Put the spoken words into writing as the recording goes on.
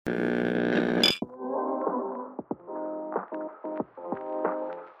So,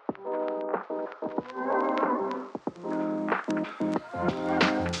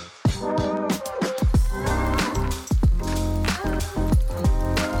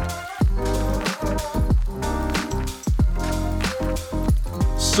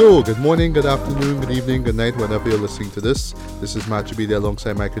 good morning, good afternoon, good evening, good night, whenever you're listening to this. This is Matt Chappelle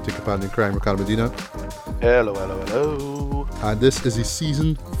alongside my critic companion in crime, Ricardo Medina. Hello. And this is the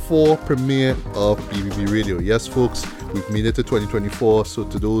season 4 premiere of BBB Radio. Yes, folks, we've made it to 2024. So,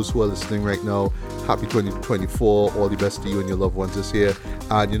 to those who are listening right now, happy 2024. All the best to you and your loved ones this year.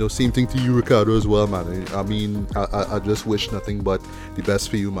 And, same thing to you, Ricardo, as well, man. I mean, I just wish nothing but the best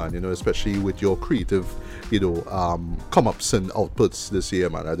for you, man, especially with your creative come-ups and outputs this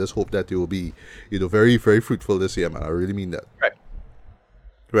year, man. I just hope that you will be, very, very fruitful this year, man. I really mean that.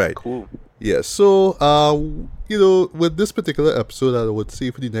 Right. Cool. Yeah, so, with this particular episode, I would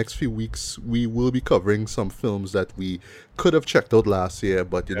say for the next few weeks, we will be covering some films that we could have checked out last year,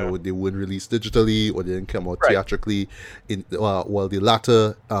 but, they weren't released digitally or they didn't come out theatrically. While the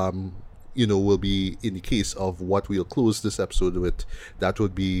latter, will be in the case of what we'll close this episode with. That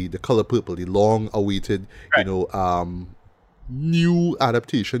would be The Color Purple, the long-awaited, new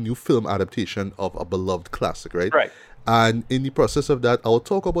film adaptation of a beloved classic, right? Right. And in the process of that, I'll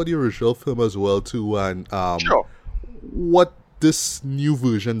talk about the original film as well, too, and Sure. what this new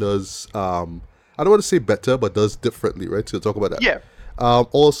version does, I don't want to say better, but does differently, right? So we'll talk about that. Yeah.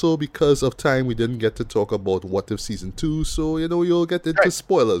 Also, because of time, we didn't get to talk about What If Season 2, so, you'll get into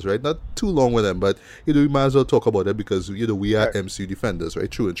spoilers, right? Not too long with them, but, we might as well talk about it because, we are MCU defenders, right?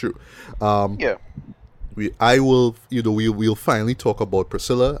 True and true. Yeah. We'll finally talk about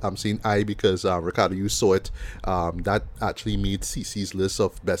Priscilla. I'm saying because, Ricardo, you saw it. That actually made CC's list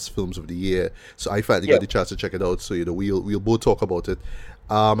of best films of the year. So I finally got the chance to check it out. So, we'll both talk about it.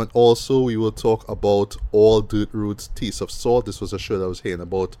 And also, we will talk about All Dirt Road's Taste of Salt. This was a show that I was hearing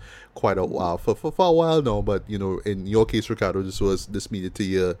about quite a while, for a while now. But, in your case, Ricardo, this made it to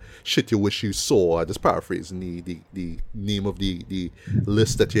your shit you wish you saw. Just paraphrasing the name of the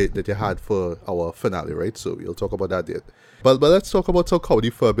list that you had for our finale, right? So we'll talk about that there. But let's talk about some comedy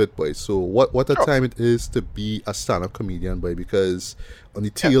for a bit, boy. So what a time it is to be a stand-up comedian, boy, because on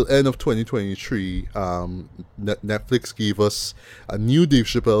the tail end of 2023, Netflix gave us a new Dave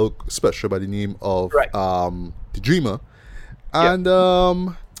Chappelle special by the name of The Dreamer. And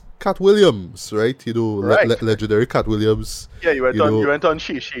Katt Williams, right? Legendary Katt Williams. Yeah, you went on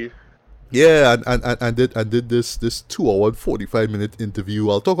Shay. Yeah, and did this 2-hour and 45-minute interview.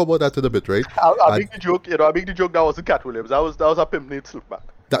 I'll talk about that in a bit, right? I'll make the joke. I make the joke that wasn't Katt Williams. That was a Pimp Named Slipback.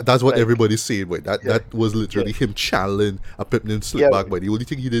 That's what everybody's saying, boy. That was literally him channeling a Pimp Named Slipback, but the only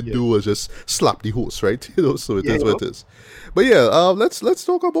thing he didn't do was just slap the host, right? So it is what it is. But let's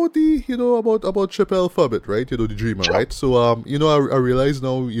talk about the about Chappelle for a bit, right? The Dreamer, right? So I realize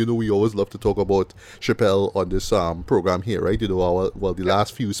now, we always love to talk about Chappelle on this program here, right? The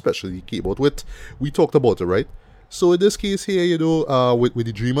last few especially came out with, we talked about it, right? So in this case here, with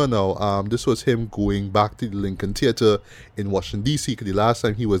The Dreamer now, this was him going back to the Lincoln Theatre in Washington, D.C., because the last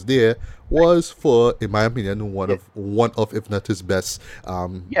time he was there was for, in my opinion, one of if not his best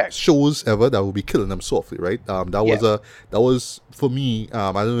shows ever. That would be Killing Them Softly, right? That was for me,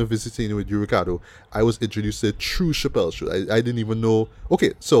 I don't know if it's the same with you, Ricardo, I was introduced to a true Chappelle show. I didn't even know.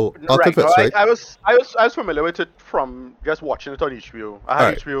 Okay, so I'll confess, right? I was familiar with it from just watching it on HBO. I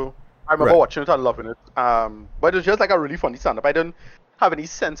had HBO. I remember watching it and loving it. But it was just like a really funny stand-up. I didn't have any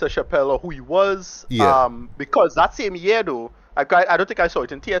sense of Chappelle or who he was. Because that same year, though, I don't think I saw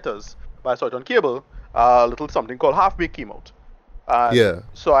it in theaters, but I saw it on cable. A little something called Half Baked came out.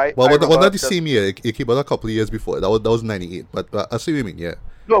 So not the same year. It came out a couple of years before. That was 98. But I see what you mean. Yeah.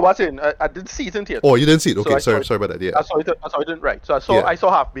 No, what's in? I didn't see it in theaters. Oh, you didn't see it? Okay, sorry about that. Yeah. I saw it in right. So I saw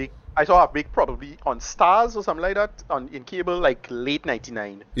Half Baked. I saw Half Baked probably on Stars or something like that in cable, like late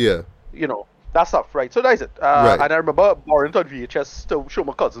 '99. Yeah. That stuff, right? So that's it. And I remember borrowing it on VHS to show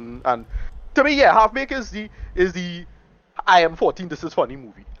my cousin. And to me, Half Baked is the I am 14. This is funny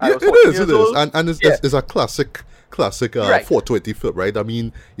movie. It is, and it's a classic 420 film, right? I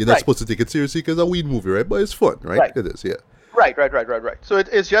mean, you're not supposed to take it seriously because it's a weed movie, right? But it's fun, right? It is, yeah. Right. So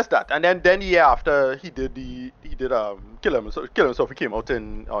it's just that, and then the year after he did Kill Him Himself, he came out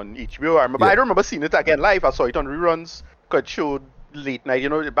on HBO. I don't remember seeing it again live. I saw it on reruns. Cause it showed late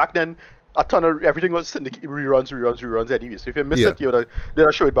night. Back then a ton of everything was reruns anyway. So if you missed it,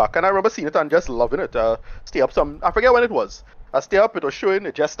 they'll show it back. And I remember seeing it and just loving it. Stay up I forget when it was. I stay up. It was showing.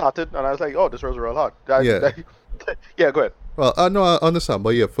 It just started, and I was like, oh, this was real hard. Go ahead. Well, no, I understand, but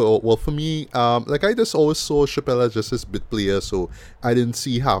yeah, for me, like I just always saw Chappelle as just this bit player, so I didn't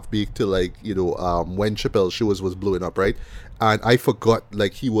see Half Baked till like when Chappelle show was blowing up, right? And I forgot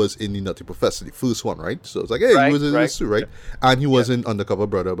like he was in the Nutty Professor, the first one, right? So it's like, hey, he Right, was in right. this too, right? And he was in Undercover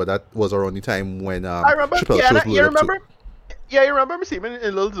Brother, but that was around the time when I remember. Chappelle Yeah, show was you blowing up too. remember. Yeah, you remember me seeing him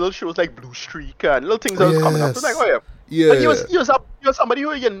in little shows like Blue Streak and little things Oh, that was coming up. So like, oh yes, yeah. But yeah, he was somebody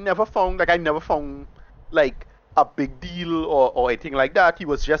who you never found, like I never found like a big deal or anything like that. He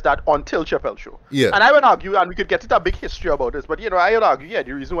was just that until Chappelle show. yeah, And I would argue, and we could get into a big history about this, but I would argue, yeah,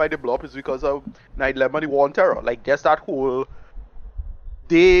 the reason why they blow up is because of 9/11 and the War on Terror. Like just that whole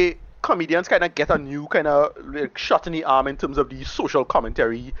they comedians kind of get a new kind of like shot in the arm in terms of the social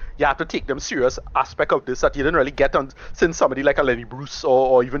commentary. You have to take them serious aspect of this that you didn't really get on since somebody like a Lenny Bruce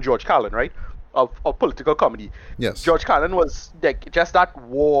or even George Carlin, right? Of political comedy. yes, George Carlin was like just that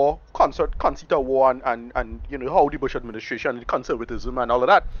conceit of war and how the Bush administration and conservatism and all of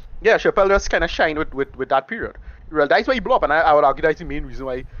that. Yeah, Chappelle just kind of shine with that period. Well, that's why he blew up, and I would argue that's the main reason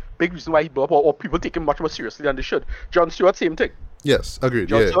why, big reason why he blew up, or people take him much more seriously than they should. Jon Stewart, same thing. yes, agreed,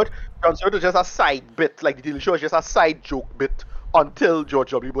 Jon yeah, Stewart, Jon Stewart was just a side bit, like the Daily Show was just a side joke bit until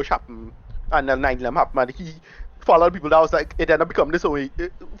George W. Bush happened and then 9/11 happened. And he, for a lot of people, that was like, it ended up becoming this,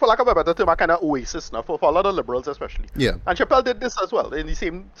 for lack of a better term, a kind of oasis now, for a lot of liberals especially. yeah, And Chappelle did this as well, in the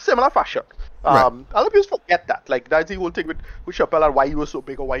similar fashion. right. A lot of people forget that. Like, that's the whole thing with Chappelle and why he was so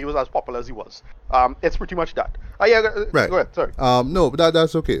big or why he was as popular as he was. It's pretty much that. Yeah, Right. go ahead, sorry. No, but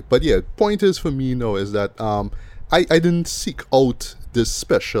that's okay. But yeah, point is for me now is that I didn't seek out this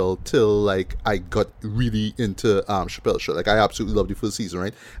special till like I got really into Chappelle's show. Like I absolutely loved the first season,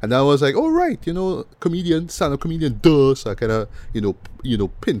 right? And I was like, oh right, comedian, stand-up comedian, duh. So I kind of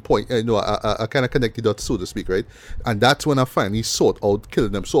pinpoint, I kind of connected dots, so to speak, right? And that's when I finally sought out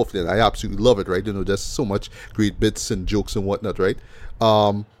Killing Them Softly, and I absolutely love it, right? Just so much great bits and jokes and whatnot, right?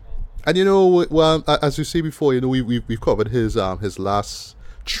 And well, as you say before, we've covered his last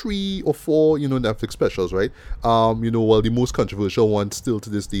 3 or 4 Netflix specials, right? Well, the most controversial one still to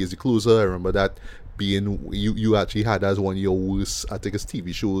this day is The Closer. I remember that being you actually had as one of your worst, I think it's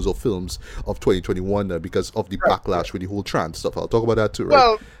TV shows or films of 2021 because of the backlash with the whole trans stuff. I'll talk about that too, right?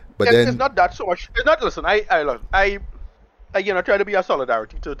 Well, But it's not that so much. It's not. Listen, I try to be a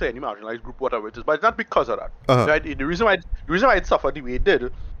solidarity to any marginalized group, whatever it is, but it's not because of that. Right? The reason why it suffered the way it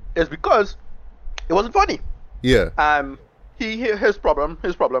did is because it wasn't funny. Yeah. His problem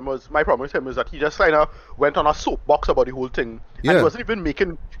was, my problem with him is that he just kind of went on a soapbox about the whole thing, and Yeah. he wasn't even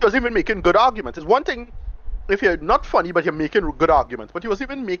making good arguments. It's one thing if you're not funny but you're making good arguments, but he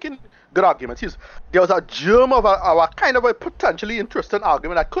wasn't even making good arguments. There was a germ of a kind of a potentially interesting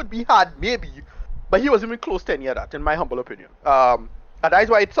argument that could be had maybe, but he wasn't even close to any of that, in my humble opinion. And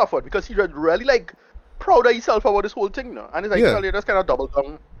that's why it suffered, because he was really like proud of himself about this whole thing now, and it's like, Yeah. well, you just kind of double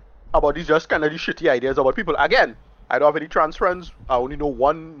down about these just kind of these shitty ideas about people. Again, I don't have any trans friends. I only know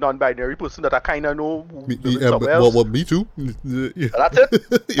one non-binary person that I kind of know who lives somewhere else. Well, me too. Yeah. That's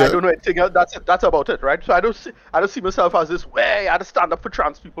it. Yeah. I don't know anything else. That's it. That's about it, right? So I don't see myself as this way. I had to stand up for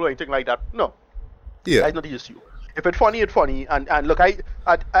trans people or anything like that. No, Yeah. that's not the issue. If it's funny, it's funny. And look,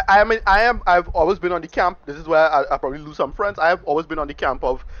 I've always been on the camp. This is where I probably lose some friends. I have always been on the camp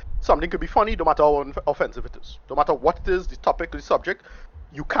of something could be funny no matter how offensive it is. No matter what it is, the topic, the subject,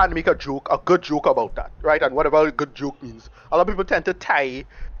 you can make a good joke about that, right? And whatever a good joke means. A lot of people tend to tie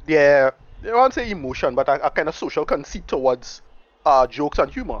their, I won't say emotion, but a kind of social conceit towards jokes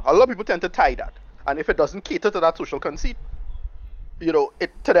and humor. A lot of people tend to tie that. And if it doesn't cater to that social conceit,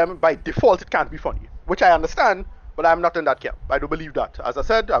 it to them by default it can't be funny, which I understand, but I'm not in that camp. I don't believe that. As I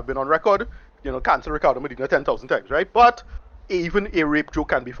said, I've been on record, cancel Ricardo Medina 10,000 times, right? But even a rape joke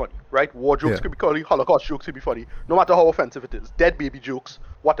can be funny, right? War jokes could be funny, Holocaust jokes could be funny, no matter how offensive it is. Dead baby jokes,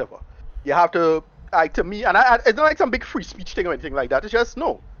 whatever. You have to, to me, and it's not like some big free speech thing or anything like that. It's just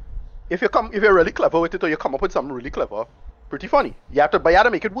no. If you're really clever with it, or you come up with something really clever, pretty funny. But you have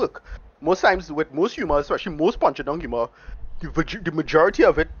to make it work. Most times with most humor, especially most punch and down humor, the majority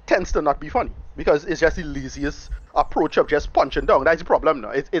of it tends to not be funny because it's just the laziest approach of just punching down. That's the problem now.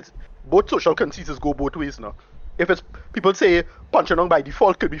 It's both social conceits go both ways now. If it's people say punching down by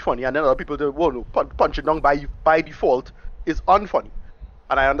default could be funny, and then other people say, well, no, punching down by default is unfunny.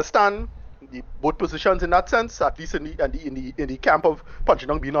 And I understand both positions in that sense, at least in the camp of punching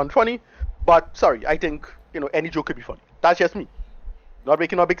down being unfunny. But sorry, I think any joke could be funny. That's just me. Not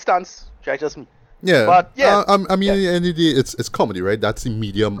making a big stance. That's just me. Yeah, but yeah. At the end of the day, it's comedy, right? That's the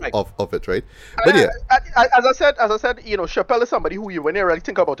medium of it, right? But as I said, Chappelle is somebody who when you really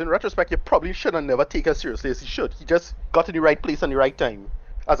think about it in retrospect, you probably should have never taken as seriously as he should. He just got to the right place and the right time.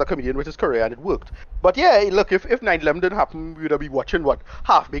 as a comedian with his career, and it worked. But yeah, look, if 9/11 didn't happen, we would have been watching what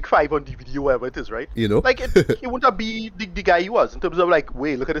Half Baked 5 on DVD or whatever it is, right? You know? Like he wouldn't have been the guy he was in terms of like,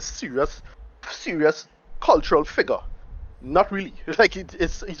 wait, look at this serious cultural figure. Not really. Like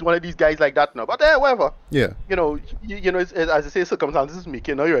he's one of these guys like that now. But whatever. Yeah. It's, as I say, circumstances make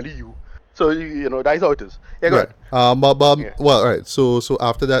you, not really you. So that's how it is. Yeah, go right. ahead. Well, all right. So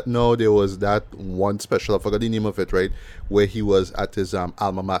after that, now there was that one special. I forgot the name of it, right? Where he was at his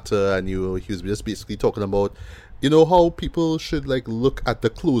alma mater, and he was just basically talking about, how people should like look at the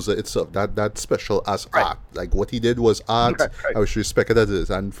closer itself, that special as art. Like what he did was art. Right. I should respect it as it is.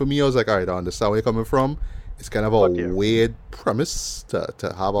 And for me, I was like, all right, I understand where you're coming from. It's kind of a weird premise to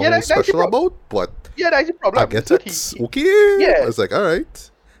have a whole special about, but that's the problem. I get it. Okay. Yeah. I was like, all right.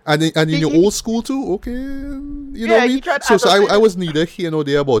 And in your old school too, okay, you know what I mean? So I was neither here nor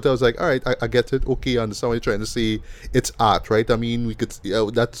there about it. I was like, all right, I get it, okay, I understand what you're trying to say. It's art, right? I mean, we could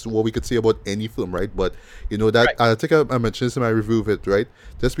that's what we could say about any film, right? But that I think I mentioned this in my review of it, right?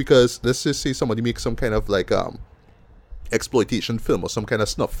 Just because let's just say somebody makes some kind of like exploitation film or some kind of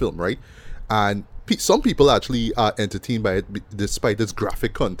snuff film, right? And some people actually are entertained by it despite its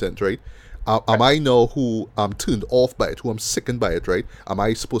graphic content, right? Am I now who I'm turned off by it, who I'm sickened by it, right? Am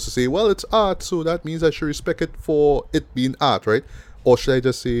I supposed to say, well, it's art, so that means I should respect it for it being art, right? Or should I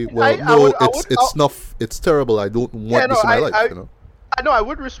just say, well, it's snuff, it's terrible, I don't want this in my life, I know, I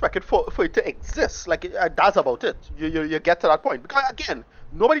would respect it for it to exist. Like, that's about it. You get to that point. Because, again,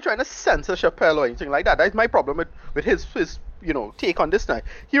 nobody trying to censor Chappelle or anything like that. That's my problem with his take on this now.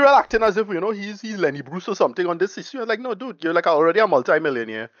 He was acting as if, he's Lenny Bruce or something on this issue. I was like, no, dude, you're like already a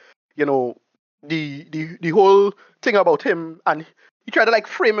multi-millionaire. The whole thing about him, and he tried to like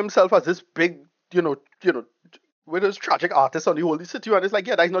frame himself as this big, with his tragic artist on the whole city, and it's like,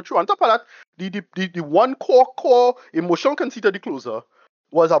 yeah, that's not true. On top of that, the one core emotional conceit of the closer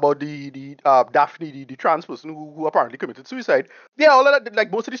was about the Daphne, the trans person who apparently committed suicide. Yeah, all of that,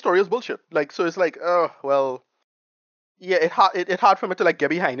 like most of the story is bullshit. Like, so it's like, well, yeah, it's hard for me to like get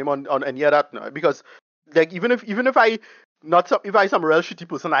behind him on any of that now, because like even if I some real shitty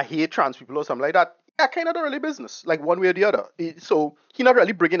person, I hate trans people or something like that, yeah, kind of the really business, like one way or the other. So he not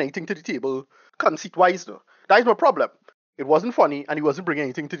really bringing anything to the table conceit-wise, though. That is no problem. It wasn't funny, and he wasn't bringing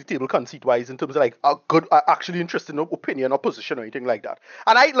anything to the table conceit-wise in terms of like a good, actually interesting opinion or position or anything like that.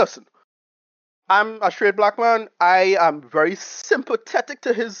 And listen, I'm a straight black man. I am very sympathetic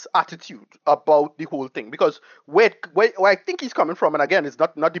to his attitude about the whole thing, because where I think he's coming from, and again, it's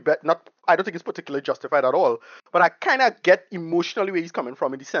not I don't think it's particularly justified at all, but I kind of get emotionally where he's coming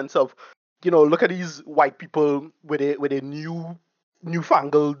from, in the sense of, look at these white people with a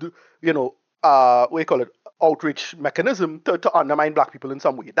newfangled, what do you call it, outreach mechanism to undermine black people in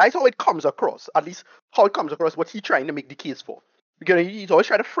some way. That's how it comes across, at least how it comes across, what he's trying to make the case for. Because he's always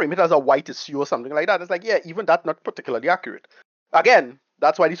trying to frame it as a white issue or something like that. It's like, yeah, even that not particularly accurate. Again,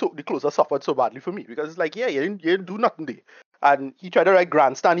 that's why the closer suffered so badly for me. Because it's like, yeah, you didn't do nothing there. And he tried to write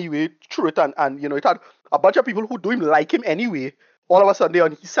grandstand his way through it. And it had a bunch of people who don't like him anyway, all of a sudden they're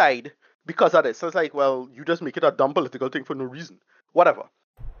on his side because of this. So it's like, well, you just make it a dumb political thing for no reason. Whatever.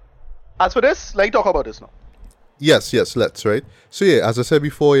 As for this, let's talk about this now. Yes, let's, right? So yeah, as I said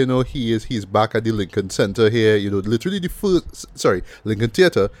before, he's back at the Lincoln Center here, literally Lincoln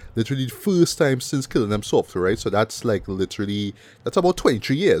Theater, literally the first time since Killing Them Softly, right? So that's like literally, that's about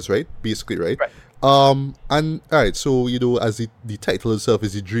 23 years, right? Basically, right? And alright, so as the title itself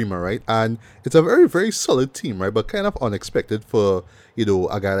is The Dreamer, right? And it's a very, very solid team, right? But kind of unexpected for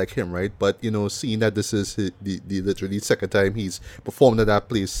a guy like him, right? But seeing that this is the literally second time he's performed at that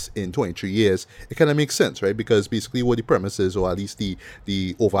place in 23 years, it kind of makes sense, right? Because basically what the premise is, or at least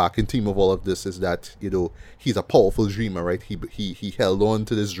the overarching theme of all of this, is that he's a powerful dreamer, right? He held on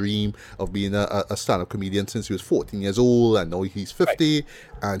to this dream of being a stand-up comedian since he was 14 years old, and now he's 50, right,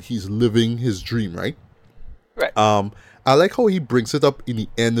 and he's living his dream, right? I like how he brings it up in the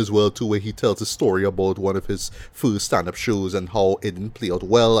end as well too, where he tells a story about one of his first stand-up shows and how it didn't play out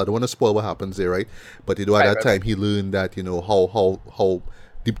well. I don't want to spoil what happens there, right? But at that time he learned that how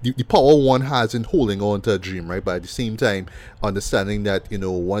the power one has in holding on to a dream, right? But at the same time, understanding that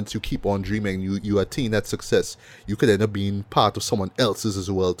once you keep on dreaming, you attain that success, you could end up being part of someone else's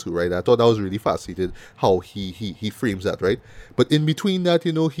as well too, right? I thought that was really fascinating how he frames that, right? But in between that,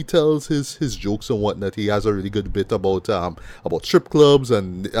 he tells his jokes and whatnot. He has a really good bit about strip clubs,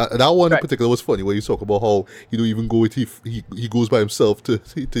 and that one in particular was funny, where you talk about how even go with he goes by himself to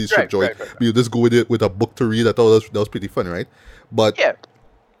his strip joint. You just go with it with a book to read. I thought that was pretty funny, right? But yeah.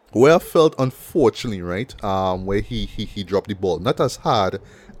 Where I felt, unfortunately, right, where he dropped the ball, not as hard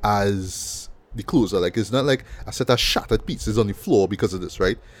as the closer. Like it's not like a set of shattered pieces on the floor because of this,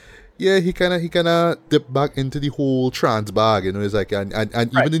 right? Yeah, he kinda dipped back into the whole trans bag, you know. It's like and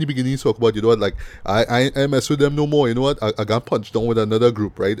even in the beginning he talk about, you know what, like I mess with them no more, you know what? I got punched down with another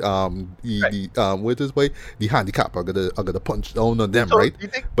group, right? The what is by the handicap, I gotta punch down on them, So right? you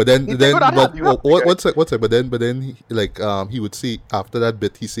think But then you think that but had you up, what's it? But then he would say after that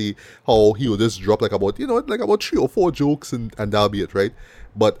bit he say how he would just drop like about, you know, like about 3 or 4 jokes and that'll be it, right?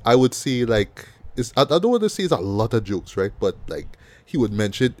 But I would say like I don't want to say it's a lot of jokes, right? But like he would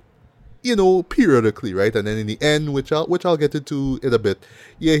mention, you know, periodically, right? And then in the end, which I'll get into in a bit,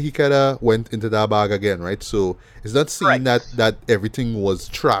 yeah, he kind of went into that bag again, right? So it's not saying right? that everything was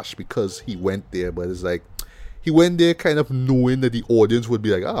trash because he went there, but it's like he went there kind of knowing that the audience would be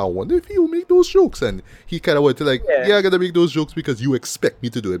like, I wonder if he'll make those jokes, and he kind of went to like, Yeah. yeah, I gotta make those jokes because you expect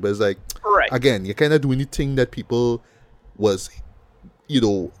me to do it, but it's like, Right. again, you're kind of doing the thing that people was, you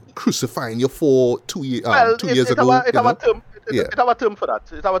know, crucifying you for 2 Well, 2 years it's ago, it's you know? our term. Yeah. It's our term for that.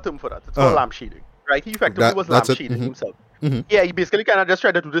 It's our term for that. It's called lampshading, right? He effectively was That's it. lampshading himself. Mhm. Yeah, he basically kind of just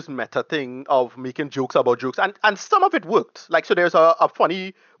tried to do this meta thing of making jokes about jokes, and some of it worked. Like, so there's a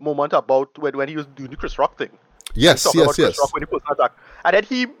funny moment about when he was doing the Chris Rock thing. He's Yes, talking about yes, Chris Rock yes. when he posted attack, and then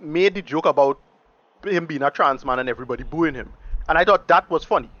he made the joke about him being a trans man and everybody booing him. And I thought that was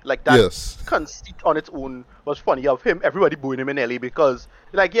funny. Like that Yes. conceit on its own was funny of him, everybody booing him in LA because,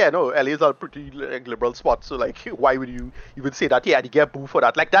 like, yeah, no, LA is a pretty like, liberal spot. So like, why would you even say that? Yeah, and he get booed for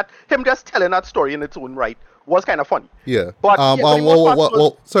that. Like that, him just telling that story in its own right was kind of funny. Yeah. But yeah, but the most part was,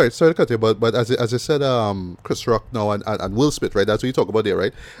 Well, sorry to cut you, but as I said, Chris Rock now and Will Smith, right? That's what you talk about there,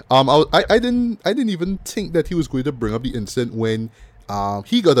 right? I didn't even think that he was going to bring up the incident when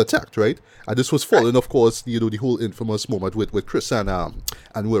he got attacked, right? And this was following, of course, you know, the whole infamous moment with Chris and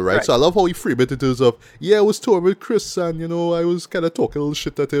Will, right? Right. So I love how he framed it in terms of, yeah, I was touring with Chris and, you know, I was kind of talking a little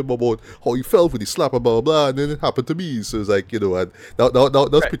shit at him about how he fell for the slap and blah, blah, blah, and then it happened to me. So it's like, you know, and that's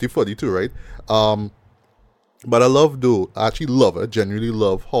right. pretty funny too, right? But I actually love it, genuinely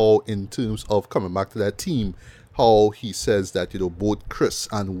love how, in terms of coming back to that team, how he says that, you know, both Chris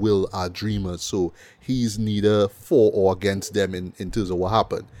and Will are dreamers, so he's neither for or against them in terms of what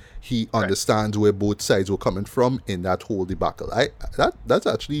happened. He understands where both sides were coming from in that whole debacle. That's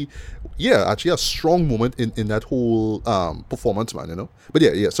actually a strong moment in that whole performance, man, you know. But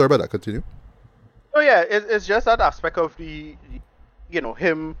yeah, sorry about that. Continue. Oh yeah, it's just that aspect of the, you know,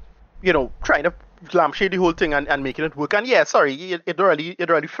 him, you know, trying to lampshade the whole thing and making it work. And yeah, sorry, it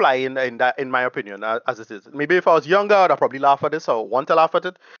really fly in that, in my opinion, as it is. Maybe if I was younger, I'd probably laugh at this or want to laugh at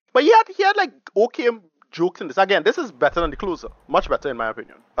it. But he had like okay jokes in this. Again, this is better than the closer, much better in my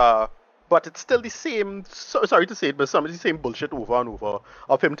opinion. But it's still the same. Sorry to say it, but some of the same bullshit over and over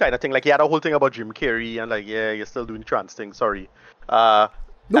of him trying to think like he had a whole thing about Jim Carrey and like, yeah, you're still doing the trans thing. Sorry. No,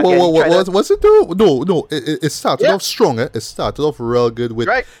 Again, what's it do? No. It started Yeah. off strong. It started off real good with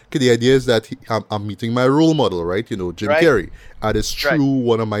Right. okay, the idea is that I'm meeting my role model, right? You know, Jim Right. Carrey. And it's Right. true,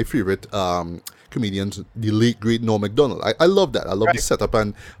 one of my favorite comedians, the late great Norm Macdonald. I love that. I love the Right. setup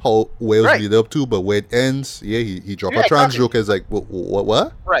and how where it was Right. leading up to, but where it ends, yeah, he dropped Yeah, a trans exactly. joke. It's like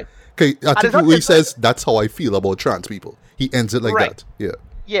what? Right. Okay, I think it's not- he it's not- says that's how I feel about trans people. He ends it like Right. that. Yeah.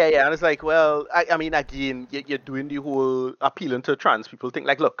 Yeah, and it's like, well, I mean, again, you're doing the whole appealing to trans people thing.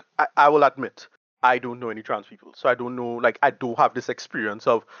 Like, look, I will admit, I don't know any trans people, so I don't know, like, I don't have this experience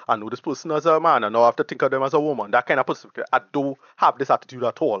of, I know this person as a man, and now I have to think of them as a woman, that kind of person. I don't have this attitude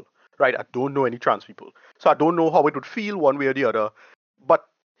at all, right? I don't know any trans people, so I don't know how it would feel one way or the other, but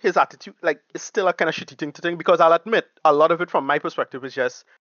his attitude, like, is still a kind of shitty thing to think, because I'll admit, a lot of it from my perspective is just,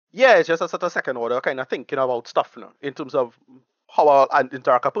 yeah, it's just a sort of second order kind of thinking about stuff, you know, in terms of how I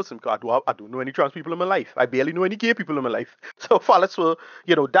interact with a person. Because I don't know any trans people in my life. I barely know any gay people in my life. So far less for,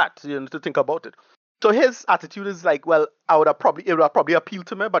 you know, that, you know, to think about it. So his attitude is like, well, it would have probably appeal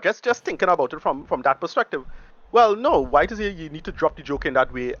to me, but just thinking about it from that perspective. Well, no, why does you need to drop the joke in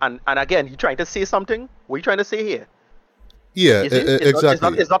that way? And again, he trying to say something. What are you trying to say here? Yeah, You see?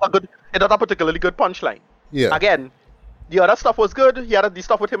 exactly. It's not a particularly good punchline. Yeah. Again, the other stuff was good. He had the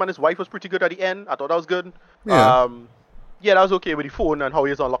stuff with him and his wife was pretty good at the end. I thought that was good. Yeah. Yeah, that was okay with the phone and how he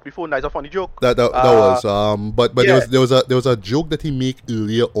has unlocked the phone. That's a funny joke. That was but yeah. there was a joke that he made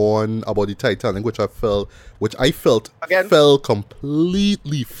earlier on about the Titanic which I felt Again? fell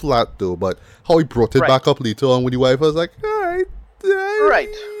completely flat though, but how he brought it Right. back up later on with the wife, I was like, all right, Right.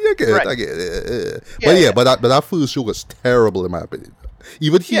 I get Right. it. Yeah. But that first joke was terrible in my opinion.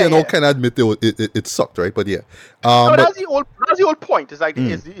 Even he Yeah, and all yeah. kind of admit it sucked, right? But yeah, No, but that's the whole point. It's like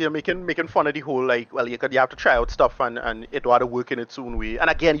you're making fun of the whole like, well, you have to try out stuff and it ought to work in its own way. And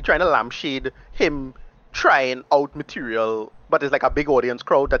again, you're trying to lampshade him trying out material but it's like a big audience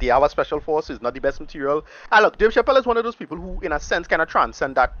crowd that they have a special force. Is not the best material. And look, Dave Chappelle is one of those people who, in a sense, kind of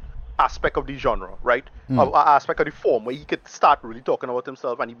transcend that aspect of the genre, right? Aspect of the form where he could start really talking about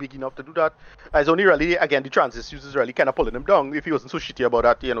himself, and he big enough to do that. It's only really, again, the trans issues is really kind of pulling him down. If he wasn't so shitty about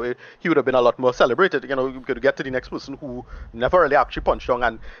that, he would have been a lot more celebrated. We could get to the next person who never really actually punched down.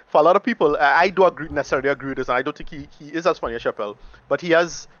 And for a lot of people, I do necessarily agree with this, and I don't think he is as funny as Chappelle, but he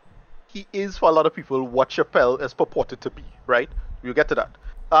is for a lot of people what Chappelle is purported to be, right? We'll get to that.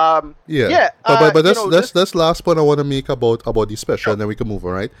 But that's last point I want to make about the special, and then we can move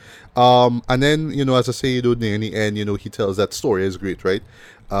on, right? And then as I say, in the end, he tells that story is great, right?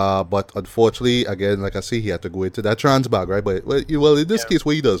 But unfortunately, again, like I say, he had to go into that trans bag, right? But in this case,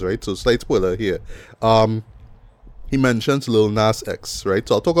 what he does, right? So slight spoiler here. He mentions Lil Nas X, right?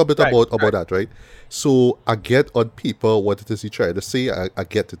 So I'll talk a bit about that, right? So I get on paper what it is he tried to say. I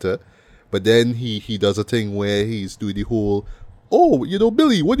get it, but then he does a thing where he's doing the whole, oh,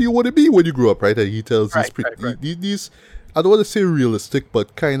 Billy, what do you want to be when you grow up, right? And he tells these I don't want to say realistic,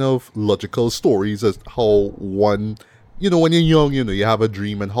 but kind of logical stories as how one, when you're young, you have a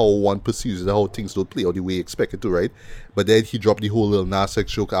dream and how one pursues it, how things don't play out the way you expect it to, right? But then he dropped the whole Lil Nas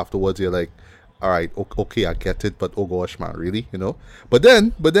X joke afterwards. You're like, all right, okay, I get it, but oh gosh, man, really, But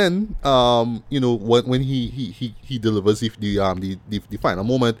then, when he delivers the final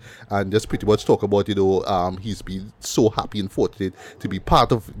moment and just pretty much talk about, he's been so happy and fortunate to be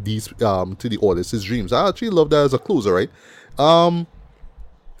part of these to the audience's dreams. I actually love that as a closer, right?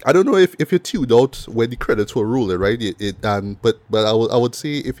 I don't know if you're tuned out when the credits were rolling, right? But I would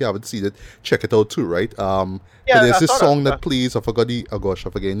say if you haven't seen it, check it out too, right? There's this song that plays. I forgot the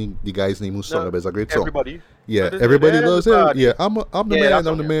guy's name who sung it. It's a great song. Everybody loves it. Yeah, I'm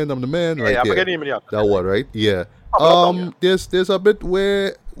the man. Right? Yeah, I forget the name of that one, right? Yeah. There's a bit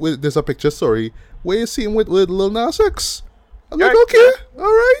where there's a picture, where you see him with Lil Nas X. I'm like, okay, all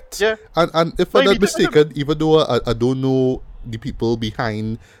right. Yeah. And if I'm not mistaken, even though I don't know the people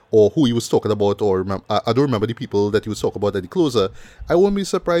behind or who he was talking about, or I don't remember the people that he was talking about at the closer, I won't be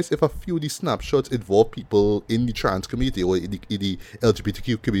surprised if a few of these snapshots involve people in the trans community or in the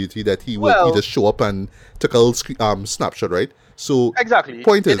LGBTQ community that he would just show up and take a little snapshot, right? So exactly.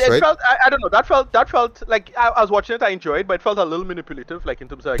 Point is, right? Felt, I don't know. That felt like I was watching it. I enjoyed, but it felt a little manipulative, like in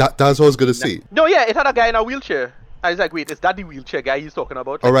terms of. That's what I was gonna say. No, yeah, it had a guy in a wheelchair. I was like, wait, is that the wheelchair guy he's talking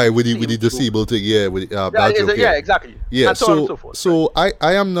about? All right, with the disabled thing, yeah, with yeah, exactly. Yeah, and so on and so forth. So I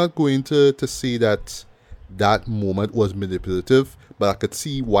am not going to say that moment was manipulative, but I could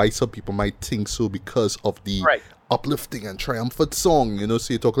see why some people might think so because of the uplifting and triumphant song.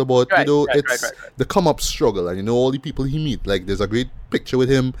 So you're talking about, it's the come up struggle, and all the people he meet. Like, there's a great picture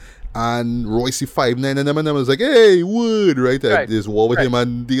with him and Royce 5'9" and them was like, hey, Wood, right? And there's war with him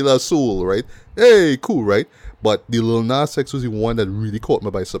and De La Soul, right? Hey, cool, right? But the Lil Nas X was the one that really caught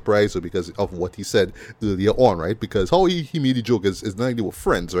me by surprise because of what he said earlier on, right? Because how he made the joke is not like they were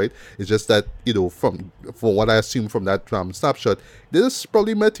friends, right? It's just that, from what I assume from that snapshot, they just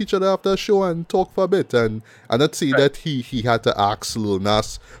probably met each other after a show and talked for a bit. And not say that he had to ask Lil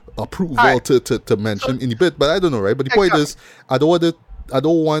Nas approval to mention in the bit, but I don't know, right? But the point is, I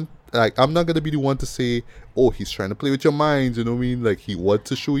don't want, like, I'm not going to be the one to say, oh, he's trying to play with your minds, you know what I mean? Like, he wants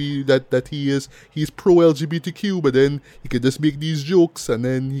to show you that he's pro-LGBTQ, but then he could just make these jokes and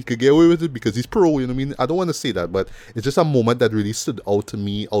then he could get away with it because he's pro, you know what I mean? I don't want to say that, but it's just a moment that really stood out to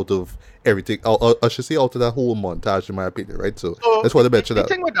me out of everything. I should say out of that whole montage, in my opinion, right? So that's what I mentioned. The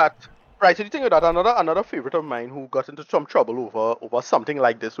thing with that, another favorite of mine who got into some trouble over something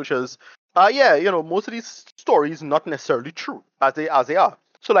like this, which is, most of these stories not necessarily true as they are.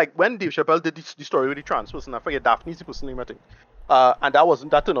 So, like, when Dave Chappelle did the story with the trans person, I forget Daphne's the person name, I think, and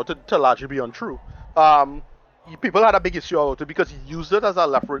that turned out to largely be untrue. People had a big issue about it because he used it as a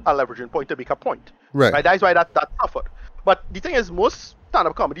leveraging point to make a point. Right? That's why that suffered. But the thing is, most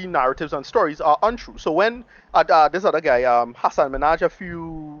stand-up comedy narratives and stories are untrue. So when this other guy, Hassan Minaj,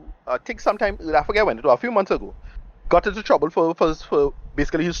 I think sometime, I forget when it was, a few months ago, got into trouble for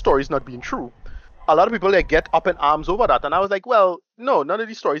basically his stories not being true. A lot of people get up in arms over that, and I was like, well, no, none of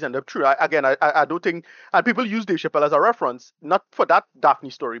these stories end up true. I don't think, and people use Dave Chappelle as a reference, not for that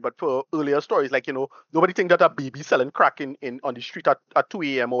Daphne story, but for earlier stories, like, nobody think that a baby selling crack on the street at 2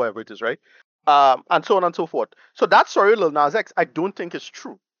 a.m. or whatever it is, right? And so on and so forth. So that story, Lil Nas X, I don't think is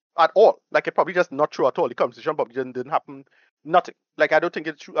true at all. Like, it probably just not true at all. The conversation probably didn't happen. Nothing. Like, I don't think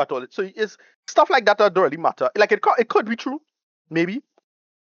it's true at all. So it's stuff like that don't really matter. Like, it could be true, maybe,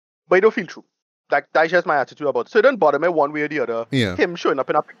 but it don't feel true. Like, that's just my attitude about it. So it doesn't bother me one way or the other. Yeah. Him showing up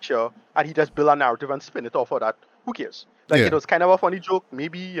in a picture and he just build a narrative and spin it off of that. Who cares? Like, it was kind of a funny joke,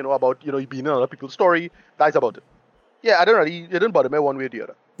 maybe, about, you being in other people's story. That's about it. Yeah, I don't really, it didn't bother me one way or the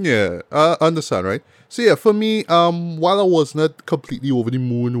other. Yeah, I understand, right? So yeah, for me, while I was not completely over the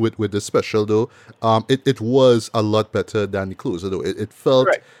moon with the special though, it was a lot better than the closer though. It felt,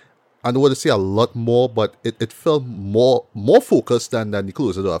 Right, I don't want to say a lot more, but it felt more focused than the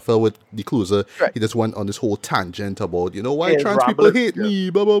closer though. I felt with the closer, right. he just went on this whole tangent about, why His trans people rambling. hate Yeah, me,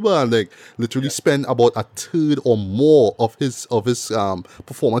 blah blah blah, and like literally yeah, spend about a third or more of his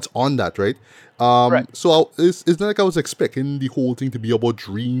performance on that, right? right. So it's not like I was expecting the whole thing to be about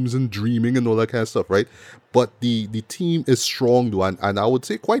dreams and dreaming and all that kind of stuff, right? But the team is strong though, and I would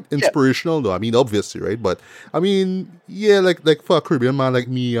say quite Yeah, inspirational though. I mean, obviously, right? But I mean, yeah, like for a Caribbean man like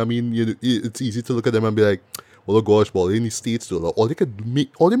me, I mean, it's easy to look at them and be like, oh gosh, well, in the States though, like,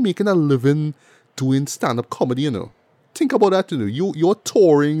 all they're making a living doing stand-up comedy, Think about that, you're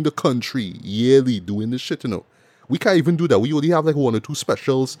touring the country yearly doing this shit, We can't even do that. We only have like one or two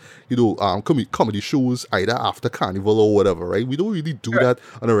specials, comedy shows either after Carnival or whatever, right? We don't really do right. that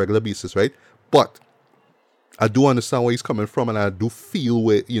on a regular basis, right? But I do understand where he's coming from, and I do feel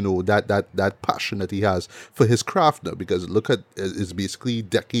where that passion that he has for his craft now. Because look at it's basically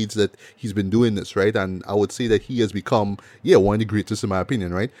decades that he's been doing this, right? And I would say that he has become, one of the greatest in my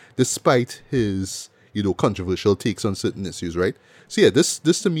opinion, right? Despite his controversial takes on certain issues, right? So yeah, this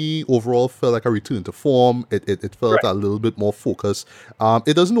to me overall felt like a return to form. It felt Right. a little bit more focused.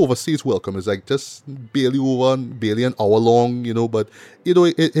 It doesn't overstay its welcome. It's like just barely an hour long, but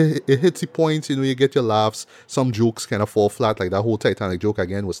it hits the points. You get your laughs. Some jokes kind of fall flat, like that whole Titanic joke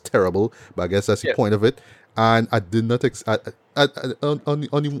again was terrible, but I guess that's the Yes. point of it. And I did not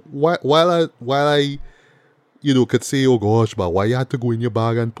while I could say, oh gosh, but why you had to go in your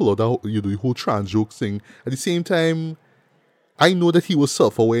bag and pull out that, the whole trans joke thing. At the same time, I know that he was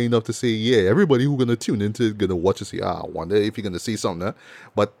self-aware enough to say, yeah, everybody who's gonna tune into gonna watch and say, I wonder if you're gonna say something.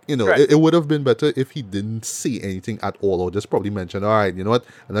 But Right. it would have been better if he didn't say anything at all, or just probably mention, all right, you know what?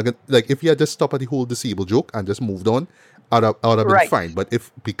 I'm not gonna, like if he had just stopped at the whole disabled joke and just moved on, I'd have been Right. fine. But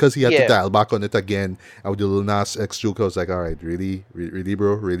if because he had to Yeah. dial back on it again, I would do a little Nas X joke. I was like, all right, really, really,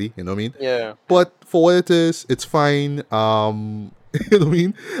 bro, really, you know what I mean? Yeah. But for what it is, it's fine. You know what I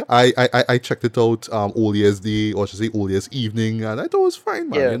mean? I checked it out all year's day, or should I say all year's evening, and I thought it was fine,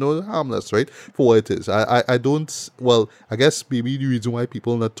 man. Yeah. Harmless, right? For what it is. I don't, well, I guess maybe the reason why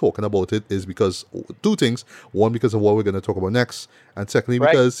people are not talking about it is because two things. One, because of what we're going to talk about next, and secondly,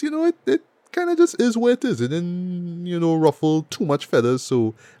 Right. because, it kind of just is what it is. It didn't, ruffle too much feathers,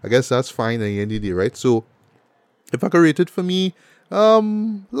 so I guess that's fine at the end of the day, right? So, if I could rate it for me,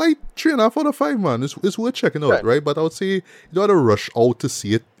 like 3.5 out of 5, man. It's worth checking out, Right. right? But I would say you don't have to rush out to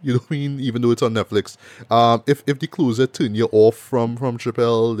see it. You know what I mean? Even though it's on Netflix. If the closer turn you off from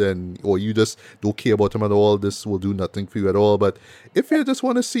Chappelle, then or you just don't care about him at all, this will do nothing for you at all. But if you just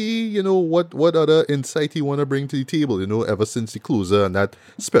want to see, what other insight he want to bring to the table, ever since the closer and that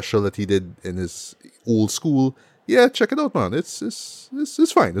special that he did in his old school, yeah, check it out, man. It's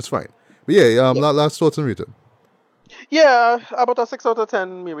fine. It's fine. But yeah, Yeah. last thoughts on Rita. Yeah, about a 6 out of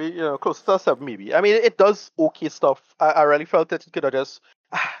 10, maybe, close to a 7, maybe. I mean, it does okay stuff. I really felt that he could have just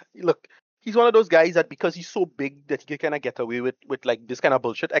look. He's one of those guys that because he's so big that he can kind of get away with like this kind of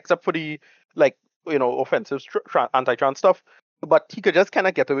bullshit, except for the like offensive anti-trans stuff. But he could just kind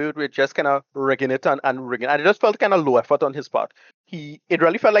of get away with just kind of rigging it and rigging, and it just felt kind of low effort on his part. It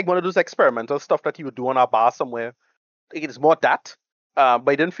really felt like one of those experimental stuff that he would do on a bar somewhere. It's more that, but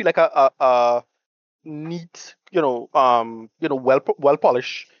it didn't feel like a neat, well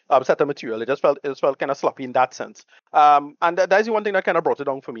polished set of material. It just felt kind of sloppy in that sense. And that's the one thing that kind of brought it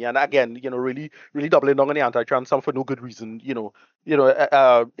down for me. And again, really, really doubling down on the anti-trans stuff for no good reason. He didn't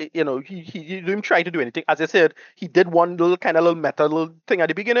try to do anything. As I said, he did one little meta little thing at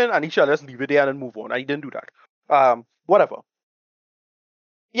the beginning, and he should just leave it there and then move on. And he didn't do that. Whatever.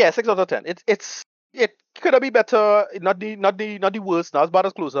 Yeah, 6 out of 10. It could have been better. Not the worst, not as bad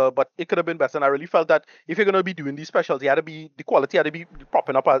as closer, but it could have been better. And I really felt that if you're gonna be doing these specials, the quality had to be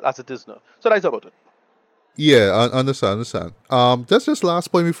propping up as it is now. So that's about it. Yeah, I understand. That's just last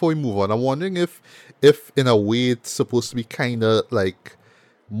point before we move on. I'm wondering if in a way it's supposed to be kind of like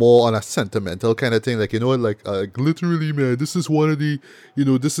more on a sentimental kind of thing, like like literally, man, this is one of the,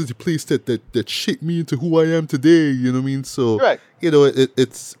 this is the place that shaped me into who I am today. You know what I mean? So Right.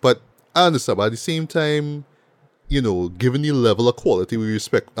 it's, but I understand. But at the same time, given the level of quality we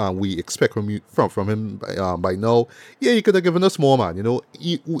expect from him by now, yeah, he could have given us more, man. Right.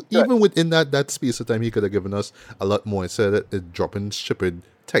 Even within that space of time, he could have given us a lot more instead of dropping stupid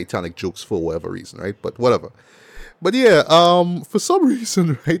Titanic jokes for whatever reason, right? But whatever. But yeah, for some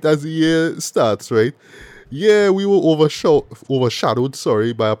reason, right, as the year starts, right, Yeah, we were overshadowed,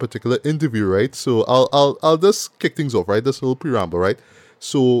 sorry, by a particular interview, right? So I'll just kick things off, right? This little preamble, right?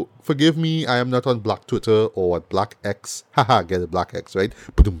 So forgive me, I am not on Black Twitter or what Black X. Haha, get it, Black X, right?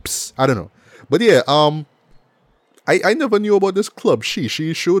 Ba-dum-ps. I don't know. But yeah, I never knew about this club she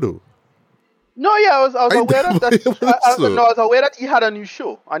show though. No, yeah, I was I aware that, never even saw. no, I was aware that he had a new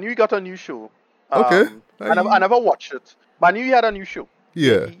show. I knew he got a new show. Okay. I never watched it, but I knew he had a new show.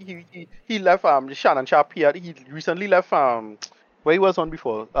 Yeah. He left the Shannon Sharp. He recently left where he was on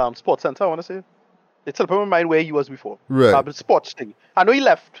before Sports Center. I want to say it's still in my mind where he was before. Right. The sports thing. I know he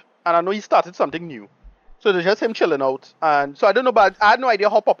left, and I know he started something new. So it's just him chilling out, and so I don't know, but I had no idea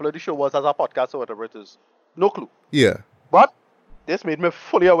how popular the show was as a podcast or whatever it is. No clue. Yeah. But this made me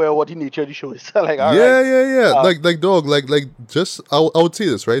fully aware of what the nature of the show is. Like, all yeah, right. yeah. Like dog, like just I would say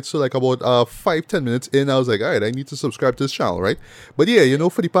this, right? So like about 5-10 minutes in, I was like, all right, I need to subscribe to this channel, right? But yeah, you know,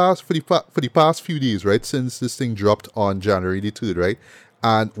 for the past few days, right, since this thing dropped on January the 3rd, right?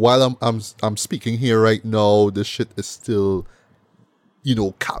 And while I'm speaking here right now, this shit is still, you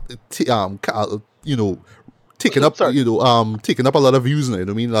know, you know, taking up Sorry. taking up a lot of views now. I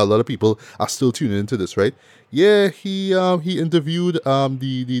mean, a lot of people are still tuning into this, right? Yeah, he interviewed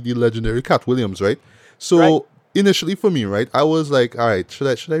the legendary Katt Williams, right? So Right. initially for me, right, I was like, all right, should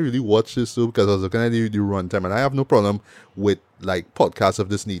I really watch this though? Because I was looking at the runtime, and I have no problem with like podcasts of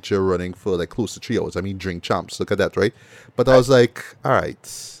this nature running for like close to 3 hours. I mean, Drink Champs, look at that, right? But I was like, all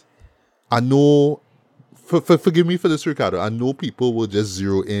right, I know. Forgive me for this, Ricardo. I know people will just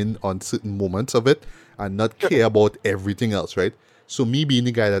zero in on certain moments of it and not care about everything else, right? So me being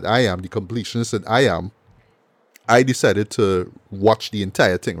the guy that I am, the completionist that I am, I decided to watch the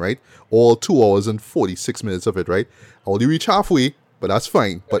entire thing, right? All 2 hours and 46 minutes of it, right? I only reach halfway, but that's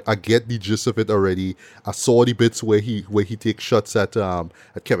fine. But I get the gist of it already. I saw the bits where he takes shots at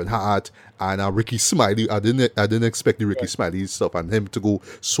Kevin Hart and Ricky Smiley. I didn't expect the Ricky Smiley stuff and him to go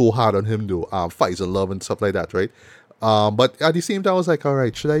so hard on him though. Fights and love and stuff like that, right? But at the same time, I was like, all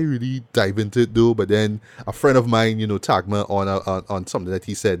right, should I really dive into it though? But then a friend of mine, you know, tagged me on something that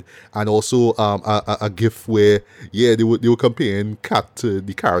he said, and also a gif where they were comparing Katt to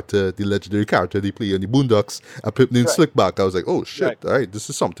the legendary character they play on the Boondocks, a pip named Slickback. I was like, oh shit, all right, this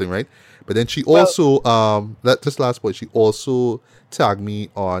is something, right? But then she also this last point, she also tagged me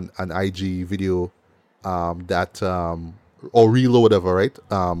on an IG video that or reel or whatever, right?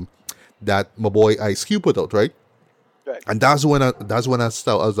 That my boy Ice Cube put out, right? Right. And that's when I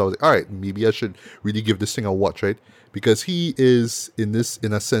started. I was like, all right, maybe I should really give this thing a watch, right? Because he is in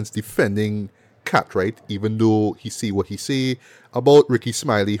a sense defending Katt, right? Even though he say what he say about Ricky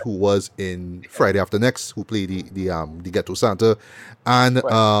Smiley, who was in Friday After Next, who played the Ghetto Santa, and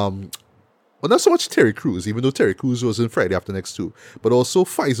well, not so much Terry Crews, even though Terry Crews was in Friday After Next too, but also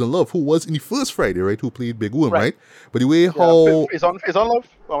Faison Love, who was in the first Friday, right? Who played Big Woon, right? But the way how Face on love.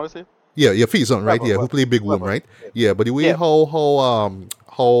 I want to say. yeah, Faison, right? Yeah, who played Big Woon, right? Yeah, but the way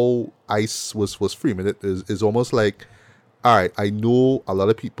how Ice was framing it is almost like, all right, I know a lot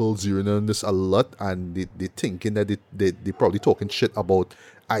of people zeroing on this a lot, and they thinking that they probably talking shit about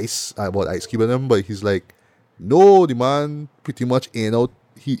Ice Cube and them, but he's like, no, the man pretty much ain't out.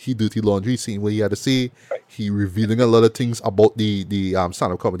 He dirty laundry, seeing what he had to say. He revealing a lot of things about the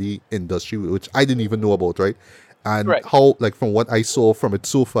stand-up comedy industry, which I didn't even know about, right? And how, like, from what I saw from it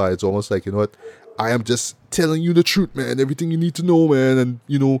so far, it's almost like, you know what, I am just telling you the truth, man. Everything you need to know, man. And,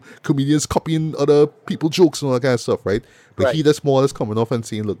 you know, comedians copying other people's jokes and all that kind of stuff, right? But he just more or less coming off and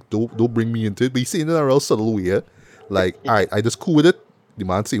saying, look, don't bring me into it. But he's saying it in a real subtle way, yeah? Like, all right, I just cool with it. The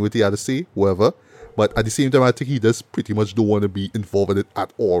man saying what he had to say, whatever. But at the same time, I think he just pretty much don't want to be involved in it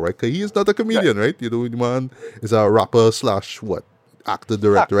at all, right? Because he is not a comedian, right? You know, the man is a rapper slash what? Actor,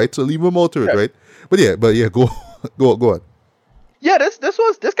 director, right? So leave him out to it, right? But yeah, go on. Yeah, this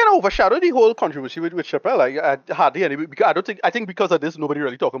kind of overshadowed the whole controversy with Chappelle. Like, hardly any, because I think because of this, nobody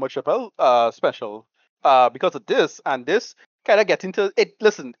really talking about Chappelle special. Because of this, and this kind of get into it.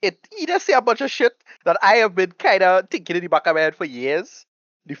 Listen, he just say a bunch of shit that I have been kind of thinking in the back of my head for years.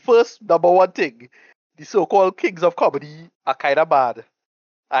 The first number one thing, the so-called kings of comedy are kind of bad.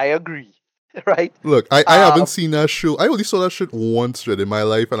 I agree, right? Look, I haven't seen that show. I only saw that shit once in my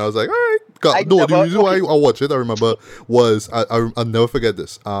life, and I was like, all right. The reason why I watched it, I remember, was I'll never forget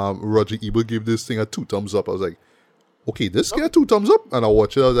this. Roger Ebert gave this thing a 2 thumbs up. I was like, okay, this get 2 thumbs up, and I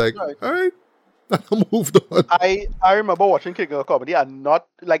watched it. I was like, all right, I moved on. I remember watching King of Comedy and not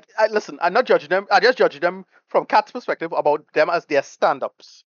like listen, I'm not judging them. I just judge them from Katt's perspective about them as their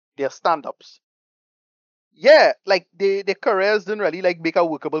stand-ups. yeah, like their careers didn't really like make a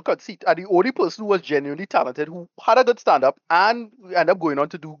workable conceit. And the only person who was genuinely talented, who had a good stand up and ended up going on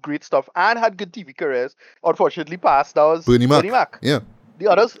to do great stuff and had good TV careers, unfortunately passed. That was Bernie Bernie Mac. Mac. Yeah. The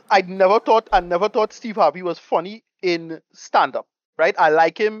others, I never thought Steve Harvey was funny in stand up. Right? I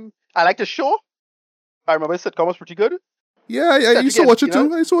like him. I like the show. I remember his sitcom was pretty good. Yeah, I used Cedric to the watch it Entertainer.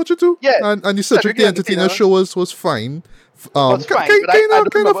 too. I used to watch it too. Yeah, And the Cedric Cedric the the Entertainer Entertainer show was fine. was fine, but I don't Kind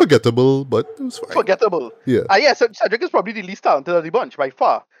of remember forgettable, but it was fine. forgettable. Yeah. Yeah, Cedric is probably the least talented of the bunch by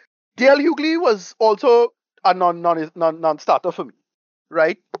far. Dale Hughley was also a non-starter for me,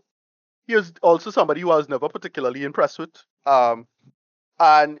 right? He was also somebody who I was never particularly impressed with.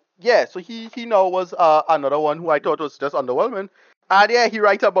 And yeah, so he now was another one who I thought was just underwhelming. And yeah, he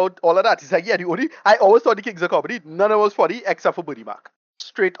writes about all of that. He's like, yeah, I always thought the Kings of Comedy, none of it was funny except for Buddy Mac.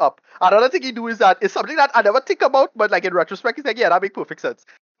 Straight up. Another thing he do is that it's something that I never think about, but like in retrospect, he's like, yeah, that makes perfect sense.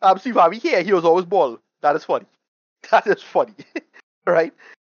 Steve Harvey here, he was always bald. That is funny. That is funny. Right?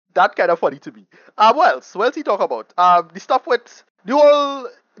 That kind of funny to me. What else? What else he talk about? The stuff with the whole.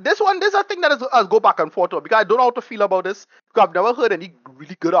 This is a thing that has go back and forth on because I don't know how to feel about this because I've never heard any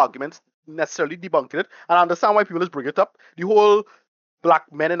really good arguments necessarily debunking it, and I understand why people just bring it up. The whole black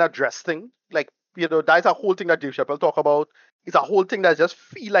men in a dress thing, like that's a whole thing that Dave Chappelle talk about. It's a whole thing that just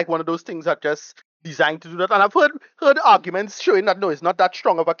feel like one of those things that just designed to do that. And I've heard arguments showing that no, it's not that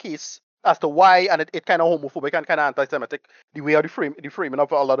strong of a case as to why, and it kind of homophobic and kind of anti-Semitic the way of the framing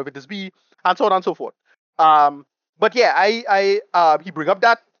of a lot of it is be, and so on and so forth. But yeah, he bring up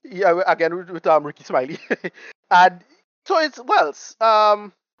that again with Ricky Smiley, and so it's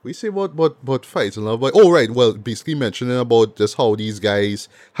We say what fights and love, but oh right, well, basically mentioning about just how these guys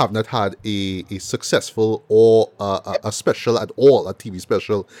have not had a successful or a special at all, a TV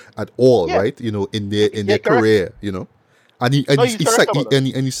special at all, yeah, right? In their correct. career, and No, he's correct about that.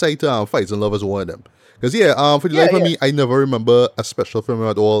 he cite fights and love as one of them. Because for the Yeah, life of yeah. me, I never remember a special from him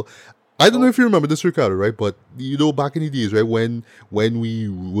at all. I don't know if you remember this, Ricardo, right? But back in the days, right, when we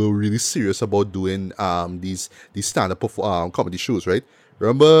were really serious about doing these stand up comedy shows, right?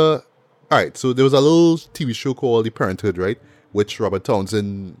 Remember? All right, so there was a little TV show called The Parenthood, right, which Robert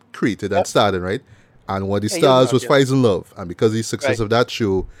Townsend created and Yep. started, right? And one of the Yeah, he was stars on, was yeah. Fights and Love, and because of the success Right. of that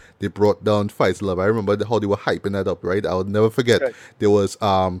show, they brought down Fights and Love. I remember how they were hyping that up, right? I would never forget. Right. There was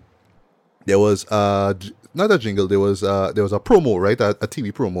not a jingle. There was a promo, right? A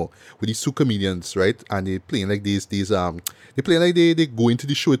TV promo with these two comedians, right? And they playing like they playing like they go into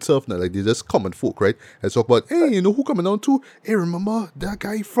the show itself now, like they just common folk, right? And talk about, hey, you know who coming down too? Hey, remember that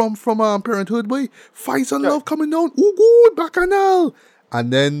guy from Parenthood, boy? Fights and Right. Love coming down. Ooh, good bacchanal.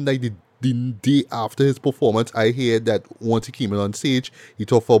 And then like the day after his performance, I hear that once he came in on stage, he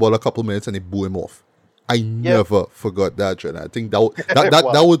talked for about a couple minutes and they blew him off. I never forgot that trend. I think Wow.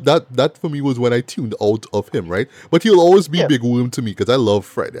 that for me was when I tuned out of him, right? But he'll always be Yeah. Big William to me because I love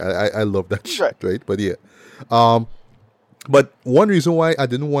Fred. I love that Right. shit, right? But yeah. But one reason why I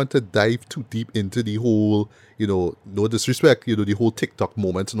didn't want to dive too deep into the whole, no disrespect, the whole TikTok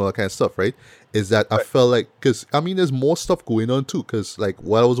moments and all that kind of stuff, right? Is that I Right. felt like, because, I mean, there's more stuff going on too, because, like,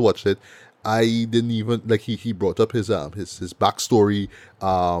 while I was watching it, I didn't even, like, he brought up his backstory,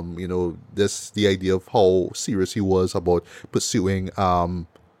 the idea of how serious he was about pursuing,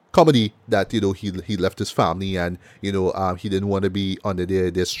 comedy, that he left his family and he didn't want to be under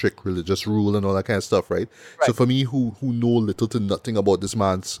their strict religious rule and all that kind of stuff, right? So Right. for me, who know little to nothing about this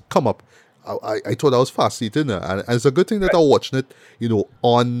man's come up, I thought that was fascinating, and it's a good thing that I'm watching it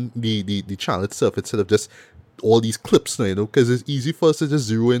on the channel itself instead of just all these clips now, because it's easy for us to just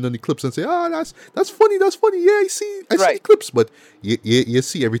zero in on the clips and say, that's funny, yeah, I see the Right. clips, but you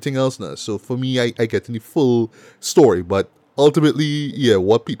see everything else now. So for me, I get in the full story, but ultimately, yeah,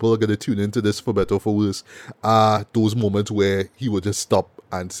 what people are going to tune into this for better or for worse are those moments where he would just stop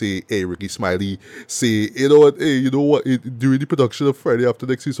and say, hey, Ricky Smiley, say, you know what, hey, during the production of Friday After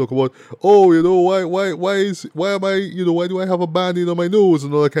Next, he's talk about, oh, why am I, why do I have a band-aid on my nose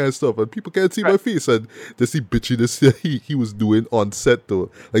and all that kind of stuff, and people can't see my Right. face, and they see bitchiness that he was doing on set, though.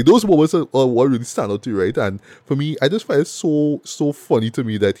 Like, those moments are what really stand out to you, right? And for me, I just find it so funny to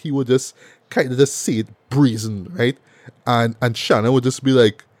me that he would just kind of just say it brazen, right? And Shannon would just be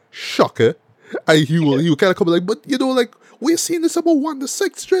like, shocker. And he will kind of come like, but like, we're seeing this about Wanda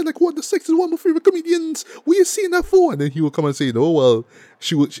Sykes, right? Like, Wanda Sykes is one of my favorite comedians. We're seeing that for. And then he will come and say, well,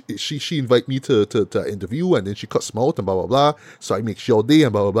 she invite me to interview, and then she cuts me out and blah blah blah. So I make sure day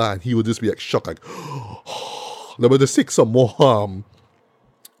and blah blah blah. And he would just be like shocked, like, let me just take some more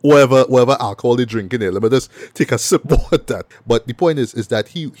whatever alcohol they drink in it. Let me just take a sip more of that. But the point is that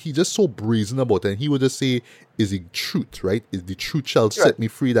he just so brazen about it, and he would just say, is the truth, right? Is the truth shall set me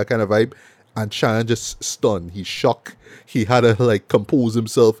free, that kind of vibe. and Shannon just stunned. He's shocked. He had to like compose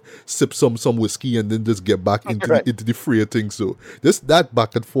himself, sip some whiskey, and then just get back into Right. the freer thing. So just that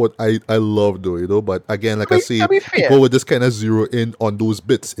back and forth, I love though, you know. But again, like I say, To be fair, people would just kind of zero in on those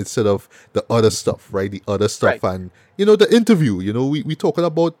bits instead of the other stuff, right? The other stuff, right. and you know, the interview. You know, we talking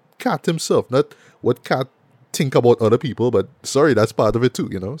about Katt himself, not what Katt think about other people, but sorry, that's part of it too,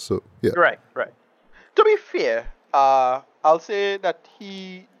 you know. So yeah, Right. Right. To be fair, I'll say that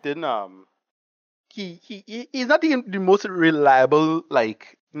he didn't he's not the most reliable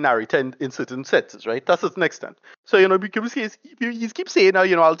like narrator in certain senses, right? To a certain extent. So you know, because he keeps saying,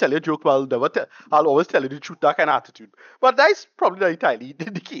 you know, I'll tell you a joke, but I'll always tell you the truth, that kind of attitude. But that's probably not entirely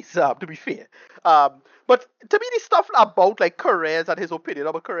the case, to be fair. But to me, the stuff about like careers and his opinion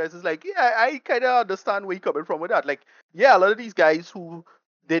about careers is like, yeah, I kind of understand where you're coming from with that. Like, yeah, a lot of these guys who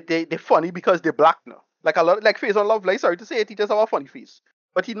they're funny because they're black now. Like a lot, like Face on Love, like sorry to say it, he just have a funny face.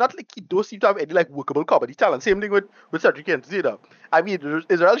 But he don't seem to have any like workable comedy talent. Same thing with Cedric Entertainer. I mean,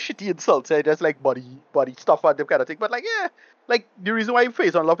 it's real shitty insults, eh? Just like body stuff and them kind of thing. But like, yeah, like the reason why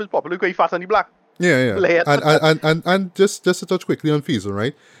Face on Love is popular because he fat and he black. yeah. Like, And just to touch quickly on Faisal,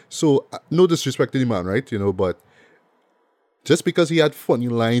 right? So no disrespect to the man, right? You know, but just because he had funny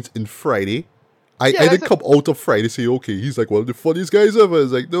lines in Friday, I yeah, didn't that's come out of Friday say, okay, he's like one of the funniest guys ever.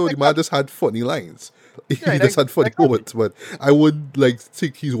 It's like, no, the man just had funny lines. He right, just had funny exactly. moments. But I would like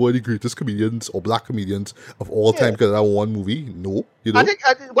think he's one of the greatest comedians or black comedians of all time Yeah, because of that one movie. No, you I know. think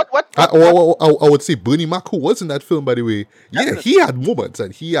what I would say Bernie Mac, who was in that film, by the way, yeah, definitely, he had moments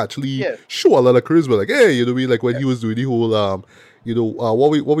and he actually yeah, showed a lot of charisma. Like, hey, you know, like when yeah, he was doing the whole you know,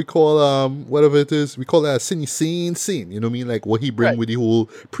 what we call whatever it is, we call that a scene. You know what I mean? Like what he bring right. with the whole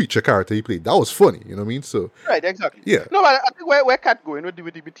preacher character he played. That was funny. You know what I mean? So Right, exactly. yeah, No, but I think where Cat going with the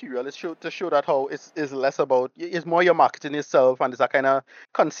material is to show that how it's less about it's more your marketing yourself and it's a kind of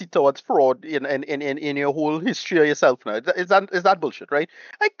conceit towards fraud in your whole history of yourself now. Is that bullshit, right?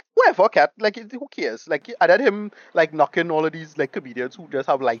 Like whatever, Cat. Like who cares? Like I had him like knocking all of these like comedians who just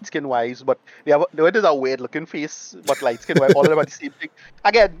have light skin wives, but they just a weird looking face, but light skin wife. All of them are the same thing.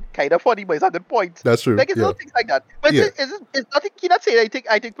 Again, kind of funny, but it's a good point. that's true. Like it's Yeah, little things like that. But yeah, it's nothing. He not saying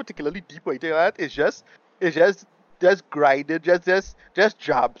I think particularly deep or anything like that. It's just grinded, just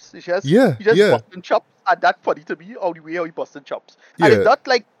jabs. yeah, He just yeah, busting chops, and that's funny to me. All the way how he busting chops, and it's yeah. not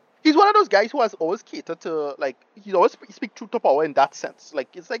like he's one of those guys who has always catered to like he always speak truth to power in that sense. Like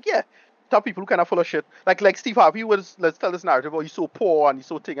it's like yeah, top people who kind of full of shit. Like Steve Harvey was let's tell this narrative. Oh, he's so poor and he's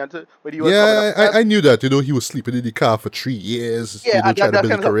so thing, and when he was coming up, Yeah, I knew that. You know, he was sleeping in the car for 3 years. You yeah, know, and trying to that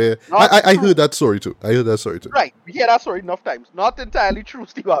build a kind of stuff. career. Not I true. heard that story too. I heard that story too. Right, we hear that story enough times. Not entirely true,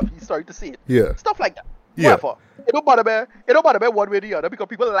 Steve Harvey. Sorry to say it. Yeah, Stuff like that. yeah, Whatever. It don't bother me one way or the other because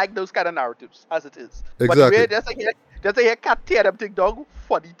people like those kind of narratives as it is. But the way exactly. just a hear Cat tear them thing dog,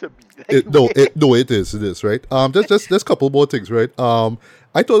 funny to me. Like, It is right. Just couple more things, right?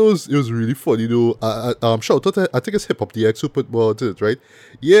 I thought it was really funny, though. Shout out to, I think it's Hip Hop DX who put more into it, right?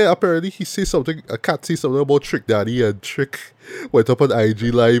 Yeah, apparently he says something. A Cat says something about Trick Daddy, and Trick went up on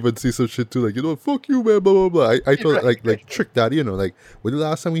IG Live and say some shit too, like, you know, fuck you, man, blah blah blah. I thought right, like Trick Daddy, you know, like when the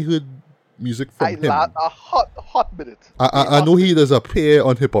last time we heard music I from laughed him. a hot minute. I know he does appear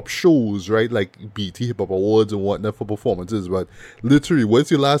on hip hop shows, right? Like BT Hip Hop Awards and whatnot for performances, but literally, when's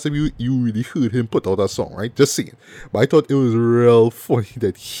the last time you really heard him put out a song, right? Just saying. But I thought it was real funny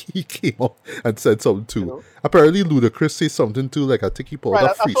that he came up and said something You too. know. Apparently, Ludacris says something too, like I think he pulled Right, a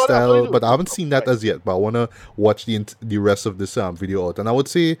I saw the freestyle, but I news. haven't seen that Right. as yet. But I wanna watch the rest of this video out, and I would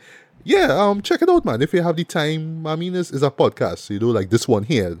say yeah, check it out, man. If you have the time, I mean, it's a podcast, you know, like this one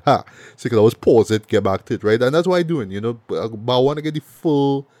here. Ha. So you can always pause it, get back to it, right? And that's what I'm doing, you know. But I want to get the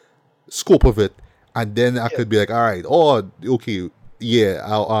full scope of it, and then I Yeah, could be like, all right, oh, okay, yeah,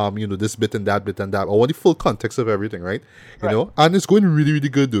 I'll, you know, this bit and that bit and that. I want the full context of everything, right? You right. know, and it's going really, really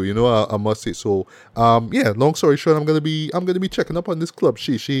good, though. You know, I must say. So, yeah. Long story short, I'm gonna be checking up on this club,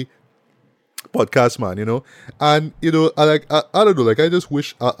 Shay podcast, man, you know. And you know, I don't know, like I just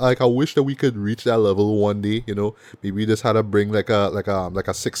wish I wish that we could reach that level one day, you know. Maybe we just had to bring like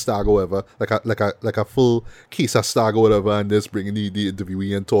a six stag or whatever, like a full case of stag or whatever, and just bring in the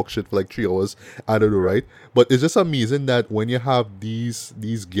interviewee and talk shit for like 3 hours. I don't know, right? But it's just amazing that when you have these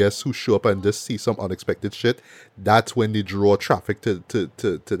guests who show up and just see some unexpected shit, that's when they draw traffic to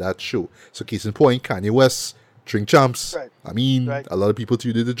that show. So case in point, Kanye West, Drink Champs. Right. I mean, Right. a lot of people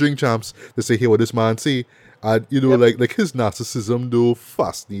tune in to Drink Champs. They say, "Hey, what this man say?" And you know, Yep. like his narcissism though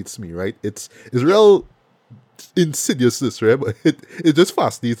fascinates me, right? It's real insidiousness, right? But it just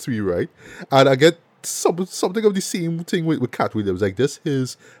fascinates me, right? And I get something of the same thing with Katt Williams. Like this,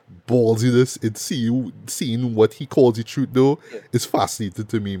 his ballsiness in seeing what he calls the truth though is fascinating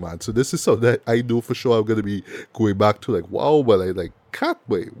to me, man. So this is something that I know for sure I'm gonna be going back to. Like, wow, but I like Katt,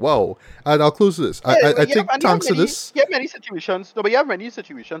 wait, wow. And I'll close this. I think thanks to this. You have many situations. No, but you have many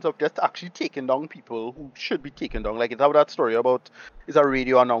situations of just actually taking down people who should be taken down. Like it's how that story about is a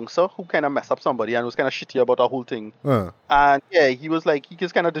radio announcer who kind of messed up somebody and was kind of shitty about the whole thing. And yeah, he was like he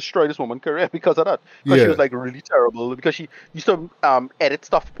just kind of destroyed this woman's career because of that. Because she was like really terrible because she used to edit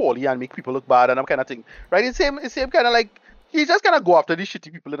stuff poorly and make people look bad and that kind of thing. Right? It's same kind of like he just kind of go after these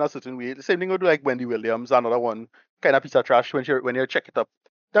shitty people in a certain way. The same thing would do like Wendy Williams, another one kind of piece of trash when you check it up.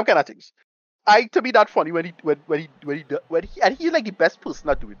 Them kind of things. To be that funny when he and he's like the best person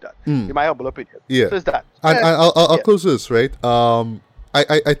to do with that, in my humble opinion. Yeah. So it's that. And I'll close this, right?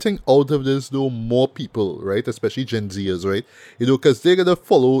 I think out of this though, more people, right, especially Gen Zers, right, because they're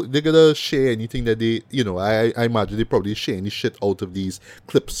gonna share anything that they, I imagine they probably share any shit out of these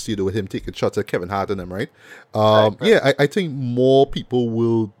clips, with him taking shots at Kevin Hart and them, right? Right. Yeah, I think more people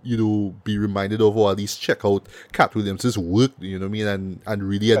will, be reminded of, or at least check out Katt Williams' work, you know what I mean, and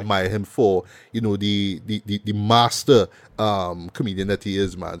really admire him for, the master comedian that he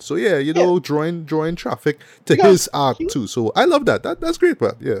is, man. So yeah, drawing traffic to his art too. So I love that. That's great,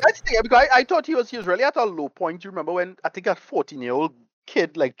 man. Yeah. That's the thing, because I thought he was really at a low point. You remember when I think a 14-year-old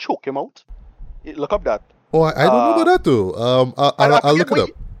kid like choked him out? Look up that. Oh, I don't know about that though. I'll look it up.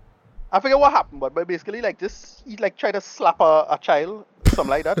 I forget what happened, but basically like this, he like tried to slap a child, something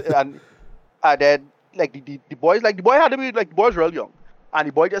like that, and then like the boy had to be like the boy was real young. And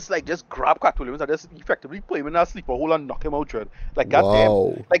the boy just grabbed Katt Williams and just effectively put him in a sleeper hole and knock him out, Dread. Like,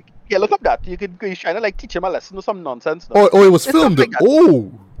 goddamn. Like, yeah, look up that. He's trying to, like, teach him a lesson or some nonsense. No? Oh, it was filmed. Like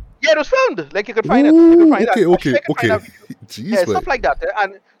yeah, it was filmed. Like, you could find it. You could find okay. Jeez, yeah, stuff like that.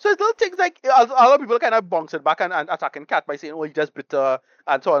 And so it's little things like, a lot of people kind of bounce it back and attacking Katt by saying, oh, he just bitter,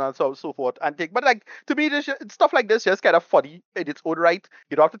 and so on and so forth. But, like, to me, stuff like this just kind of funny in its own right.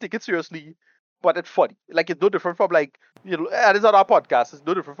 You don't have to take it seriously. But it's funny. Like, it's no different from, like, and it's on our podcast. It's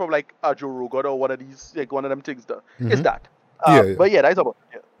no different from, like, a Joe Rogan or one of these, like, one of them things. It's that. But yeah, that's about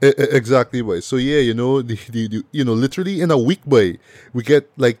it. Yeah. Exactly, boy. So yeah, literally in a week, boy, we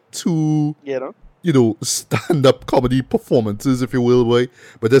get like two, stand-up comedy performances, if you will, boy.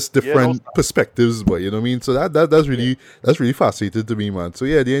 But there's different perspectives, boy. You know what I mean? So that's really fascinating to me, man. So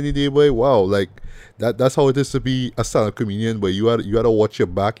yeah, at the end of the day, boy, wow, like that's how it is to be a stand-up comedian. But you gotta watch your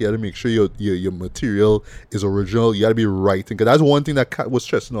back. You gotta make sure your material is original. You gotta be writing, because that's one thing that Katt was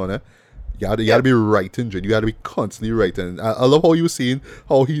stressing on, You gotta be writing, Jen. You gotta be constantly writing. I love how you were saying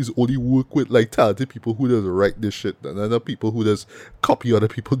how he's only work with like talented people who does write this shit, and other people who just copy other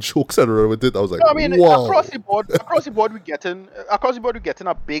people's jokes and run with it. I was like, wow. Across the board, we're getting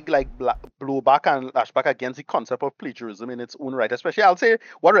a big like blowback and lashback against the concept of plagiarism in its own right. Especially, I'll say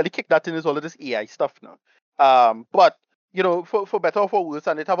what really kicked that in is all of this AI stuff now. But for better or for worse,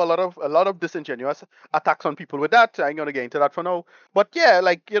 and it have a lot of disingenuous attacks on people with that. I ain't gonna get into that for now. But yeah,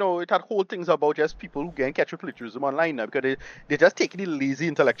 like, it had whole things about just people who get catch with plagiarism online now, because they just take the lazy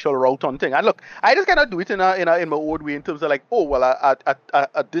intellectual route on thing. And look, I just kind of do it in my own way in terms of like, oh well,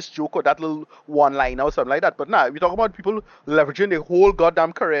 at this joke or that little one line or something like that. But nah, we talk about people leveraging their whole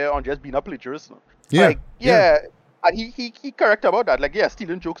goddamn career on just being a plagiarist. Yeah. And he correct about that. Like, yeah,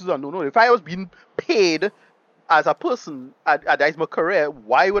 stealing jokes is a no. If I was being paid as a person, that is my career,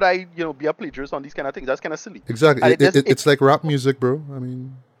 why would I, be a plagiarist on these kind of things? That's kind of silly. Exactly. It's like rap music, bro. I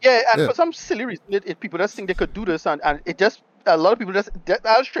mean... Yeah, and for some silly reason, people just think they could do this, and it just... A lot of people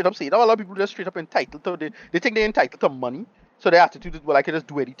I'll straight up say it, a lot of people just straight up entitled to... They think they're entitled to money, so their attitude is, well, I can just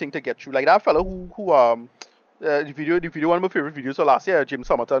do anything to get through. Like that fellow who the video, one of my favorite videos of last year, Jim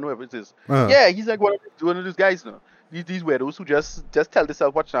Summerton, whoever it is. Yeah, he's like one of those guys now. These weirdos who just tell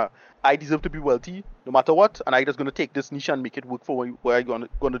themselves, watch now, I deserve to be wealthy no matter what, and I'm just going to take this niche and make it work for where I'm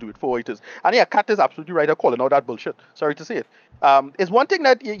going to do it for what it is. And yeah, Katt is absolutely right at calling out that bullshit. Sorry to say it. It's one thing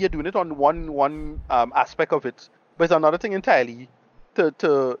that you're doing it on one aspect of it, but it's another thing entirely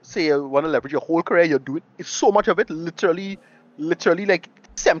to say you want to leverage your whole career. You're doing it's so much of it, literally like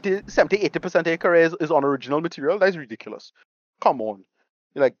 70-80% of your career is on original material. That is ridiculous. Come on.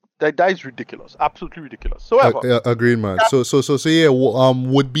 Like that is ridiculous, absolutely ridiculous. So agreed, man. So yeah,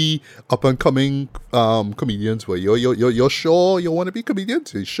 would be up and coming comedians. Where you're sure you want to be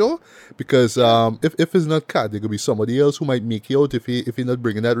comedians? You sure? Because if it's not Katt, there could be somebody else who might make you out if you're not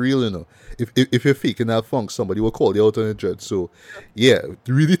bringing that real. If you're faking that funk, somebody will call you out on it, Dread. So yeah,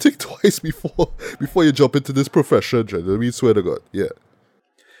 really think twice before you jump into this profession, Dread. I mean, swear to God, yeah.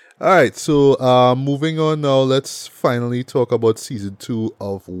 All right, so moving on now, let's finally talk about season 2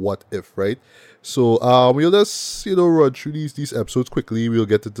 of What If, right? So we'll just run through these episodes quickly. We'll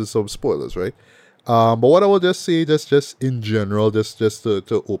get into some spoilers, right? But what I will just say, just in general, just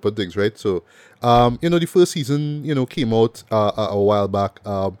to open things, right? So the first season came out a while back,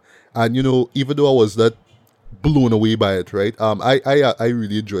 and even though I was not blown away by it, right? I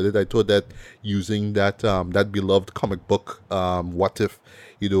really enjoyed it. I thought that using that beloved comic book, What If,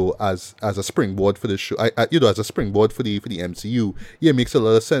 as a springboard for the show, as a springboard for the MCU, yeah, it makes a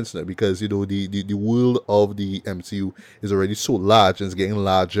lot of sense now because the world of the MCU is already so large and it's getting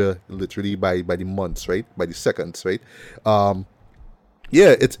larger literally by the months, right? By the seconds, right?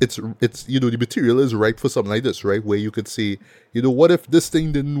 Yeah, it's the material is right for something like this, right? Where you could say, what if this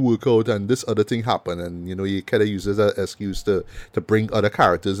thing didn't work out and this other thing happened, and you kind of use it as an excuse to bring other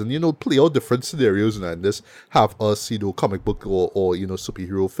characters and play out different scenarios and just have us comic book or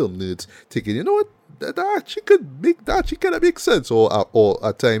superhero film nerds thinking, what, that actually could make that actually kind of make sense, or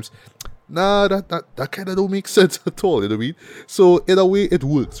at times, nah, that kind of don't make sense at all. You know what I mean? So in a way, it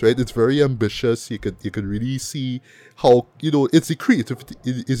works, right? It's very ambitious. You could really see how it's the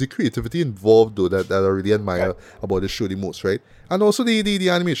creativity involved though that I really admire about the show the most, right? And also the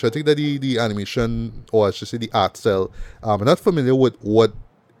animation. I think that the animation, or I should say the art style. I'm not familiar with what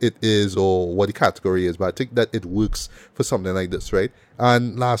it is or what the category is, but I think that it works for something like this, right?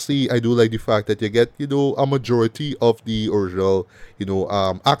 And lastly, I do like the fact that you get a majority of the original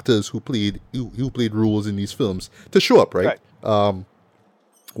actors who played roles in these films to show up, right?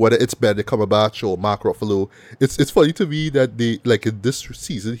 Whether it's Ben Cumberbatch or Mark Ruffalo, it's funny to me that they, like, in this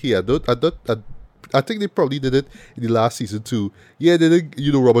season here, I think they probably did it in the last season too. Yeah, they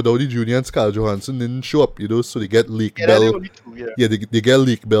did, Robert Downey Jr. and Scarlett Johansson didn't show up, so they get Lake Bell. They get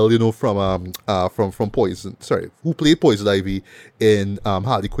Lake Bell, from Poison. Sorry, who played Poison Ivy in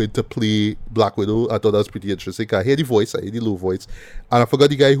Harley Quinn to play Black Widow. I thought that was pretty interesting. I hear the voice, I hear the low voice, and I forgot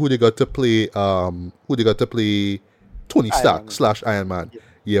the guy who they got to play. Tony Stark / Iron Man.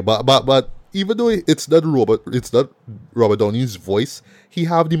 Yeah, but even though it's not Robert Downey's voice, he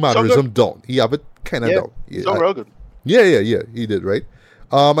have the mannerism down. He have it kind of down. Yeah, so real good. Yeah, he did, right?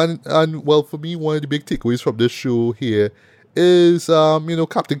 And well, for me, one of the big takeaways from this show here is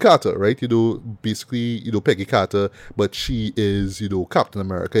Captain Carter, right? Basically, Peggy Carter, but she is Captain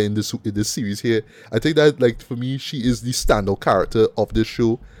America in this series here. I think that, like, for me, she is the standout character of this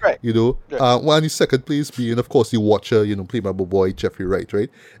show, right? One in second place being, of course, the Watcher, played by my boy Jeffrey Wright, right?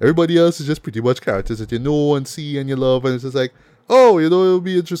 Everybody else is just pretty much characters that you know and see and you love, and it's just like, oh, it would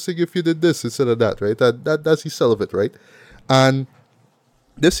be interesting if you did this instead of that, right? That's the sell of it, right? And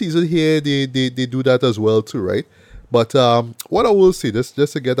this season here, they do that as well too, right? But what I will say, just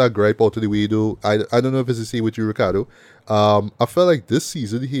to get that gripe out of the way, though, I don't know if it's the same with you, Ricardo. I felt like this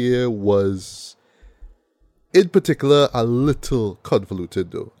season here was, in particular, a little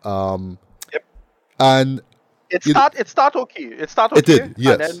convoluted, though. Yep. And it start okay. It did,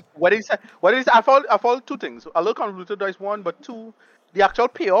 yes. And then what is I found two things. A little convoluted is one, but two, the actual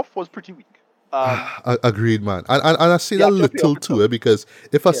payoff was pretty weak. Agreed, man. And I say that little too, because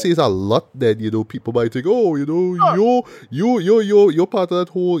if I say it a lot, then people might think, oh, you're part of that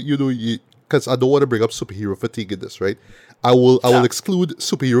whole, because I don't want to bring up superhero fatigue in this, right? I will exclude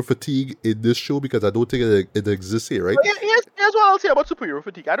superhero fatigue in this show because I don't think it exists here, right? Here's what I'll say about superhero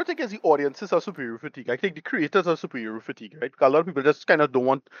fatigue. I don't think it's the audiences are superhero fatigue. I think the creators are superhero fatigue, right? Because a lot of people just kind of don't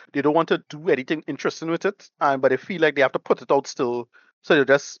want to do anything interesting with it, but they feel like they have to put it out still, so they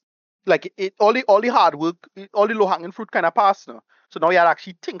just, like, all the hard work, all the low hanging fruit kind of passed now. So now you have to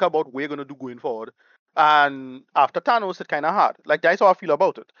actually think about what you're gonna do going forward. And after Thanos, it's kind of hard. Like, that's how I feel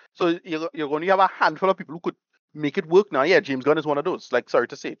about it. So you're going to have a handful of people who could make it work now. Yeah, James Gunn is one of those. Like, sorry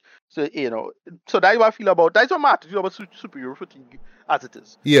to say it. So so that's what I feel about. That's what Matt feel about superhero fatigue as it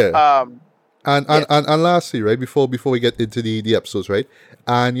is. Yeah. And lastly, right, before we get into the episodes, right,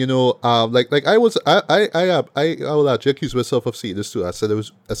 and like I will actually accuse myself of saying this too. I said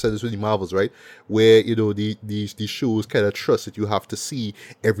this with the Marvels, right, where these shows kind of trust that you have to see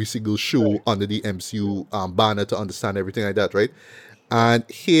every single show under the MCU banner to understand everything like that, right. And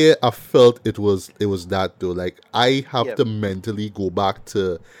here I felt it was that though. Like, I have to mentally go back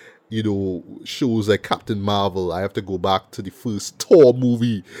to shows like Captain Marvel. I have to go back to the first Thor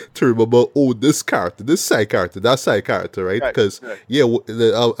movie to remember, oh, this character, this side character, that side character, right? Because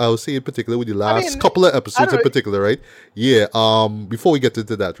I'll say in particular with the last couple of episodes in particular, right? Yeah. Before we get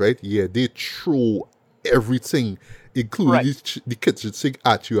into that, right? Yeah, they throw everything, including the kitchen sink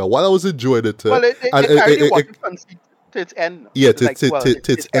at you. And while I was enjoying it, to its end. Yeah, to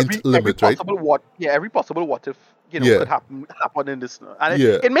its end limit, right? Every possible what if could happen in this, and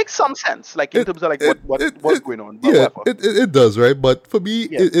Yeah. it makes some sense, like in terms of like what's going on. But Yeah, whatever. it does, right? But for me,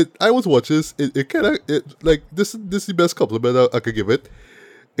 Yeah. I was watching this. It kind of like this is the best compliment I could give it.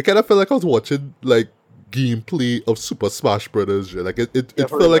 It kind of felt like I was watching like gameplay of Super Smash Brothers. Like it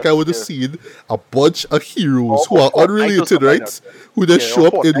felt like I would have seen a bunch of heroes who are unrelated, right? Who just show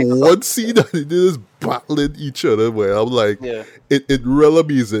up in one scene and they just battling each other. Where I'm like, it really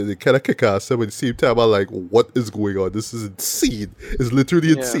amazing. It kind of kick ass, but at the same time, I'm like, what is going on? This is insane. It's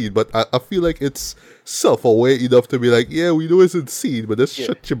literally insane. But I feel like it's self-aware enough to be like, yeah, we know it's insane, but just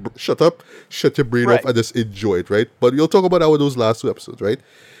shut up, shut your brain off, and just enjoy it, right? But we'll talk about that with those last 2 episodes, right?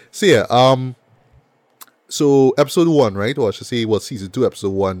 So yeah, so episode 1, right? Or I should say, season 2,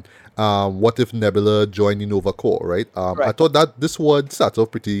 episode 1. What if Nebula joined the Nova Corps, right? I thought that this one started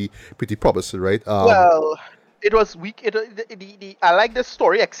off pretty promising, right? Well, it was weak. I like the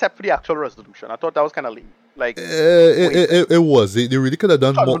story except for the actual resolution. I thought that was kind of lame. Like it was. They really could have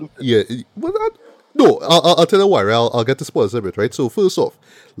done more. Yeah. No, I'll tell you why. Right? I'll get to spoilers a bit, right? So first off,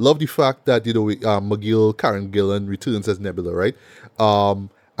 love the fact that McGill, Karen Gillan returns as Nebula, right?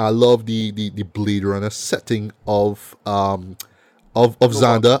 I love the Blade Runner setting of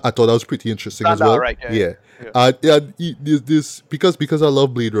Xander. I thought that was pretty interesting as well. Right, This because I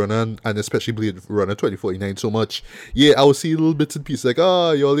love Blade Runner and especially Blade Runner 2049 so much. Yeah, I was seeing little bits and pieces like,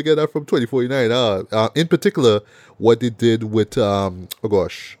 you only get that from 2049. In particular, what they did with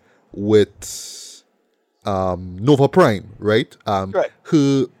Nova Prime, right?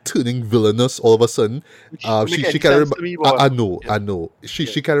 Her turning villainous all of a sudden. She kind of I know.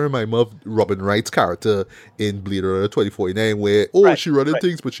 She kind of remind me of Robin Wright's character in Blade Runner 2049, where she running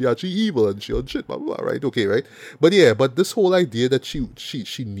things, but she actually evil and she on shit, blah blah blah. Right? Okay, right? But this whole idea that she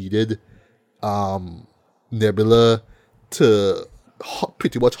needed Nebula to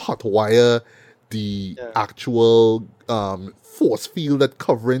pretty much hotwire the actual force field that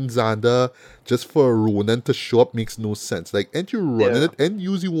covering Xander just for Ronan to show up makes no sense. Like, ain't you running it and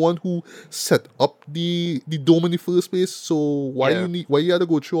use the one who set up the dome in the first place? So why you had to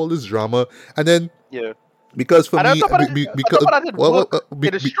go through all this drama? And then because for me, they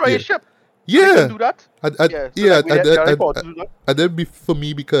destroy a ship. Yeah, do that. And then for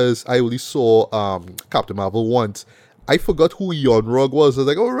me, because I only saw Captain Marvel once, I forgot who Yon-Rog was. I was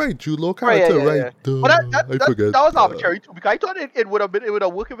like, oh right, Jude Law character, right? But I forget. That was arbitrary too, because I thought it would have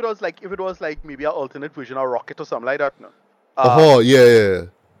worked if it was like maybe an alternate version of Rocket or something like that. No. Yeah.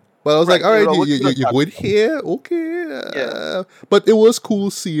 But I was like, all right, you're going here, okay. But it was cool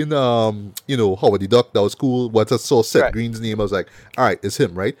seeing, Howard the Duck. That was cool. Once I saw Seth Green's name, I was like, all right, it's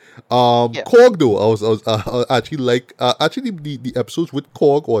him, right? Korg though, I was actually like, the episodes with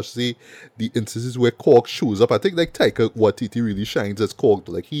Korg, or say the instances where Korg shows up. I think like Taika Waititi really shines as Korg.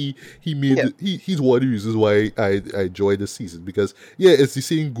 Like he's one of the reasons why I enjoy this season, because it's the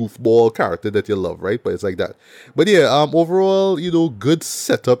same goofball character that you love, right? But it's like that. But overall, good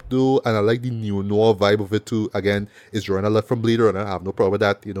setup though, and I like the neo-noir vibe of it too. Again, it's drawing a lot from Blade Runner. I have no problem with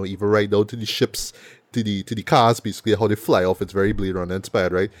that. Even right down to the ships, to the cars, basically how they fly off. It's very Blade Runner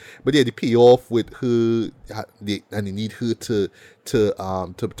inspired, right? But the payoff with her, and they need her to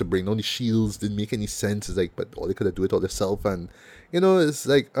bring down the shields didn't make any sense. It's like, but all they could have do it all themselves, and it's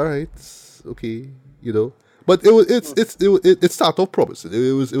like, all right, okay, But it started off promising.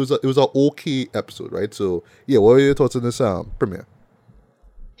 It was an okay episode, right? So what were your thoughts on this premiere?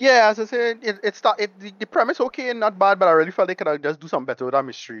 Yeah, as I said, the premise okay and not bad, but I really felt they could have just do something better with that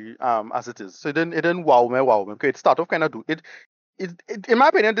mystery as it is. So it didn't wow me. Okay, it started off kind of in my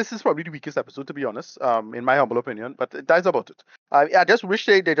opinion, this is probably the weakest episode, to be honest, in my humble opinion, but that's about it. I just wish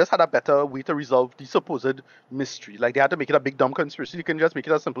they just had a better way to resolve the supposed mystery. Like, they had to make it a big dumb conspiracy. You can just make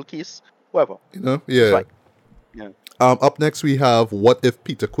it a simple case, whatever. Yeah. Up next we have What If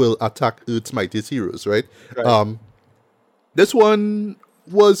Peter Quill Attacked Earth's Mightiest Heroes, right? This one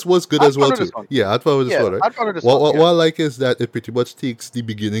was good as well too. I thought it was this one, right? What I like is that it pretty much takes the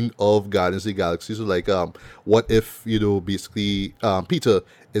beginning of Guardians of the Galaxy. So like, what if basically Peter,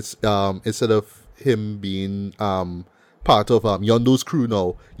 it's instead of him being part of Yondu's crew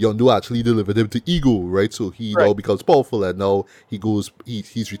now, Yondu actually delivered him to Ego, right? So he now becomes powerful, and now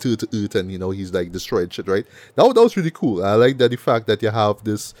he's returned to Earth, and he's like destroyed shit, right? That was really cool. I like that the fact that you have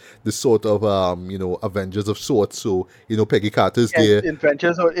this sort of Avengers of sorts. So Peggy Carter's there.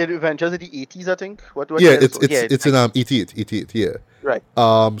 Avengers of the 80s, I think. It's in 88, yeah. Right.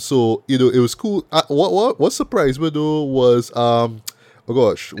 So it was cool. What surprised me though was Oh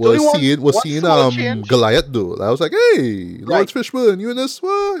gosh, It's only was one seeing small change. Goliath though. I was like, hey, Lawrence Fishburne, you in this?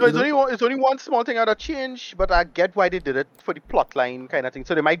 What? So You know? it's only one small thing out of change, but I get why they did it for the plot line kind of thing.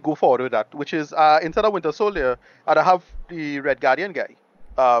 So they might go forward with that, which is instead of Winter Soldier, I'd have the Red Guardian guy.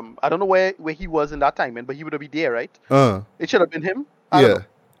 I don't know where he was in that timing, but he would have been there, right? It should have been him. I don't Yeah.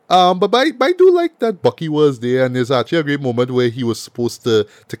 know. But I do like that Bucky was there, and there's actually a great moment where he was supposed to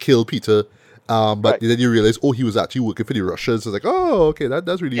kill Peter. But Right. then you realize, oh, he was actually working for the Russians. It's like, oh, okay,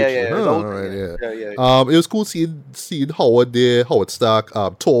 that's really interesting. That Huh, was, all right, yeah. yeah. It was cool seeing Howard there, Howard Stark.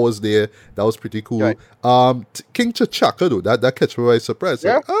 Thor was there. That was pretty cool. Right. King T'Chaka though, that catch me by surprise.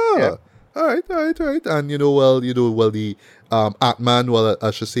 Yeah. Like, Yeah. all right. And the Ant-Man. Well,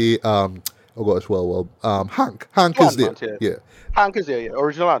 I should say oh gosh, Hank is there. Ant-Man, Yeah. Hank is there, yeah.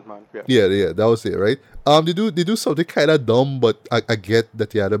 Original Ant-Man. Yeah. Yeah, that was it, right? They do something kind of dumb, but I get that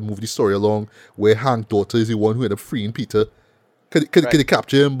they had to move the story along where Hank's daughter is the one who ended up freeing Peter. Could they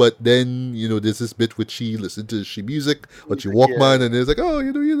capture him? But then there's this bit which she listened to music or she Walkman, and it's like, oh,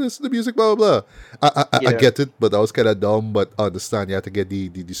 you listen to music, blah blah blah. I get it, but that was kind of dumb. But I understand you have to get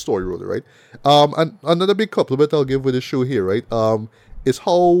the story rolling, right? And another big compliment I'll give with the show here, right? Is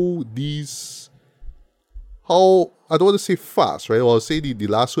how I don't want to say fast, right? Well, I'll say the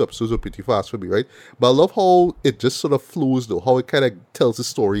last two episodes were pretty fast for me, right? But I love how it just sort of flows, though. How it kind of tells the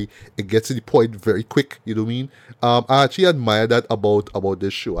story. It gets to the point very quick. You know what I mean? I actually admire that about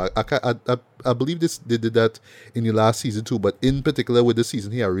this show. I believe they did that in the last season too, but in particular with this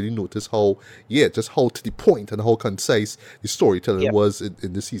season here, I really noticed how to the point and how concise the storytelling was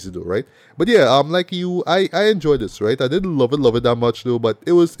in this season though, right? But yeah, like you, I enjoyed this, right? I didn't love it that much though, but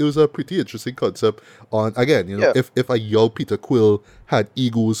it was a pretty interesting concept on, again, if a young Peter Quill had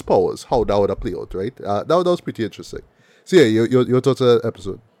Eagle's powers, how that would have played out, right? That was pretty interesting. So yeah, your thoughts on that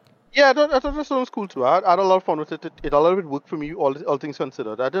episode? Yeah, I thought that sounds cool too. I had a lot of fun with it. It a lot of it worked for me, all things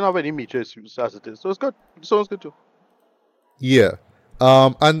considered. I didn't have any major issues as it is. So it's good. It sounds good too. Yeah.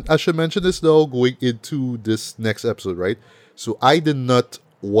 And I should mention this though, going into this next episode, right? So I did not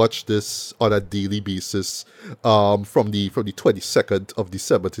watch this on a daily basis from the 22nd of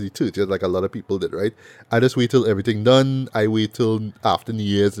December to the 30th, like a lot of people did, right? I just wait till everything done. I wait till after New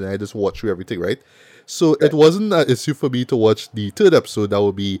Year's and I just watch through everything, right? So it wasn't an issue for me to watch the third episode. That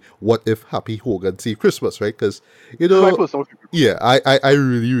would be What If Happy Hogan Saved Christmas, right? Because, yeah, I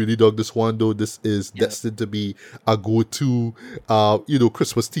really, really dug this one, though. This is destined to be a go-to,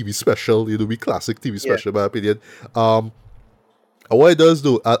 Christmas TV special, be classic TV special, in my opinion. And what it does,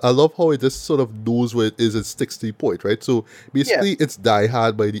 though, I love how it just sort of knows where it is and sticks to the point, right? So basically, it's Die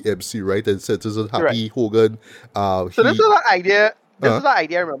Hard by the MC, right? And centers on Happy Hogan. So this is an idea. This is the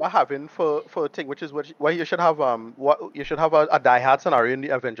idea I remember having for a thing, which is why you should have a Die Hard scenario in the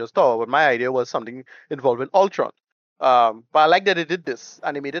Avengers Tower. But my idea was something involving Ultron. But I like that they did this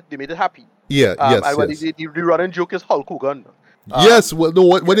and they made it happy. Yeah, the running joke is Hulk Hogan. Yes, well,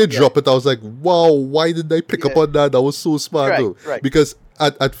 no, when they drop it, I was like, wow, why did I pick up on that? That was so smart, though. Right. Because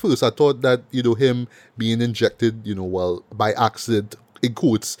at first, I thought that, him being injected, by accident, in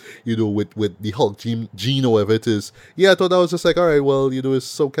quotes, with the Hulk gene or whatever it is. Yeah, I thought that was just like, all right, well, it's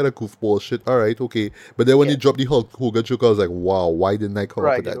some kind of goofball shit. All right, okay. But then when he dropped the Hulk Hogan joke, I was like, wow, why didn't I come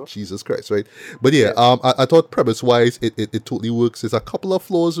up with that? Jesus Christ, right? But yeah, I thought premise-wise, it totally works. There's a couple of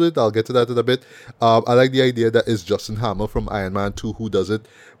flaws with it. I'll get to that in a bit. I like the idea that it's Justin Hammer from Iron Man 2 who does it.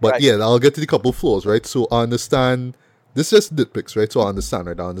 But yeah, I'll get to the couple flaws, right? So I understand. This is just nitpicks, right? So I understand,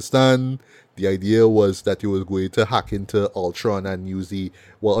 right? I understand the idea was that you were going to hack into Ultron and use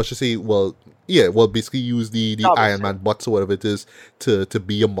basically use the Iron Man bots or whatever it is to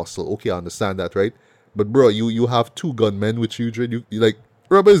be a muscle. Okay, I understand that, right? But bro, you have two gunmen which you like.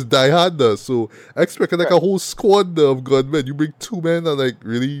 Remember, it's Die Hard, though, so I expected like a whole squad of gunmen. You bring two men and like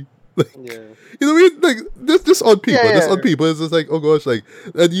really. Like, you know what I mean? Like this on paper, on paper, it's just like, oh gosh, like,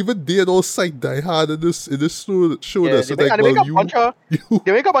 and even they had all psyched Die Hard in this show.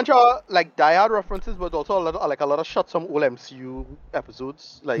 They make a bunch of like Die Hard references, but also a lot of shots from old MCU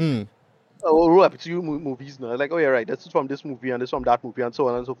episodes, like old MCU movies. Now, like, oh yeah, right, this is from this movie and this from that movie and so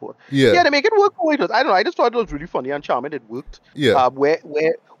on and so forth. Yeah, they make it work. I don't know. I just thought it was really funny and charming. It worked. Yeah. Where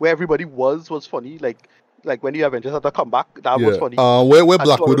everybody was funny. Like when the Avengers had to come back, that was funny. Where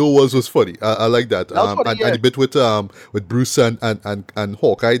Black Widow was funny. I like that. Funny, and the bit with Bruce and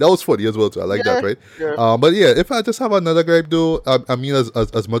Hawkeye, that was funny as well too. I like that, right? Yeah. But yeah, if I just have another gripe though, I mean,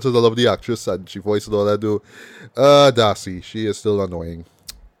 as much as I love the actress and she voiced and all that though, Darcy, she is still annoying.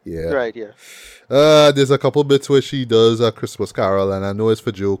 Yeah. Right. Yeah. There's a couple bits where she does a Christmas Carol, and I know it's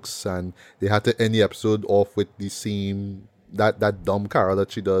for jokes, and they had to end the episode off with the same that dumb carol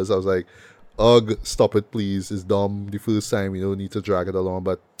that she does. I was like, ugh, stop it, please. It's dumb. The first time, you don't need to drag it along.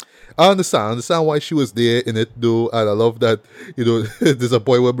 But I understand why she was there in it, though. And I love that, there's a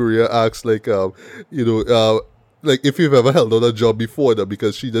point where Maria asks, like, you know, like if you've ever held on a job before that,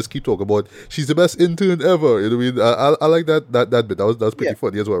 because she just keep talking about she's the best intern ever. You know what I mean? I like that bit. That was pretty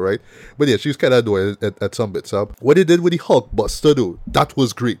funny as well, right? But yeah, she was kind of annoying at some bits. What they did with the Hulkbuster though, that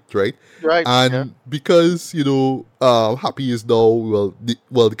was great, right? Right. And because Happy is now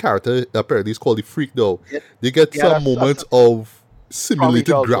the character apparently is called the Freak now. Yeah. They get Yeah, some that's moments of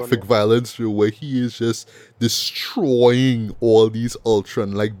simulated Ultron, graphic violence through where he is just destroying all these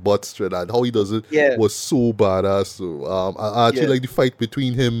Ultron like bots through that. How he does it Yeah. was so badass. So I actually Yeah. like the fight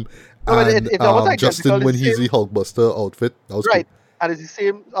between him No, but and it's almost Justin identical. when It's he's same, the Hulkbuster outfit. That was right. cool. And it's the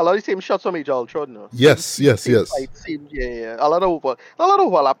same. A lot of the same shots from Age of Ultron. No? Yes, Same yes, same yes. fight, same, yeah. A lot of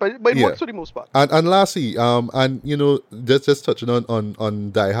overlap, but it Yeah. works for the most part. And lastly, just touching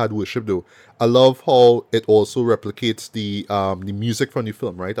on Die Hard Worship though, I love how it also replicates the music from the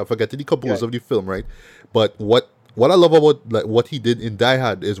film, right? I forget the composer of the film, right? But what I love about like what he did in Die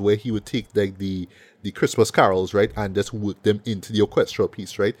Hard is where he would take like the Christmas carols, right, and just work them into the orchestral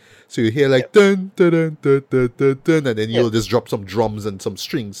piece, right? So you hear like dun dun dun dun dun dun, dun and then you'll just drop some drums and some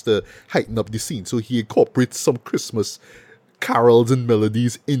strings to heighten up the scene. So he incorporates some Christmas carols and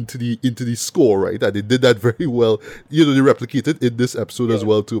melodies into the score, right? And they did that very well. They replicated in this episode as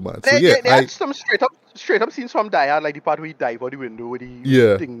well too, man. So They had some straight up scenes from Die Hard, like the part where he dive out the window with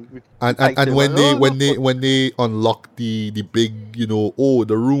the thing. With and when they unlock the big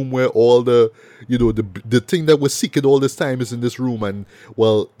the room where all the thing that was secret all this time is in this room, and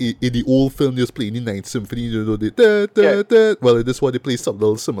well in the old film they was playing the Ninth Symphony, well in this one they play something a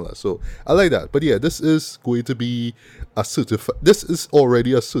little similar. So I like that. But yeah, this is going to be this is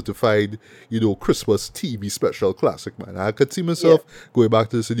already a certified Christmas TV special classic, man. I could see myself going back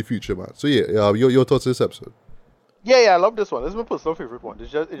to this in the future, man. So yeah, your thoughts on this episode? Yeah, I love this one. This is my personal favorite one.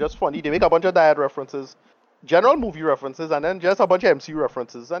 It's just funny. They make a bunch of Die Hard references, general movie references, and then just a bunch of MCU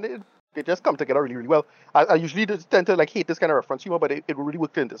references, and it just come together really, really well. I usually tend to like hate this kind of reference humor, but it really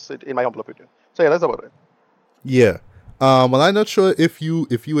worked in this, in my humble opinion. So yeah, that's about it. Yeah. Well, I'm not sure if you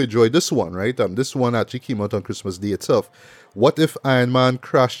enjoyed this one, right? This one actually came out on Christmas Day itself. What if Iron Man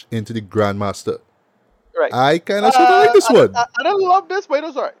crashed into the Grandmaster? Right. I kind of sort of like this one. I don't love this, but it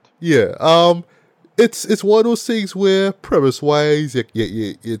was alright. Yeah. It's one of those things where premise wise,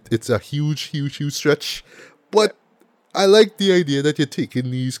 it's a huge stretch, but I like the idea that you're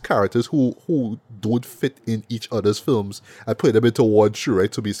taking these characters who don't fit in each other's films and putting them into one show,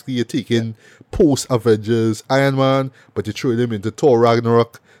 right? So basically you're taking post-Avengers Iron Man, but you're throwing him into Thor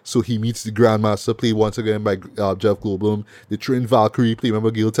Ragnarok, so he meets the Grandmaster, played once again by Jeff Goldblum. They throw in Valkyrie, played by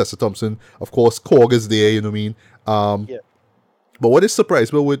Gail Tessa Thompson. Of course, Korg is there, you know what I mean? But what is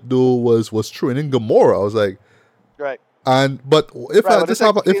surprised me with though was throwing in Gamora. I was like, right. But if right, I just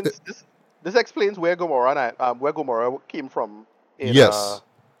have this explains where Gamora came from in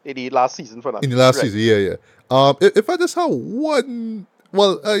the last season for that. In the last season, yeah. If I just have one,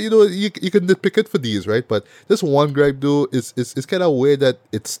 well, you can nitpick it for these, right? But this one gripe though is kind of weird that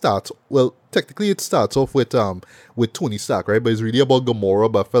it starts. Well, technically it starts off with Tony Stark, right? But it's really about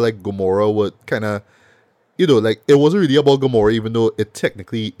Gamora. But I felt like Gamora would kind of, like it wasn't really about Gamora, even though it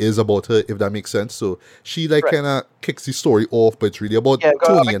technically is about her, if that makes sense. So she kind of kicks the story off, but it's really about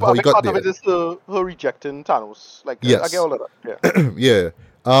Tony and how he got there. Part of it is her rejecting Thanos. Like, I get all of that. Yeah.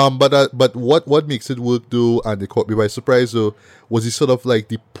 But what makes it work though, and it caught me by surprise though, was the sort of like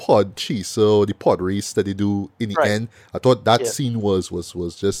the pod chase, so the pod race that they do in the end. I thought that scene was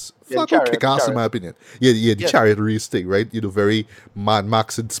just flat kick ass in my opinion. The chariot race thing, right? Very Mad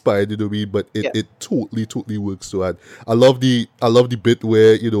Max inspired, but it totally works so hard. I love the bit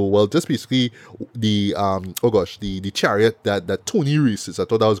where just basically the the chariot that Tony races. I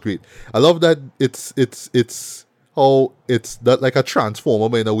thought that was great. I love that it's how it's not like a transformer,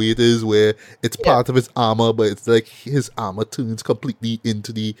 but in a way it is where it's part of his armor, but it's like his armor turns completely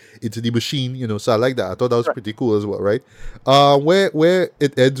into the machine, so I like that. I thought that was pretty cool as well, right? Where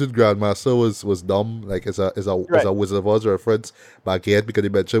it ends with Grandmaster was dumb, like as a Wizard of Oz reference, but again, because they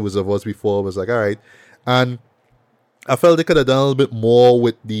mentioned Wizard of Oz before, I was like, alright. And I felt they could have done a little bit more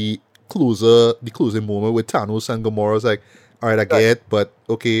with the closing moment with Thanos and Gamora. I was like, all right, I get it, but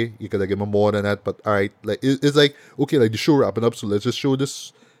okay, you could have given more than that. But all right, like it's like okay, like the show wrapping up, so let's just show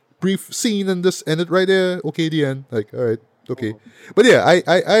this brief scene and just end it right there. Okay, the end. Like all right, okay. But yeah,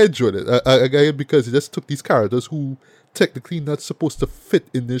 I enjoyed it. I because it just took these characters who technically not supposed to fit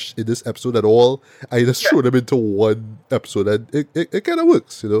in this episode at all. I just threw them into one episode, and it kind of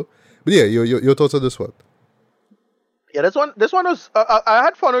works, But yeah, your thoughts on this one? Yeah, this one was I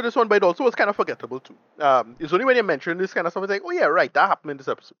had fun with this one, but it also was kind of forgettable too. It's only when you mention this kind of stuff, it's like, oh yeah, right, that happened in this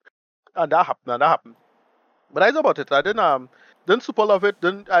episode, and that happened, and that happened. But that's about it. I didn't super love it.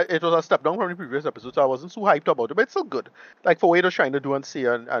 It was a step down from the previous episode, so I wasn't so hyped about it. But it's still good. Like for what it was trying to do and say,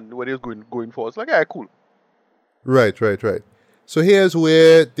 and what it was going for. It's like, yeah, cool. Right. So here's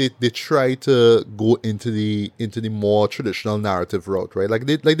where they try to go into the more traditional narrative route, right? Like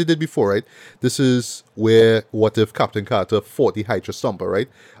they did before, right? This is where what if Captain Carter fought the Hydra Stomper, right?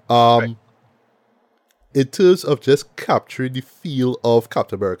 Right. In terms of just capturing the feel of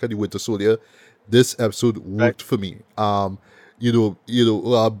Captain America, the Winter Soldier, this episode worked for me.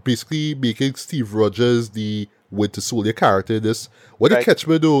 Basically making Steve Rogers the Winter Soldier character. This what they catch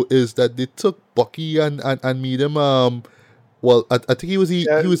me though is that they took Bucky and made him well, I think he was the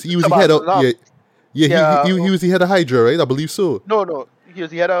head of he was the head of Hydra, right? I believe so. No, he was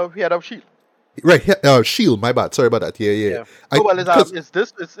the head of Shield. Right, Shield. My bad. Sorry about that. Yeah.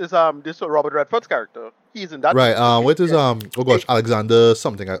 This Robert Redford's character. He's in that. Right. What is Alexander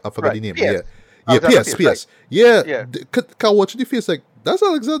something? I forgot the name. Pierce. Pierce. Yeah. Can watch the face like that's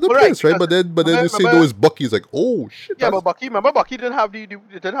Alexander Pierce, right? But then you say no, it's Bucky. It's like, oh shit. Yeah, but Bucky. Remember, Bucky didn't have he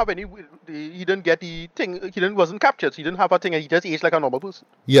didn't get the thing. Wasn't captured. So he didn't have a thing, and he just aged like a normal person.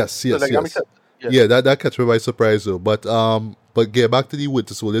 Yes. So, like, that makes sense. Yeah, that catch me by surprise though. But get back to the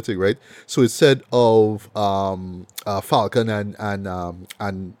Winter Soldier thing, right? So it said of Falcon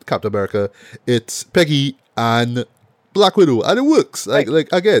and Captain America, it's Peggy and Black Widow, and it works.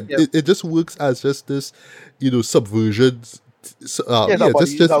 Like again, it just works as just this, subversion.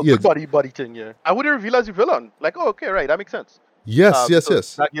 Body thing. Yeah, I wouldn't reveal as a villain. Like, oh, okay, right, that makes sense. Yes.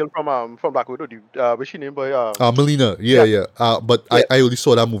 That girl from Black Widow, what's she named by Melina. Yeah. But I only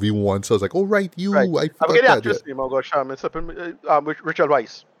saw that movie once. So I was like, oh right, you. Right. I forget the actress name. Oh gosh, it's Rachel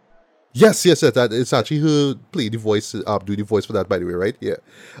Weisz. Yes. That it's actually her play the voice, do the voice for that, by the way, right? Yeah.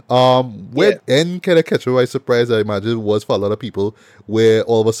 When end kind of catch me by surprise, I imagine it was for a lot of people, where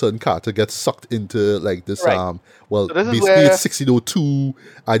all of a sudden Carter gets sucked into like this. Right. So basically it's 1602,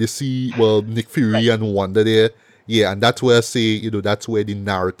 and you see Nick Fury and Wanda there. Yeah, and that's where I say, that's where the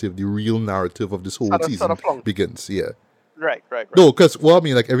real narrative of this whole season begins. Yeah. Right. No, because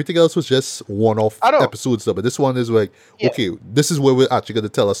like everything else was just one-off episodes, though. But this one is like, okay, this is where we're actually going to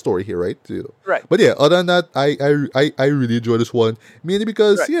tell a story here, right? Right. But yeah, other than that, I really enjoy this one, mainly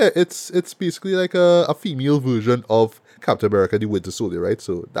because it's basically like a female version of Captain America, the Winter Soldier, right?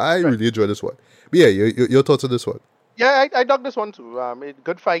 So I really enjoy this one. But yeah, your thoughts on this one? Yeah, I dug this one too.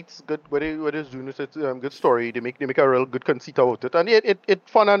 Good fights, good what it's doing is it's good story. They make a real good conceit out of it, and it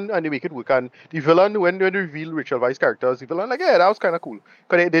fun and they make it work. And the villain when they reveal Rachel Weisz character as the villain, like that was kind of cool.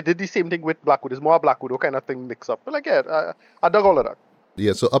 Cause they did the same thing with Black Widow. It's more a Black Widow kind of thing mix up. But I dug all of that.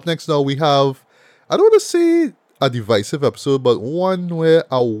 Yeah. So up next now we have, I don't want to say a divisive episode, but one where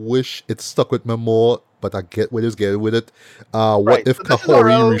I wish it stuck with me more. But I get where it's getting with it. What if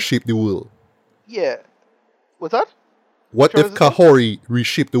Kahori reshaped the world? Yeah. What's that? What if Kahori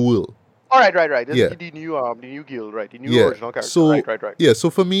reshaped the world? All right. This is the new guild, right? The new original character. So, right. Yeah, so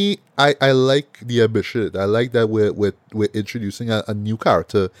for me, I like the ambition. I like that we're introducing a new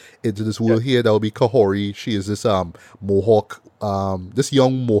character into this world here. That will be Kahori. She is this Mohawk, this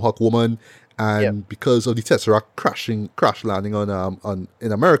young Mohawk woman. And because of the Tesseract crash landing on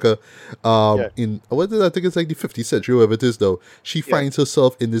in America, in what did I think it's like the 50th century, whatever it is though, she finds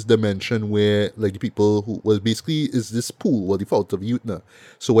herself in this dimension where like the people who was basically is this pool, the Fountain of Youth.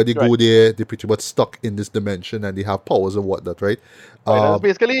 So when they go there, they're pretty much stuck in this dimension and they have powers and whatnot, right? They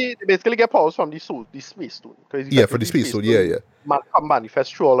basically get powers from the space stone. For the space stone,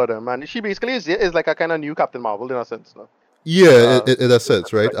 manifest through all of them, and she basically is like a kind of new Captain Marvel in a sense, no? Yeah, in a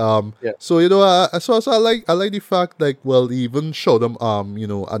sense, right? So I like the fact like they even show them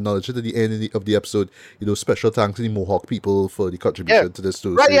acknowledge it at the end of the episode. Special thanks to the Mohawk people for the contribution to this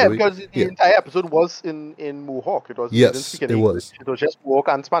too. Right, so, because the entire episode was in Mohawk. It was it was just Mohawk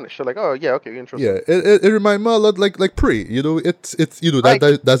and Spanish. So like, oh yeah, okay, interesting. Yeah, it reminded me a lot like Prey. It's that's like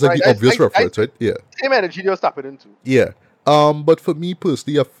the obvious reference, right? Yeah, same energy they were tapping into. Yeah. But for me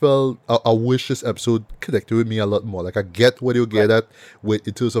personally, I felt I wish this episode connected with me a lot more. Like I get what you get at with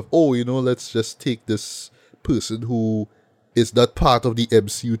in terms of let's just take this person who is not part of the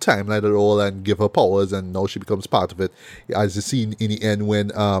MCU timeline at all and give her powers, and now she becomes part of it. As you see in the end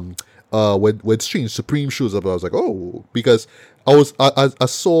when Strange Supreme shows up, I was like, oh, because I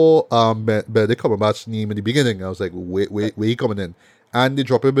saw Benedict Cumberbatch's name in the beginning. I was like, where he coming in? And they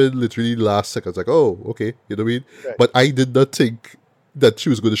drop him in literally the last seconds. Like, oh, okay, you know what I mean? Right. But I did not think that she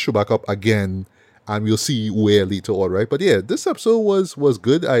was going to show back up again and we'll see where later on, right? But yeah, this episode was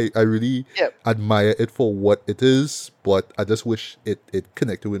good. I really Yeah. admire it for what it is, but I just wish it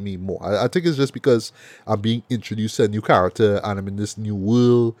connected with me more. I think it's just because I'm being introduced to a new character and I'm in this new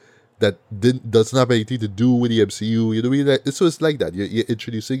world that doesn't have anything to do with the MCU. You know what I mean? So it's like that. You're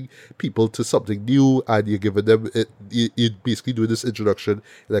introducing people to something new, and you're giving them you basically do this introduction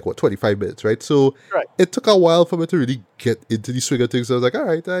in like 25 minutes, right? So Right. it took a while for me to really get into the swing of things. I was like, all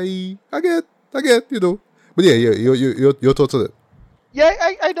right, I get, you know. But yeah, your thoughts on it? Yeah,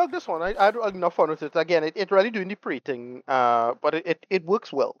 I dug this one. I had enough fun with it. Again, it really doing the pre-thing, but it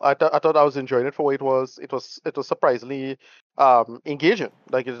works well. I thought I was enjoying it for what it was. It was surprisingly engaging.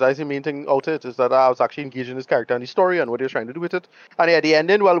 Like that's the main thing out of it is that I was actually engaging this character and the story and what they're trying to do with it. And yeah, the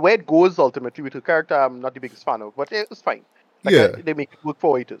ending, well, where it goes ultimately with the character, I'm not the biggest fan of, but it was fine. Like Yeah. they make it work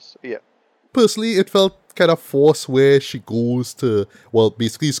for what it is. Yeah. Personally, it felt kind of forced where she goes to, well,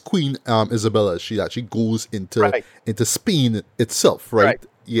 basically it's Queen Isabella. She actually goes into Right. Spain itself, right? Right.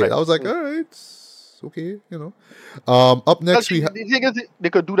 Yeah, Right. I was like, all right, okay, you know. Up Well, next we the thing is, they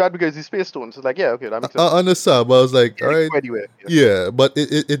could do that because the space stones. It's like, yeah, okay, that makes sense. I understand, but I was like, Yeah, all they right, go anywhere. Yeah. yeah, but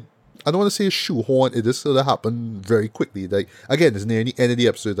it I don't want to say shoehorn. It just sort of happened very quickly. Like again, it's near the end of the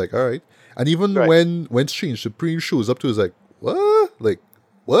episode. Like, all right, and even Right. when Strange Supreme shows up to, it's like, what, like.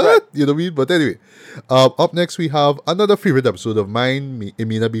 What? Right. You know what I mean? But anyway, up next we have another favorite episode of mine. It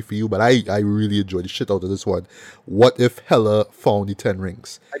may not be for you, but I really enjoyed the shit out of this one. What if Hela found the 10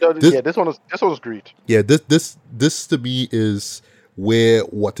 rings? I thought, This- yeah, this one was great. Yeah, this to me is where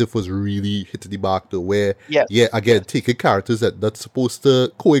What If was really hitting the mark though. Where Yes. yeah, again, taking characters that not supposed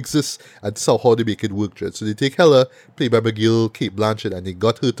to coexist and somehow they make it work. Right? So they take Hela, played by McGill, Kate Blanchett, and they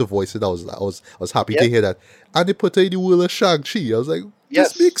got her to voice it. I was happy to Yep. hear that. And they put her in the world of Shang-Chi. I was like,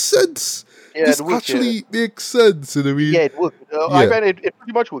 Yes. this makes sense. Yeah, This it worked, yeah. actually makes sense. You know what I mean? Yeah, it worked. I Yeah. mean, it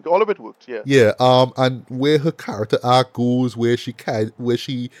pretty much worked. All of it worked. Yeah. Yeah, and where her character arc goes, where she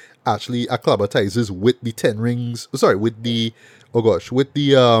actually acclimatizes with the 10 rings. Sorry, with the with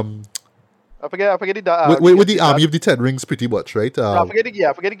the I forget the with the army of the 10 rings, pretty much, right? I forget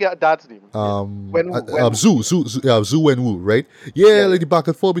the dad's name. Zhu and Wu, right? Yeah, Yeah. like the back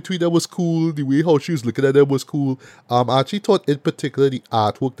and forth between them was cool. The way how she was looking at them was cool. I actually thought in particular the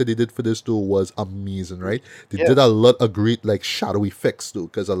artwork that they did for this though was amazing, right? They Yeah. did a lot of great like shadow effects though,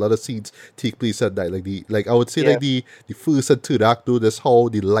 because a lot of scenes take place at night. Like I would say Yeah. like the first and third act though, that's how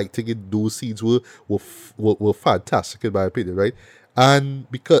the lighting in those scenes were fantastic in my opinion, right? And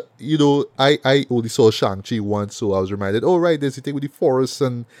because, you know, I only saw Shang-Chi once, so I was reminded, oh, right, there's the thing with the forest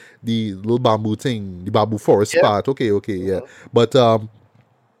and the little bamboo thing, the bamboo forest Yeah. part. Okay, yeah. But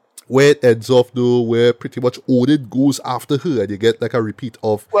where it ends off, though, where pretty much Odin goes after her, and you get like a repeat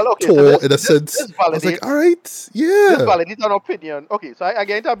of Well, okay, Thor so this- in a this- sense. this I was like, validates- all right, yeah. This validates an opinion. Okay, so I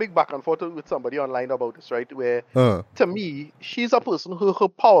get into a big back and forth with somebody online about this, right? Where to me, she's a person who her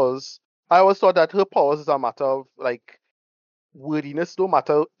powers. I always thought that her powers is a matter of like wordiness. Don't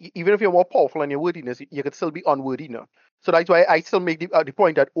matter. Even if you're more powerful than your wordiness, you could still be unworthy now. So that's why I still make the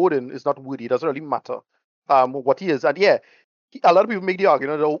point that Odin is not worthy. It doesn't really matter what he is. And yeah, a lot of people make the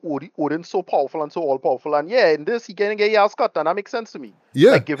argument that Odin's so powerful and so all powerful. And yeah, in this he can get your cut, and that makes sense to me.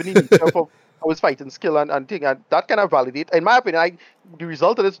 Yeah. Like given the nature of his fighting skill and thing, and that kind of validate. In my opinion, the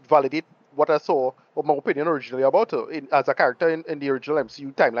result of this validate what I saw, or my opinion originally about her as a character in the original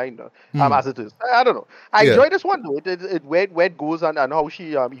MCU timeline, as it is. I don't know. I Yeah. enjoy this one though. Where it goes and how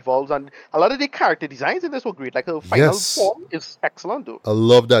she evolves, and a lot of the character designs in this were great. Like her final Yes. form is excellent though. I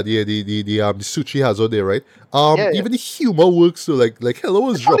love that. Yeah, the suit she has on there, right? Yeah. Even the humor works. So like Hela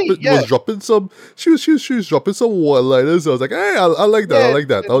was It's funny, dropping yeah. was dropping some. She was dropping some one-liners. I was like, hey, I like that. I Yeah, like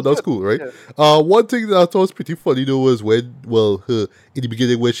that. it That was was cool, right? good, One thing that I thought was pretty funny though was when her in the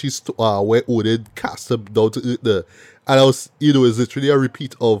beginning where where Odin cast him down to earth there. And I was, it's literally a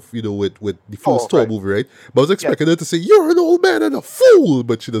repeat of, with the first Thor right. movie, right? But I was expecting her to say, "You're an old man and a fool,"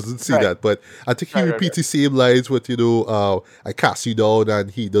 but she doesn't say Right. that. But I think he Right, repeats the same lines with, I cast you down, and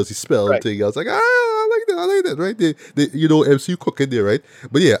he does his spell Right. thing. I was like, I like that, right? They MCU cooking there, right?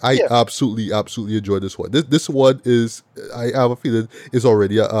 But yeah, I Yeah. absolutely enjoyed this one. This one is, I have a feeling, is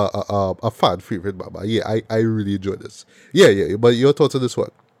already a fan favorite, Mama. Yeah, I really enjoyed this. Yeah. But your thoughts on this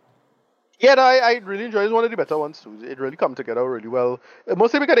one? Yeah, no, I really enjoy it. It's one of the better ones too. It really come together really well.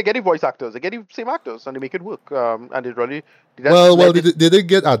 Mostly because they get the voice actors, they get the same actors, and they make it work. And it really. Well, they didn't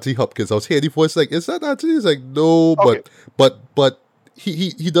get Anthony Hopkins. I was hearing the voice like, is that Anthony? He's like, no, Okay. but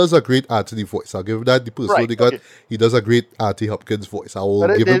he does a great Anthony voice. I'll give him that. The person Right, they got, okay. he does a great Anthony Hopkins voice. I will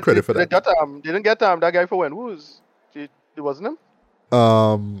But give him credit for that. They didn't get that guy for when it wasn't him.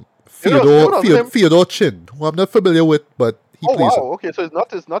 Um, It was him. Theodore Chin, who I'm not familiar with, but he Oh plays him. wow. Okay, so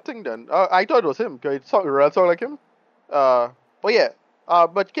it's nothing then. I thought it was him. Okay, it sound like him. But yeah.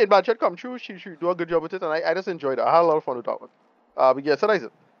 But Kate Blanchett come true. She do a good job with it, and I just enjoyed it. I had a lot of fun with that one. But yeah, so nice.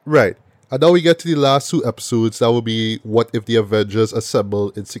 Right. And now we get to the last two episodes. That will be What If the Avengers Assemble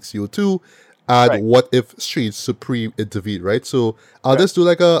in 6002 and Right. What If Strange Supreme intervene, right? So I'll Right. just do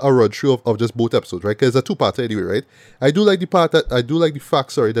like a run through of just both episodes, right? Because it's a two-parter anyway, right? I do like the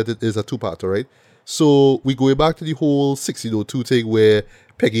fact, sorry, that it is a two-parter, right? So we going back to the whole 1602 thing where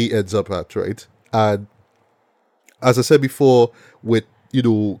Peggy ends up at, right? And as I said before, with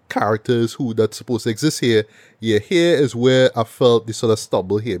characters who that's supposed to exist here, here is where I felt they sort of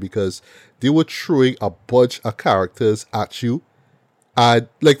stumble here because they were throwing a bunch of characters at you. And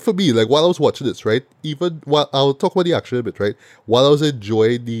like for me, like while I was watching this, right, even while I'll talk about the action a bit, right, while I was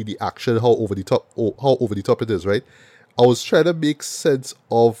enjoying the action, how over the top it is, right, I was trying to make sense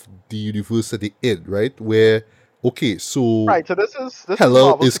of the universe that they in, right, where okay, so Right. So this is Hela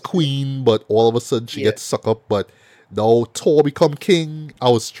Marvel is 60. queen, but all of a sudden she Yeah. gets sucked up. But now Thor become king. I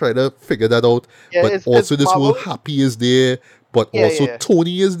was trying to figure that out. Yeah, But it's also this whole Marvel. Happy is there, but Yeah, also yeah.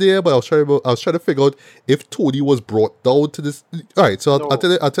 Tony is there. But I was trying to figure out if Tony was brought down to this. All right, so I'll No.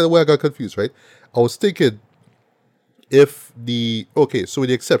 tell you where I got confused. Right, I was thinking if so with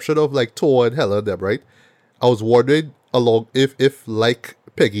the exception of like Thor and Hela and them, right? I was wondering along if like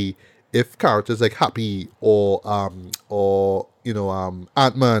Peggy, if characters like Happy or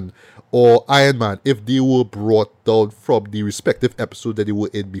Ant-Man or Iron Man, if they were brought down from the respective episode that they were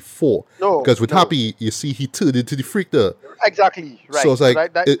in before. No. Because with no. Happy, you see he turned into the freak there. Exactly. Right. So I was like,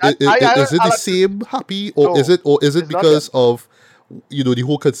 is it the I'll- same Happy or No, is it it's not because them. of the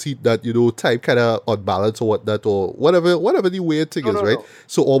whole conceit that time kind of unbalanced or whatnot or whatever the weird thing No, is, no, right? no.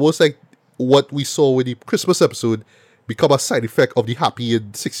 So almost like what we saw with the Christmas episode become a side effect of the Happy in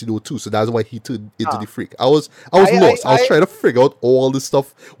 1602. So that's why he turned into the freak. I was lost. I was trying to figure out all this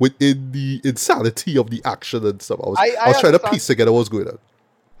stuff within the insanity of the action and stuff. I was trying to understand. piece together what's going on.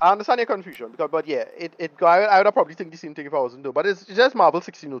 I understand your confusion, but yeah, I would have probably think the same thing if I wasn't though. But it's just Marvel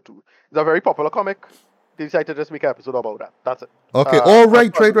 1602. It's a very popular comic. They decided to just make an episode about that. That's it. Okay.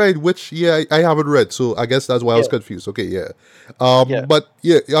 Right. Which I haven't read, so I guess that's why I was Yeah. confused. Okay, yeah. Yeah. But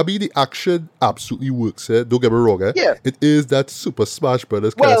yeah, I mean the action absolutely works. Don't get me wrong. Yeah. It is that Super Smash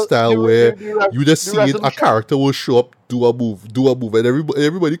Brothers kind of style where you just see it, a character will show up, do a move, and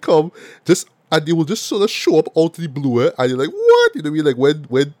everybody come and they will just sort of show up out of the blue, and you're like, what? You know what I mean? Like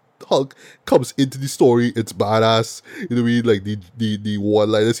when Hulk comes into the story, it's badass. You know what I mean? Like the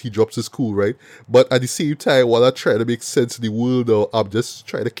one-liners he drops is cool, right? But at the same time, while I try to make sense of the world, though, I'm just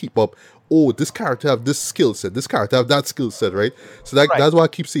trying to keep up. Oh, this character have this skill set. This character have that skill set, right? So that's why I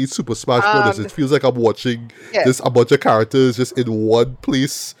keep saying Super Smash Brothers. It feels like I'm watching just a bunch of characters just in one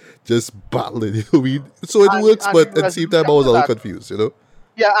place, just battling. You know what I mean? So it works, but at the same time, I was a little confused.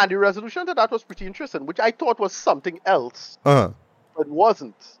 Yeah, and the resolution to that was pretty interesting, which I thought was something else, but it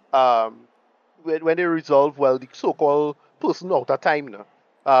wasn't. When they resolve the so-called person out of time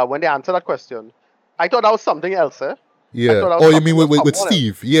now, when they answer that question, I thought that was something else, eh? Yeah. Oh, you mean with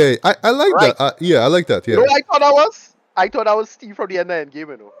Steve? Yeah, I like that. Yeah, I like that. Yeah. You know what I thought that was? I thought that was Steve from the end of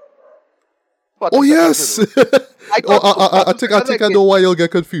Endgame, Oh yes. I think I know why you'll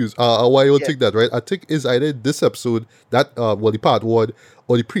get confused. Why you'll think that, right? I think it's either in this episode that the part one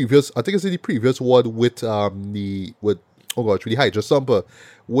or the previous. I think it's in the previous one with with the Hydra Stomper,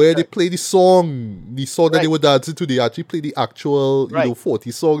 where they play the song that they were dancing to. They actually play the actual 40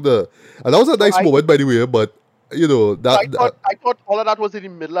 song there, and that was a nice moment, by the way. But I thought all of that was in the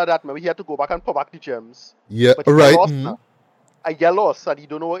middle of that. Maybe he had to go back and pull back the gems. Yeah, but he right. Lost, I get lost, and he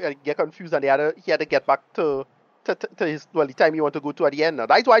don't know. I get confused, and he had to get back to his the time he want to go to at the end. Now.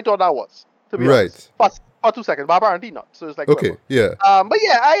 That's why I thought that was, to be honest. For 2 seconds, but apparently not. So it's like okay, whatever. But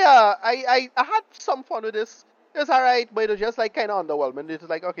yeah, I had some fun with this. It's alright, but it was just like kind of underwhelming. It's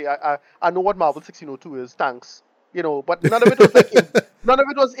like okay, I know what Marvel 1602 is. Thanks, but none of it was none of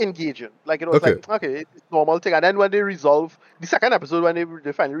it was engaging. Like it was like okay, it's normal thing. And then when they resolve the second episode, when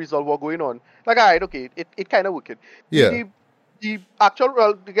they finally resolve what's going on, like alright, okay, it kind of worked. Yeah. The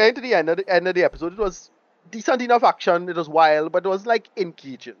actual getting to the end of the episode, it was decent enough action. It was wild, but it was like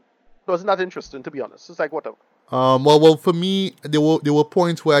engaging. It wasn't that interesting, to be honest. It's like whatever. Well, for me, there were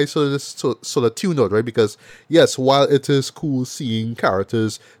points where I sort of tuned out, right? Because yes, while it is cool seeing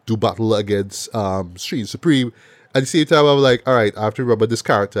characters do battle against Strange Supreme, at the same time, I'm like, all right, I have to remember this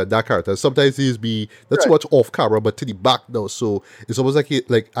character, that character. Sometimes these be not so much off camera, but to the back now. So it's almost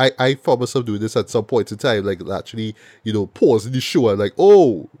like I found myself doing this at some point in time, like actually, pausing the show and like,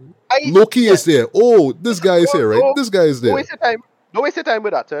 oh, Loki is there. Oh, this guy is here, right? This guy is there. Don't waste your time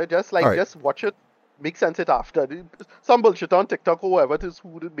with that. Just watch it. make sense it after. Some bullshit on TikTok or whoever it is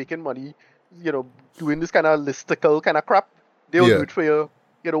who is making money, doing this kind of listicle kind of crap. They'll do Yeah. it for you,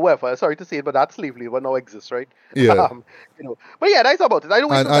 whatever. Sorry to say it, but that slave labor now exists, right? Yeah. But yeah, that's about it. I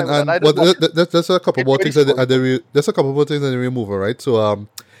don't waste my time with that. I Well, just watch it. there's a couple It's more very things that story. there's a couple more things that they remove, right? So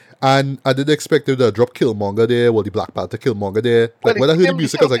and I didn't expect them to drop Killmonger there, well the Black Panther Killmonger there. Well, Like when it's I the heard the same,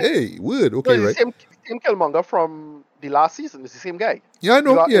 music, I was like, hey, word, no, okay, it's right? the same Killmonger from the last season. It's the same guy. Yeah, I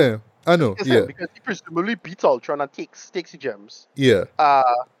know. Because Yeah, I know. it's Yeah, him because he presumably beats Ultron and takes the gems. yeah, Uh,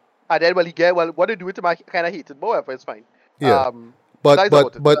 and then what they do with him, I kind of hated, but whatever, it's fine. yeah. That is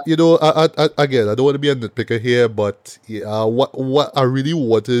about it. Again, I don't want to be a nitpicker here, but what I really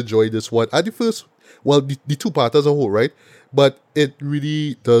want to enjoy this one at the first, well, the two part as a whole, right? But it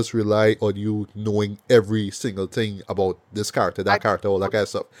really does rely on you knowing every single thing about this character, that character, all that kind of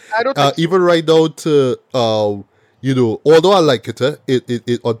stuff. I don't think so. Even right down to although I like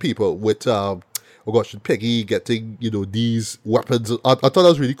it on people with oh gosh, Peggy getting, these weapons. I thought that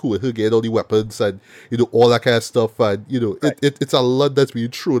was really cool. Her getting all the weapons and, all that kind of stuff. And, Right. it's a lot that's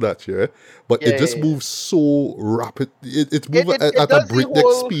being thrown at you. But it just Yeah. moves so rapid. It's moving It at a does the breakneck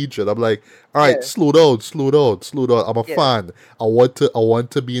whole. speed. And I'm like, all right, Yeah. slow down, slow down, slow down. I'm a Yeah. fan. I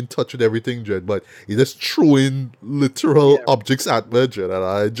want to be in touch with everything, Jen. But you're just throwing literal Yeah. objects at me, Jen. And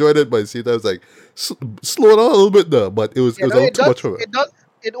I enjoyed it, but at the same time, I was like, slow down a little bit there. But it was Yeah, a no, little it too does. much for me. It does.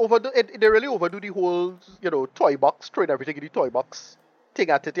 They really overdo the whole, toy box, throwing everything in the toy box thing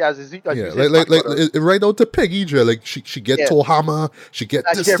at it as you Yeah, say, right down to Peggy, Dre. Like she get Yeah. Thor hammer, she get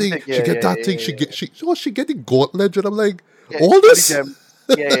She this get thing, everything, she get that yeah, thing, yeah, she get the gauntlet, and I'm like, yeah. all All the this, gems.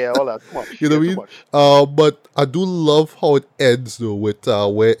 Yeah, all that. Too much. you know what I Too mean? much. But I do love how it ends though, with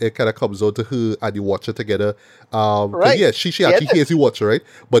where it kind of comes out to her and the Watcher together. 'Cause Right. yeah, she Yeah, actually hears the Watcher, right?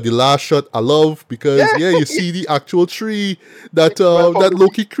 But the last shot I love because Yeah. you see the actual tree that Well, from that Loki.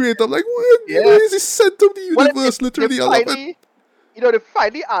 Loki created. I'm like, what? Yeah. He's the center of the Well, universe, literally. I love it. they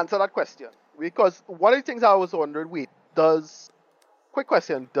finally answer that question because one of the things I was wondering, quick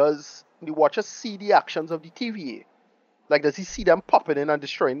question, does the Watcher see the actions of the TVA? Like, does he see them popping in and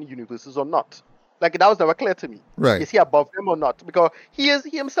destroying universes or not? Like, that was never clear to me. Right. Is he above them or not? Because he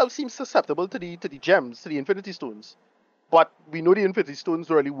himself seems susceptible to the gems, to the Infinity Stones. But we know the Infinity Stones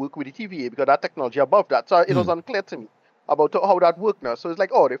really work with the TVA because that technology above that. So it was unclear to me about how that worked now. So it's like,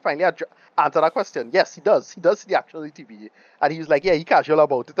 oh, they finally answered that question. Yes, he does. He does see the action of the TVA. And he was like, yeah, he casual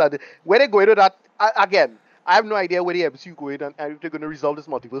about it. And where they go into that, again, I have no idea where the MCU going and if they're going to resolve this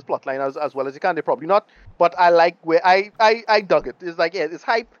multiverse plotline as well as they can. They're probably not. But I like where I dug it. It's like, yeah, it's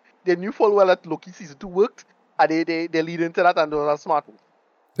hype. They knew full well that Loki season 2 worked. And they lead into that and those are smart moves.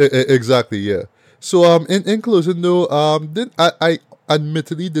 Exactly, yeah. So in closing though, I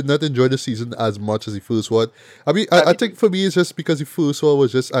admittedly did not enjoy the season as much as the first one. I mean, I think for me it's just because the first one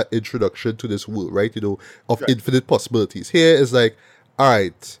was just an introduction to this world, right? Of Right. infinite possibilities. Here is like, all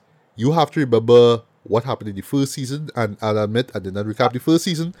right, you have to remember what happened in the first season, and I'll admit I did not recap the first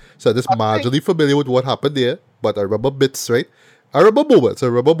season, so I'm just marginally familiar with what happened there, but I remember bits, right? I remember moments. I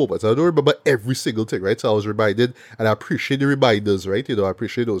don't remember every single thing, right? So I was reminded, and I appreciate the reminders, right? I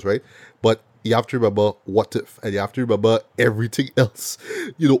appreciate those, right? But you have to remember what if, and you have to remember everything else.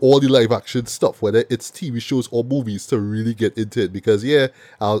 All the live action stuff, whether it's TV shows or movies, to really get into it. Because yeah,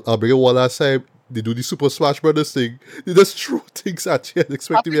 I'll bring it one last time. They do the Super Smash Brothers thing. They just throw things at you and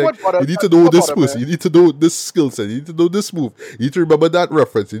expect to be like, you need to know this person, you need to know this skill set, you need to know this move, you need to remember that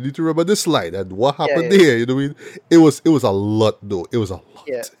reference, you need to remember this line and what happened there. You know what I mean? It was a lot though. It was a lot.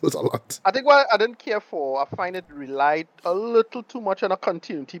 Yeah. It was a lot. I think what I didn't care for, I find it relied a little too much on a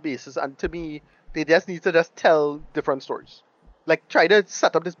continuity basis, and to me, they just need to just tell different stories. Like, try to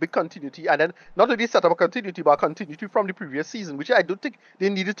set up this big continuity, and then not only set up a continuity, but a continuity from the previous season, which I don't think they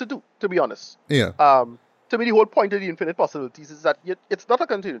needed to do, to be honest. Yeah. To me, the whole point of the infinite possibilities is that it's not a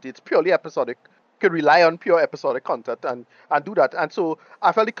continuity; it's purely episodic. You can rely on pure episodic content and do that. And so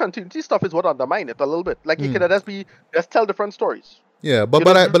I felt the continuity stuff is what undermined it a little bit. Like, you can just tell different stories. Yeah, but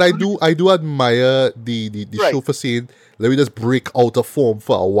I do admire the Right. show for saying, let me just break out of form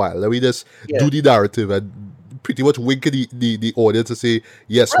for a while. Let me just do the narrative and pretty much wink at the audience and say,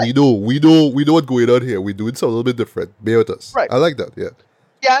 yes, Right. we know what's going on here. We're doing something a little bit different. Bear with us. Right. I like that, yeah.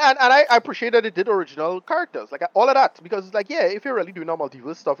 Yeah, and I appreciate that it did original characters, like all of that, because it's like, yeah, if you're really doing a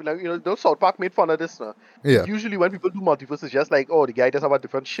multiverse stuff, those South Park made fun of this. Yeah. Usually when people do multiverse, it's just like, oh, the guy does have a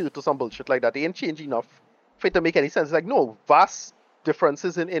different shirt or some bullshit like that. They ain't change enough for it to make any sense. It's like, no, vast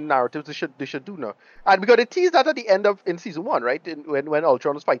differences in narratives they should do now. And because they teased that at the end in season 1, right? When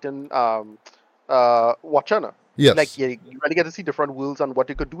Ultron was fighting Watcher. Like, Yes. you really get to see different worlds and what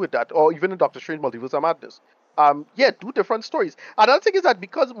you could do with that, or even in Doctor Strange Multiverse of Madness. Yeah, do different stories. Another thing is that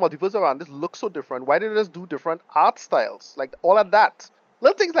because Multiverse of Madness looks so different, why did they just do different art styles? Like all of that,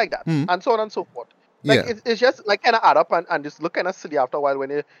 little things like that, Mm. and so on and so forth. Like Yeah. it's just like kind of add up and just look kind of silly after a while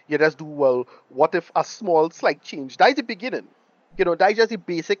when you just do, well, what if a small slight change? That is the beginning. That is just the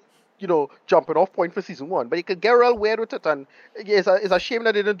basic, jumping off point for season one. But you could get real weird with it, and it's a shame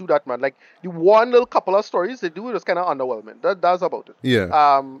that they didn't do that, man. Like the one little couple of stories they do, it was kind of underwhelming. That's about it.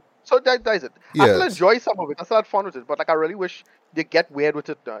 Yeah. So that is it. I still Yes. enjoy some of it. I still had fun with it, but like I really wish they get weird with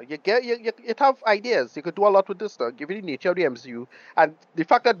it. You have ideas. You could do a lot with this stuff, given the nature of the MCU and the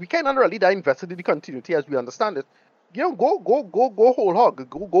fact that we cannot really that invested in the continuity as we understand it. Go whole hog.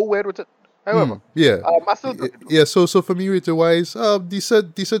 Go weird with it. However, Yeah. I still enjoy it though. Yeah, so for me rating wise,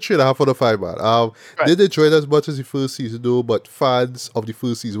 decent 3.5 out of 5, man. Right. Didn't enjoy it as much as the first season though, but fans of the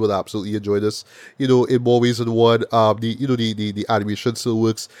first season will absolutely enjoy this. In more ways than one. The animation still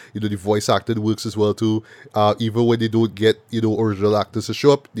works. The voice acting works as well too. Even when they don't get original actors to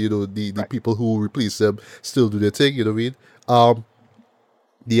show up, the Right. people who replace them still do their thing. You know what I mean?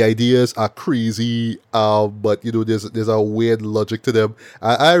 The ideas are crazy, but there's a weird logic to them.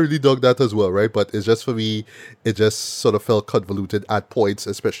 I really dug that as well, right? But it's just for me, it just sort of felt convoluted at points,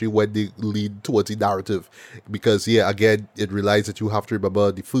 especially when they lead towards the narrative, because yeah, again, it relies that you have to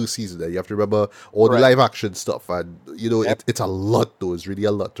remember the first season, and you have to remember all the Correct. live action stuff, and Yep. it's a lot though. It's really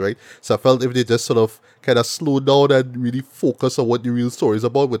a lot, right? So I felt if they just sort of kind of slow down and really focus on what the real story is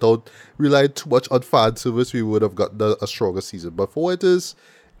about without relying too much on fan service, we would have gotten a stronger season. But for what it is,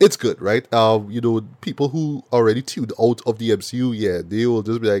 it's good, right? People who already tuned out of the MCU, yeah, they will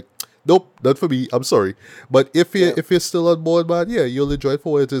just be like, nope, not for me. I'm sorry. But if you Yeah. if you're still on board, man, yeah, you'll enjoy it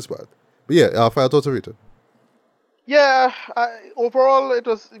for what it is, man. But yeah, final thoughts are written. Yeah, overall it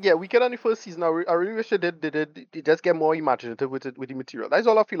was, yeah, weaker than the first season. I really wish they just get more imaginative with it, with the material. That's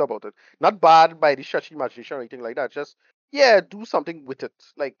all I feel about it. Not bad by the stretch imagination or anything like that. Just, yeah, do something with it,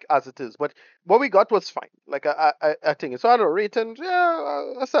 like as it is. But what we got was fine. Like I think so. I don't know, rating,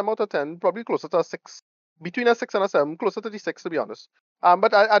 yeah, a 7 out of 10, probably closer to a 6, between a 6 and a 7, closer to the 6 to be honest.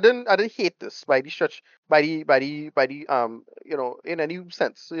 But I didn't hate this by the stretch, by the in any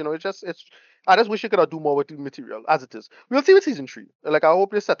sense. I just wish you could have do more with the material as it is. We'll see with season three. Like I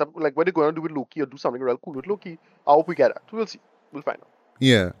hope they set up like what they're going to do with Loki or do something real cool with Loki. I hope we get that. We'll see. We'll find out.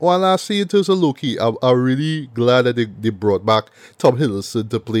 Yeah. Well, lastly, in terms of Loki, I'm really glad that they brought back Tom Hiddleston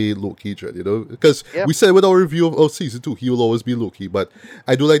to play Loki, because Yeah, we said with our review of season 2, he will always be Loki. But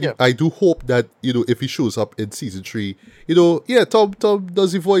yeah, I do hope that if he shows up in season 3, yeah, Tom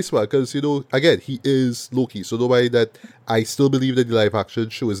does the voice, man, because again, he is Loki. So nobody that I still believe that the live action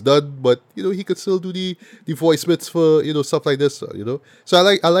show is done, but he could still do the voice bits for stuff like this, So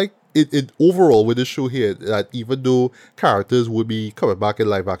I like it overall with the show here, that even though characters would be coming back in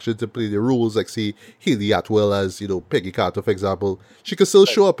live action to play their roles, like say Haley Atwell as Peggy Carter, for example, she can still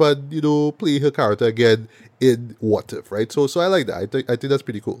right. show up and play her character again in What If, right? So I like that. I think that's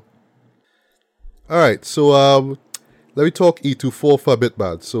pretty cool. All right, so let me talk E24 for a bit,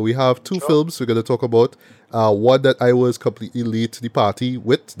 man. So we have two Sure. films we're gonna talk about. One that I was completely late to the party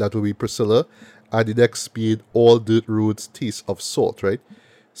with, that will be Priscilla, and the next being All Dirt Roads Taste of Salt, right?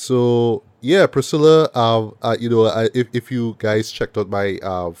 So yeah, Priscilla. If you guys checked out my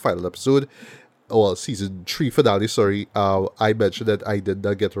final episode, well, season 3 finale, sorry, I mentioned that I did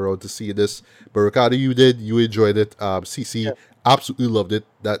not get around to see this, but Ricardo, you did. You enjoyed it. CC Yeah. absolutely loved it.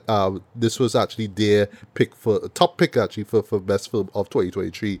 That this was actually their pick for top pick actually for best film of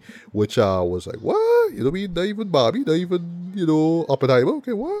 2023, which was like, what? What I mean? Not even Barbie, not even Oppenheimer.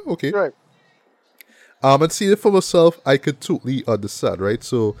 Okay, what? Okay. Right. And seeing it for myself, I could totally understand, right?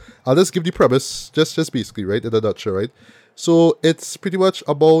 So I'll just give the premise, just basically, right, in a nutshell, right? So it's pretty much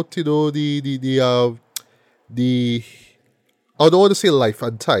about the I don't want to say life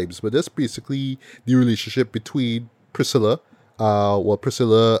and times, but that's basically the relationship between Priscilla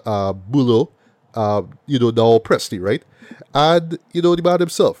Bulo, now Presley, right? And the man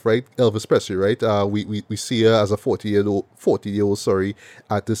himself, right? Elvis Presley, right? We see her as a 40-year-old, sorry,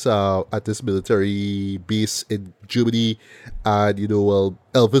 at this military base in Germany, and well,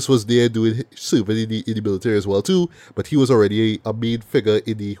 Elvis was there doing serving in the military as well too, but he was already a main figure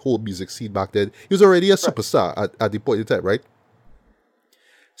in the whole music scene back then. He was already a Right. superstar at the point in time, right?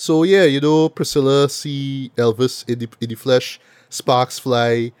 So yeah, Priscilla see Elvis in the flesh, sparks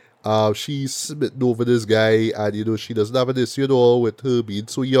fly. She's smitten over this guy, and she doesn't have an issue at all with her being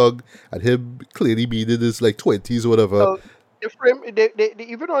so young and him clearly being in his like 20s or whatever. Well, they frame they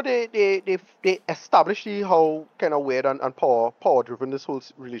even though they establish the how kind of weird and power driven this whole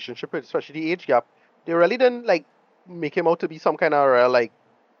relationship is, especially the age gap. They really didn't like make him out to be some kind of like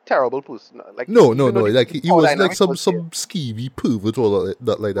terrible person. Like No, no, even though no. the Like he power was like dynamics some was there. skeevy pervert or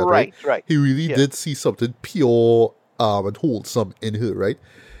not like that, right? Right, right. He really Yeah, did see something pure and wholesome in her, right?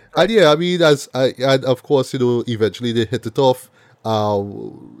 And right, yeah, I mean, and of course, eventually they hit it off.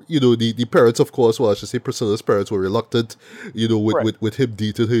 The parents, of course, well, I should say Priscilla's parents were reluctant, right, with him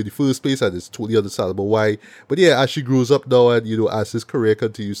dating her in the first place, and it's totally understandable why. But yeah, as she grows up now, and as his career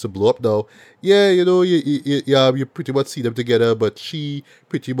continues to blow up now, yeah, you pretty much see them together. But she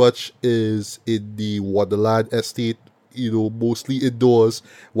pretty much is in the Wonderland estate, mostly indoors,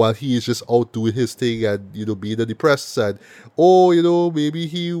 while he is just out doing his thing and being depressed and maybe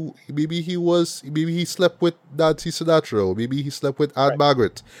he slept with Nancy Sinatra, or maybe he slept with Aunt right,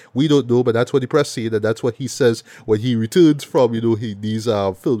 Margaret. We don't know, but that's what the press said, and that's what he says when he returns from these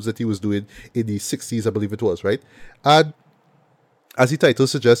films that he was doing in the 60s, I believe it was, right? And as the title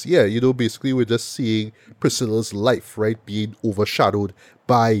suggests, yeah, basically we're just seeing Priscilla's life, right, being overshadowed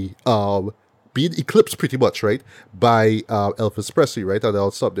by being eclipsed pretty much, right, by Elvis Presley, right? And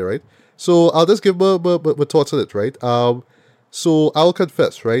I'll stop there, right? So I'll just give my thoughts on it, right? So I'll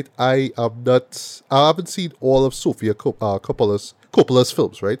confess, right? I haven't seen all of Sofia Coppola's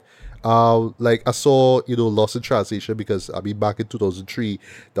films, right? Like I saw, Lost in Translation because I mean back in 2003,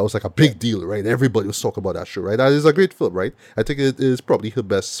 that was like a yeah, big deal, right? Everybody was talking about that show, right? That is a great film, right? I think it is probably her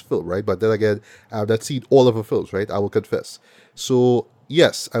best film, right? But then again, I've not seen all of her films, right? I will confess. So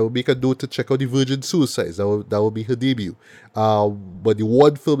yes, I will make a note to check out the Virgin Suicides. That will be her debut. But the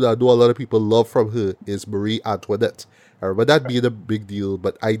one film that I know a lot of people love from her is Marie Antoinette. I remember that being a big deal,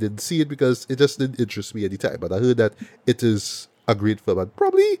 but I didn't see it because it just didn't interest me at the time. But I heard that it is a great film and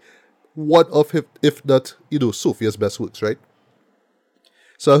probably one of, if not, Sophia's best works, right?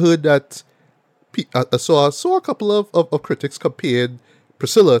 So I heard that I saw a couple of critics comparing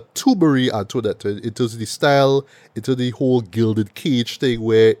Priscilla to Marie Antoinette in terms of the style, into the whole gilded cage thing,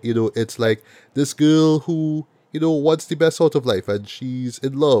 where it's like this girl who wants the best out of life and she's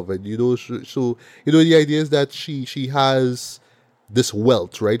in love, and so the idea is that she has this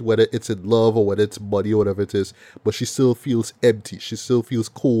wealth, right? Whether it's in love or whether it's money or whatever it is, but she still feels empty. She still feels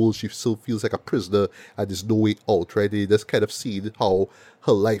cold. She still feels like a prisoner, and there's no way out, right? They just kind of see how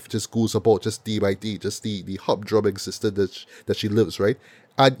her life just goes about, just day by day, just the humdrum existence that she lives, right?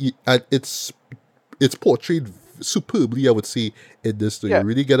 And it's portrayed superbly, I would say, in this. So you yeah,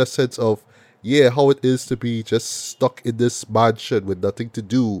 really get a sense of, yeah, how it is to be just stuck in this mansion with nothing to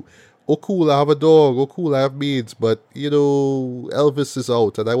do. Oh, cool, I have a dog. Oh, cool, I have maids. But, Elvis is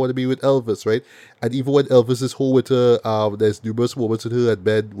out and I want to be with Elvis, right? And even when Elvis is home with her, there's numerous moments with her at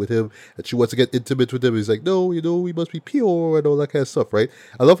bed with him and she wants to get intimate with him. He's like, no, we must be pure and all that kind of stuff, right?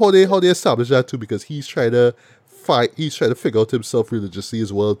 I love how they establish that too, because he's trying to figure out himself religiously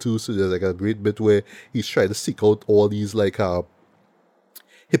as well too. So there's like a great bit where he's trying to seek out all these like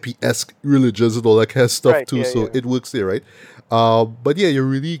hippie-esque religions and all that kind of stuff right, too, yeah, so yeah, it works there, right? But yeah, you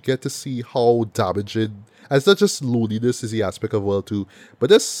really get to see how damaging, and it's not just loneliness is the aspect of well too, but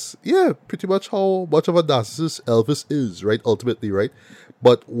that's, yeah, pretty much how much of a narcissist Elvis is, right, ultimately, right?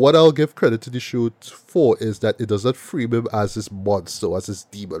 But what I'll give credit to the show for is that it does not frame him as this monster, as this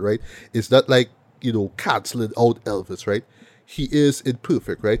demon, right? It's not like, canceling out Elvis, right? He is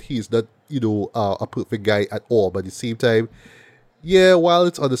imperfect, right? He is not, a perfect guy at all, but at the same time, yeah, while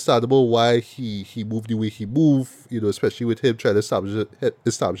it's understandable why he moved the way he moved, especially with him trying to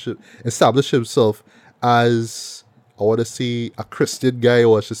establish himself as, I want to say, a Christian guy,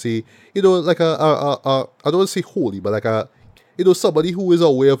 or I should say, like I don't want to say holy, but like somebody who is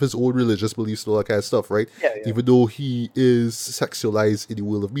aware of his own religious beliefs and all that kind of stuff, right? yeah, yeah, Even though he is sexualized in the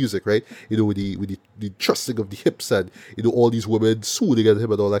world of music, right? With the trusting of the hips and all these women swooning at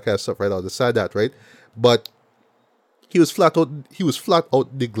him and all that kind of stuff, right? I understand that, right? But he was flat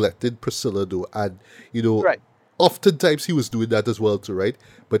out neglected Priscilla though, and right, oftentimes he was doing that as well too, right?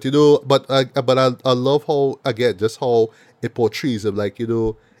 But I love how, again, just how it portrays him, like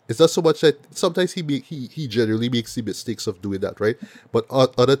it's not so much that sometimes he generally makes the mistakes of doing that, right? But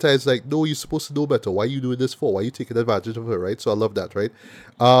other times, like, no, you're supposed to know better. Why are you doing this for? Why are you taking advantage of her, right? So I love that, right?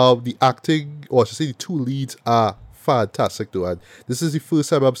 The acting, or I should say, the two leads are fantastic though, and this is the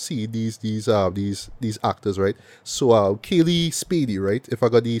first time I'm seeing these actors, right? So Kaylee Spady, right? If I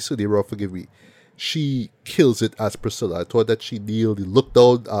got the surname wrong, forgive me. She kills it as Priscilla. I thought that she nailed the look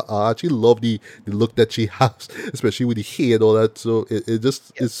down. I actually love the look that she has, especially with the hair and all that. So it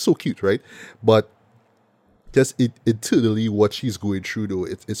just yeah, is so cute, right? But just internally, what she's going through though,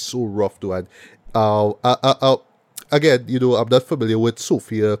 it's so rough though. And again, I'm not familiar with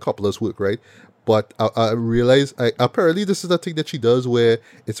Sofia Coppola's work, right? But I realize apparently this is the thing that she does where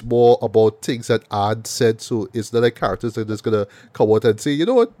it's more about things that aren't said. So it's not like characters that are just gonna come out and say, you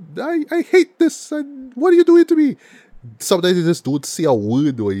know what, I hate this and what are you doing to me? Sometimes you just don't see a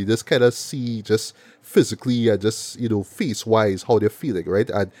word, or you just kind of see just physically and just face wise how they're feeling, right?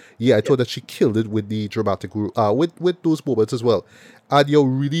 And yeah, I thought that she killed it with the dramatic with those moments as well. And you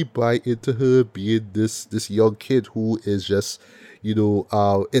really buy into her being this young kid who is just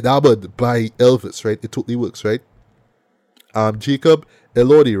enamored by Elvis, right? It totally works, right? Jacob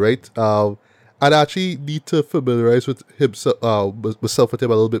Elordi, right? I'd actually need to familiarize with himself, myself with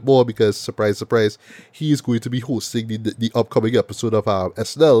him a little bit more because, surprise, surprise, he is going to be hosting the upcoming episode of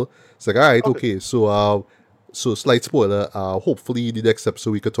SNL. It's like, all right, okay, so slight spoiler. Hopefully, in the next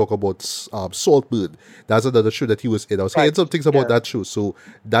episode we could talk about Saltburn. That's another show that he was in. I was hearing some things about that show, so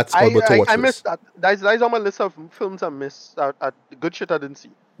that's on my to watch I list. missed that. That's on my list of films I missed. Good shit I didn't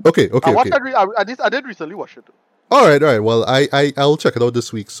see. Okay. I watched that. I did recently watch it. All right. Well, I'll check it out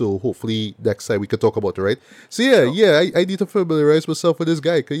this week. So hopefully next time we can talk about it, right? So I need to familiarize myself with this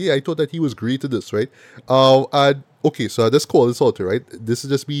guy because I thought that he was great at this, right? And okay, so I just call this out, right? This is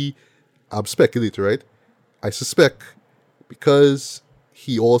just me. I'm speculating, right? I suspect because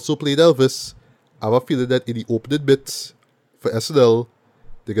he also played Elvis. I have a feeling that in the opening bits for SNL,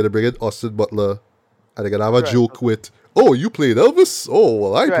 they're gonna bring in Austin Butler, and they're gonna have a joke with, "Oh, you played Elvis? Oh,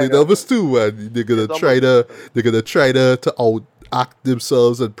 well, I played Elvis too." And they're gonna try to outact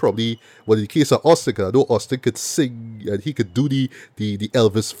themselves, and probably, well, in the case of Austin, because I know Austin could sing and he could do the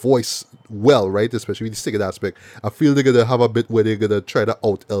Elvis voice well, right? Especially the singing aspect. I feel they're gonna have a bit where they're gonna try to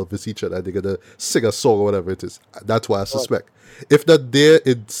out Elvis each other. They're gonna sing a song or whatever it is. That's why I suspect. If not there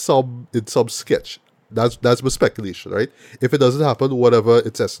in some sketch. That's my speculation, right? If it doesn't happen, whatever,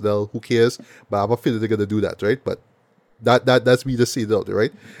 it's SNL, who cares? But I have a feeling they're gonna do that, right? But that's me just saying it out there,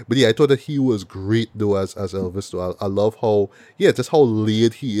 right? But yeah, I thought that he was great though as Elvis though. I love how just how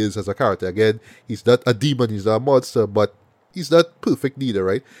laid he is as a character. Again, he's not a demon, he's not a monster, but he's not perfect neither,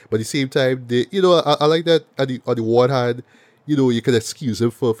 right? But at the same time, I like that on the one hand, you can excuse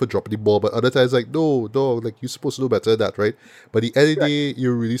him for dropping the ball, but other times like no, like you're supposed to know better than that, right? But at the end of the day,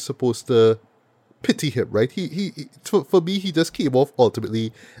 you're really supposed to pity him, right? He for me, he just came off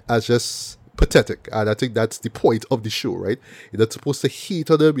ultimately as just pathetic, and I think that's the point of the show, right? You're not supposed to hate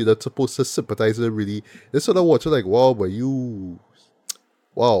on him, you're not supposed to sympathize with him, really. They're sort of watching like, wow, but you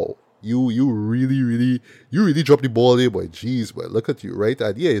really dropped the ball there, boy. Jeez, boy, look at you, right?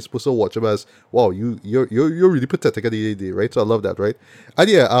 And yeah, you're supposed to watch him as, wow, you're really pathetic at the end of the day, right? So I love that, right? And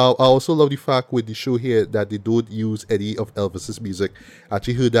yeah, I also love the fact with the show here that they don't use any of Elvis's music. I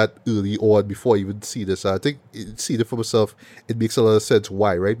actually heard that early on before I even see this. I think seeing it for myself, it makes a lot of sense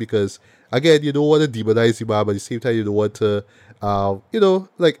why, right? Because again, you don't want to demonize the man, but at the same time, you don't want to,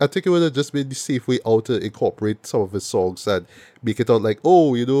 like, I think it would have just been the safe way out to incorporate some of his songs and make it out like,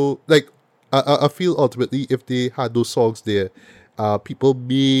 oh, like, I feel ultimately if they had those songs there, people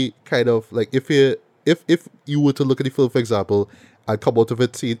may kind of, like, if you were to look at the film, for example, and come out of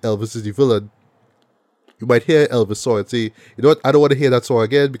it saying Elvis is the villain, you might hear Elvis song and say, you know what, I don't want to hear that song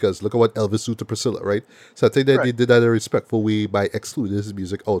again because look at what Elvis do to Priscilla, right? So I think that they did that in a respectful way by excluding his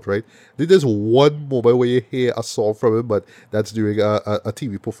music out, right? I think there's one moment where you hear a song from him, but that's during a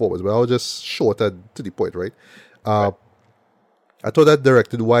TV performance. But I was just short and to the point, right? I thought that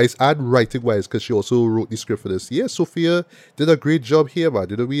directing-wise and writing-wise, because she also wrote the script for this. Yeah, Sophia did a great job here,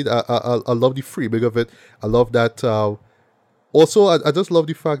 man. You know what I mean? I love the framing of it. I love that. Also, I just love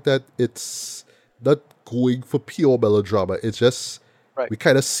the fact that it's not going for pure melodrama. It's just we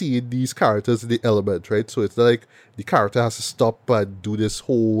kind of see these characters in the element, right? So it's not like the character has to stop and do this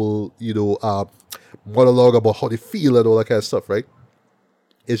whole, monologue about how they feel and all that kind of stuff, right?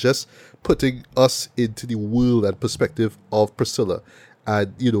 It's just putting us into the world and perspective of Priscilla.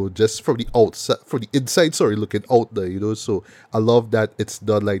 And, just from the outside, from the inside, looking out there, so I love that it's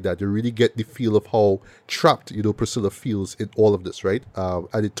done like that. You really get the feel of how trapped, Priscilla feels in all of this, right?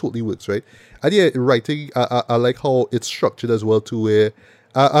 And it totally works, right? And yeah, writing, I like how it's structured as well, too, where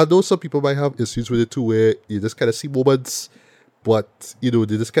I know some people might have issues with it, too, where you just kind of see moments, but, they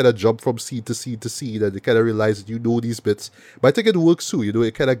just kind of jump from scene to scene to scene, and they kind of realize that these bits. But I think it works too,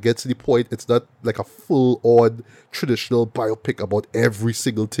 it kind of gets to the point. It's not like a full-on traditional biopic about every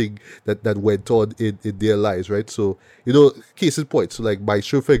single thing that went on in their lives, right? So, case in point, so like my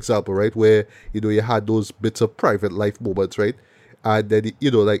show, for example, right, where, you had those bits of private life moments, right? And then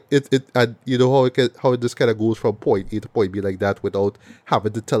like it and how it just kind of goes from point A to point B like that without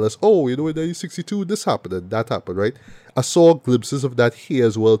having to tell us, oh, in 1962 this happened and that happened, right? I saw glimpses of that here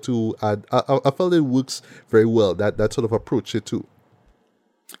as well too, and I felt it works very well, that sort of approach it too.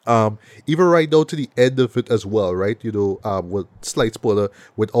 Even right down to the end of it as well, right? With slight spoiler,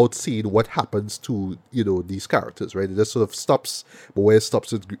 without seeing what happens to these characters, right? It just sort of stops, but where it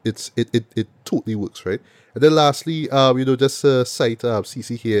stops, it totally works, right? And then lastly, just cite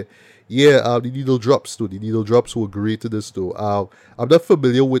CC here. Yeah, the needle drops too. The needle drops were great in this too. I'm not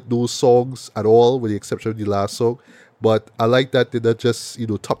familiar with those songs at all, with the exception of the last song, but I like that they're not just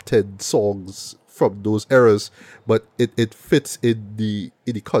top 10 songs from those eras, but it fits in the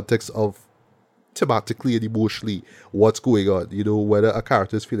context of thematically and emotionally what's going on. Whether a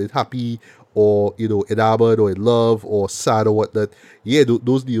character is feeling happy or enamored or in love or sad or whatnot. Yeah,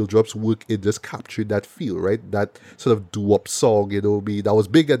 those needle drops work in just capturing that feel, right? That sort of doo-wop song, that was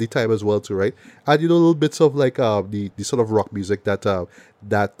big at the time as well too, right? And little bits of like the sort of rock music that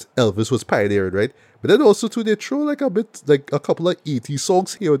Elvis was pioneering, right? But then also too they throw like a bit like a couple of 80s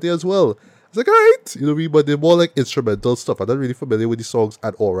songs here and there as well. It's like, alright, you know what I mean? But they're more like instrumental stuff. I'm not really familiar with the songs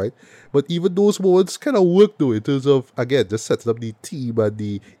at all, right? But even those moments kind of work though in terms of, again, just setting up the theme and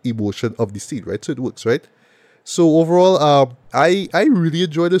the emotion of the scene, right? So it works, right? So overall, I really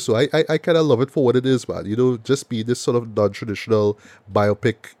enjoy this. So I kind of love it for what it is, man. Just being this sort of non-traditional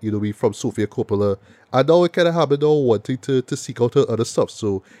biopic, from Sofia Coppola. And now it kind of happened now wanting to seek out her other stuff.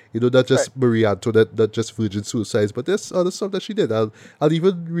 So, not just Right. Marie Antoinette, not just Virgin Suicides, but there's other stuff that she did. I'll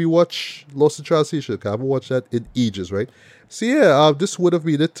even rewatch Lost in Translation, 'cause I haven't watched that in ages, right? So yeah, this would have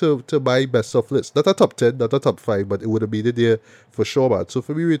made it to my best of list. Not a top 10, not a top 5, but it would have made it there for sure, man. So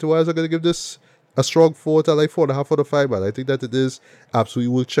for me, rating-wise, I'm going to give this a strong 4 to like 4.5 out of 5, man. I think that it is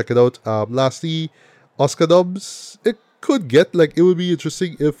absolutely worth checking out. Lastly, Oscar noms. It could get like it would be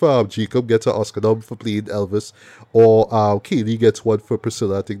interesting if Jacob gets an Oscar nom for playing Elvis, or Kaylee gets one for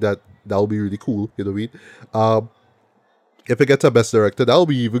Priscilla. I think that would be really cool. You know what I mean? If it gets a best director, that would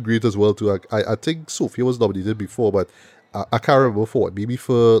be even great as well too. I think Sophia was nominated before, but I can't remember for what. Maybe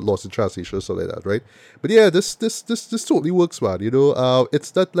for Lost in Translation or something like that, right? But yeah, this totally works, man.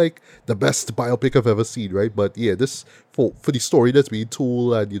 It's not like the best biopic I've ever seen, right? But yeah, this for the story that's being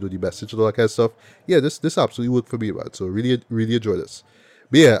told and the message and all that kind of stuff. Yeah, this absolutely worked for me, man. So really enjoy this.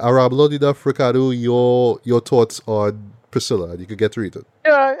 But yeah, Aramlon enough, Ricardo, your thoughts on Priscilla, and you can get to read it.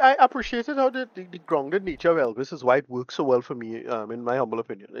 Yeah, I appreciated how the grounded nature of Elvis is why it works so well for me. In my humble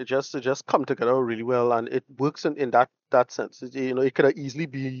opinion, it just come together really well, and it works in that sense. It could have easily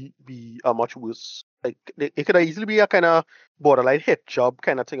be a much worse. Like it could have easily be a kind of borderline hit job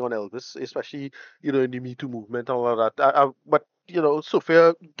kind of thing on Elvis, especially in the Me Too movement and all of that. But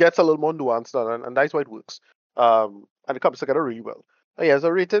Sophia gets a little more nuanced, and that's why it works. And it comes together really well. Yeah, so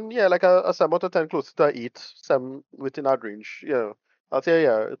rating, yeah, like a 7 out of 10, close to 8, 7 within that range. Yeah. I'll say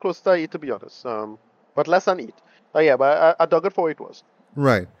yeah, close to 8 to be honest. But less than 8. Yeah, but I dug it for what it was.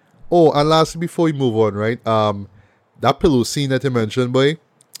 Right. Oh, and lastly, before we move on, right? That pillow scene that you mentioned, boy,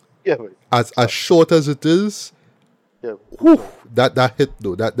 Yeah, wait. as short as it is, Yeah, whew, that hit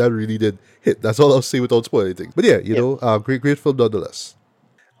though. That really did hit. That's all I'll say without spoiling anything. But yeah, yeah. great film nonetheless.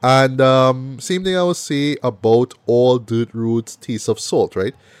 And same thing I would say about all Dirt Road's Taste of Salt,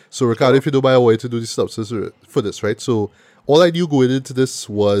 right? So Ricardo, Sure. if you know my way to do the synopsis for this, right? So all I knew going into this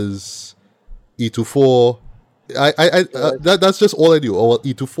was E24. Yeah. That's just all I knew. Or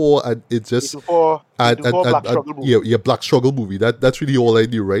E24, and it's just 824 Black and Struggle yeah, movie. Black Struggle movie. That's really all I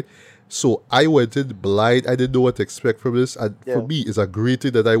knew, right? So I went in blind. I didn't know what to expect from this, and for Yeah. me, it's a great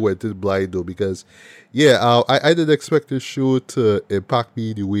thing that I went in blind though, because yeah, I didn't expect this show to impact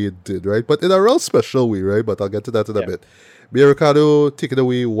me the way it did, right? But in a real special way, right? But I'll get to that in a Yeah. bit. Mia Ricardo, take it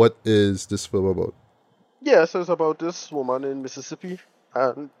away. What is this film about? Yeah, so it's about this woman in Mississippi,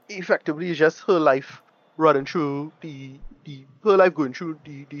 and effectively it's just her life running through the her life going through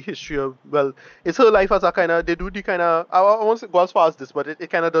the history of, well, it's her life as a kind of, they do the kind of, I won't say go as far as this, but it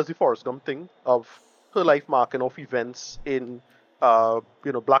kind of does the Forrest Gump thing of her life marking off events in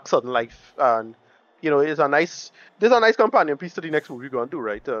Black Southern life, and it's a nice, there's a nice companion piece to the next movie we're gonna do,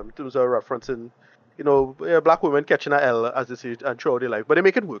 right? In terms of referencing black women catching a L, as they say, and throughout their life, but they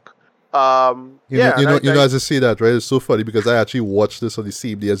make it work. Yeah, and As I say that, right? It's so funny because I actually watched this on the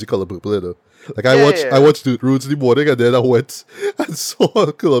same day as the Color Purple, Like yeah, yeah, I yeah. watched the Roots in the morning, and then I went and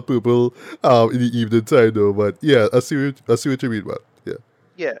saw Color Purple in the evening time, though. But yeah, I see what you mean, man. Yeah.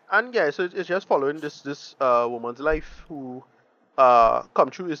 Yeah, and yeah, so it's just following this woman's life who come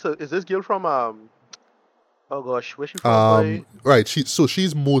true. Is this girl from oh gosh, where's she from, boy? Right.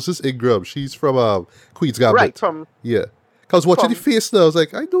 She's Moses Ingram. She's from Queen's Right, Gambit. from Yeah. Cause watching the from face now, I was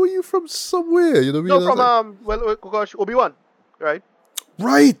like, I know you from somewhere. You know what I mean? no, I was from like, well, oh gosh, Obi-Wan, right?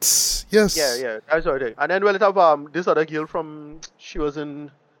 right. Yeah, Yes. yeah, that's right. And then well, it have this other girl from, she was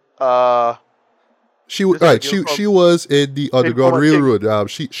in uh This other girl She from was in the Underground Woman King. Railroad.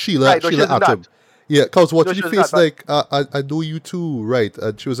 Sheila Right, no, she Sheila isn't Atom. that. Yeah, cause No, watching she the isn't that. face But like I know you too, right?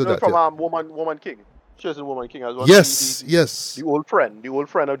 And she was in no, that. Yeah. from Woman King. She was in Woman King as one. Yes, yes, The old friend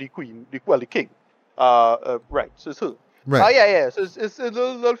of the queen, the king. Right. So it's her. right. Yeah. So it's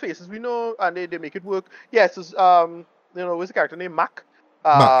little faces we know, and they make it work. Yes, it's what's the character name? Mac.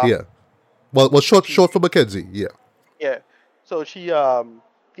 Mac, yeah. Well, She short for Mackenzie, yeah. Yeah. So she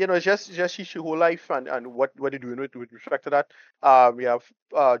it's just she whole life and what they're doing with respect to that. We have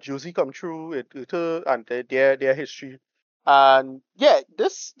Josie come through with her and their history. And yeah,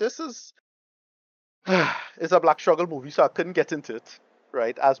 this is it's a black struggle movie, so I couldn't get into it,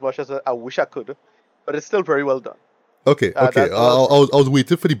 right, as much as I wish I could. But it's still very well done. Okay, okay. That's what I'll say. I was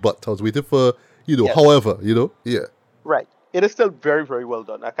waiting for the but. I was waiting for Yes. however, yeah. Right. It is still very, very well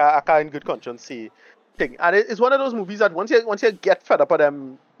done. I can't in good conscience say thing. And it's one of those movies that once you get fed up of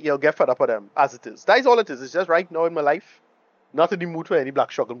them, you'll get fed up of them as it is. That is all it is. It's just right now in my life, not in the mood for any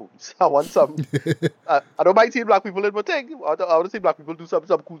black struggle movies. I want some. I don't mind seeing black people in my thing. I want to see black people do some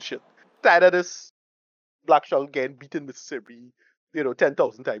cool shit. Tired of this black struggle getting beaten Mississippi,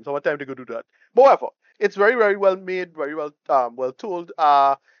 10,000 times. I want time to go do that. But whatever. It's very, very well made, very well told.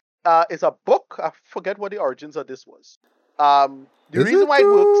 It's a book. I forget what the origins of this was. The Is reason it why it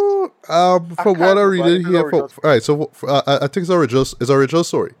works, I from what can't I remember. read I it think it's here, original all right. So I think it's original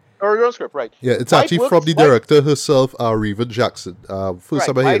story. original script, right? Yeah, it's Why it actually from works, the director herself, Revan Jackson. First right?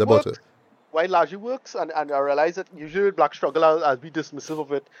 time I Why heard it about works, it. why it largely works, and I realize that usually with black struggle, I'll be dismissive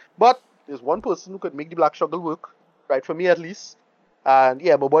of it. But there's one person who could make the black struggle work, right? For me at least. And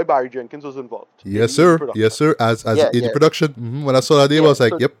yeah, my boy Barry Jenkins was involved Yes, in the sir. production. Yes, sir. As Yeah, in the yeah, production, when I saw that name, I yeah. was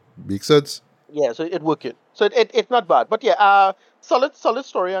like, So "Yep, makes sense." yeah, so it working. So it's not bad. But yeah, solid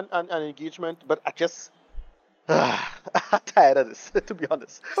story and engagement. But I just I'm tired of this, to be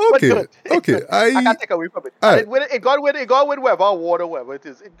honest. But Okay, good. It's okay. good. I can't take away from it. All And right. it got win whatever award or whatever it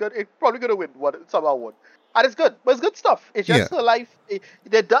is. It's probably gonna win some award. And it's good. But it's good stuff. It's Yeah. just her life.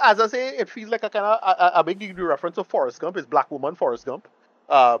 As I say, it feels like a big degree reference of Forrest Gump. It's Black Woman Forrest Gump.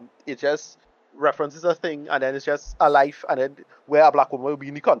 It just references a thing, and then it's just a life, and then where a black woman will be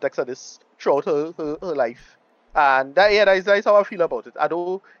in the context of this throughout her life. And that's how I feel about it. I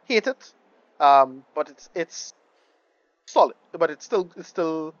don't hate it, but it's solid. But I still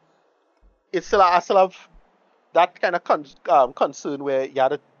have that kind of concern where you had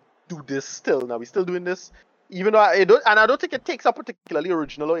to do this still. Now we're still doing this, even though I don't think it takes a particularly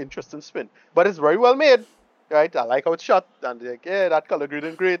original or interesting spin, but it's very well made. Right, I like how it's shot, and like, yeah, that color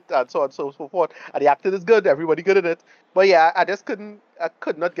grading great, and so on and so forth. And the acting is good, everybody good in it. But yeah, I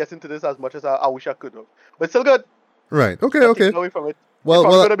could not get into this as much as I wish I could have. But it's still good. Right. Okay. Not Okay. taking away from it. It's Well.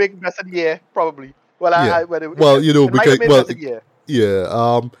 probably Well. gonna make best of the year, probably. Well, Yeah. Well, it might because have made best of the year. yeah.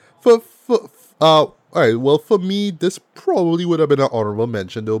 All right. Well, for me, this probably would have been an honorable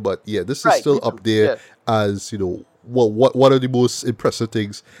mention, though. But yeah, this is Right, still me too. up there Yeah, as well. What one of the most impressive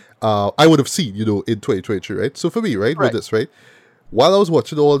things I would have seen, in 2023, right? So for me, right, with right. this, right, while I was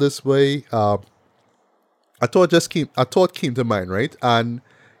watching all this way, I thought came to mind, right? And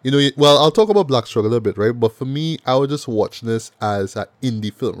well, I'll talk about Black Struggle a bit, right? But for me, I was just watching this as an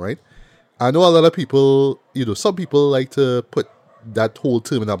indie film, right? I know a lot of people, some people like to put that whole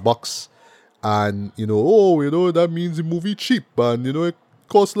term in a box, and that means the movie cheap, and it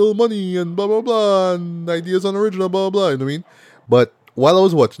costs little money, and blah blah blah, and ideas unoriginal, blah blah blah. You know what I mean? But while I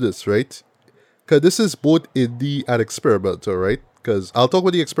was watching this, right? Because this is both indie and experimental, right? Because I'll talk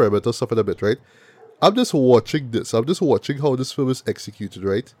about the experimental stuff in a bit, right? I'm just watching this. I'm just watching how this film is executed,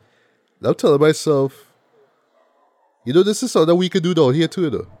 right? And I'm telling myself, this is something we could do down here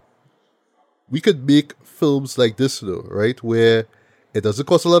too, We could make films like this, right? Where it doesn't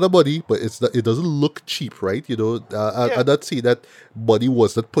cost a lot of money, but it doesn't look cheap, right? Yeah. I'm not saying that money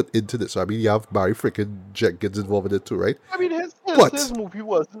was not put into this. I mean, you have Barry freaking Jenkins involved in it too, right? I mean, But his movie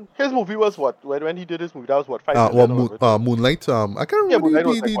was what when he did his movie, that was what, 5 million or whatever. Moonlight. I can't Yeah, remember Moonlight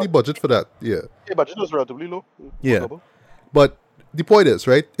was like the what? budget for that. Yeah. Yeah, but it was relatively low. Yeah. Double. But the point is,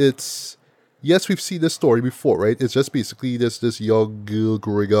 right? It's yes, we've seen this story before, right? It's just basically this young girl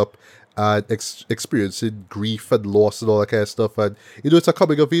growing up and experiencing grief and loss and all that kind of stuff, and it's a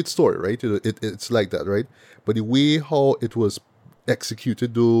coming of age story, right? It's like that, right? But the way how it was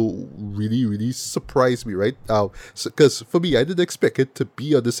executed, though, really, really surprised me, right? Because for me, I didn't expect it to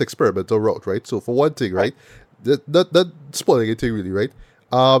be on this experimental route, right? So for one thing, right, not spoiling anything really, right?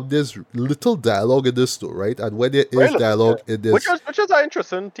 There's little dialogue in this though, right? And when there Very is little, dialogue yeah. in this, Which is an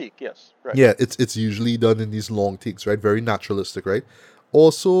interesting take, yes. Right. yeah, it's usually done in these long takes, right? Very naturalistic, right?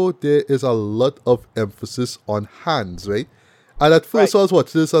 Also, there is a lot of emphasis on hands, right? And at first, Right. I was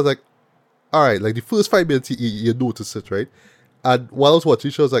watching this, I was like, all right, like the first 5 minutes, you notice it, right? And while I was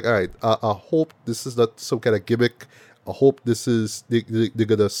watching, she was like, all right, I hope this is not some kind of gimmick. I hope this is they're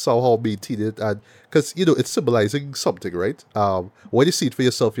gonna somehow maintain it, and because it's symbolizing something, right? When you see it for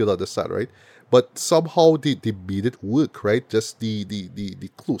yourself, you'll understand, right? But somehow they made it work, right? Just the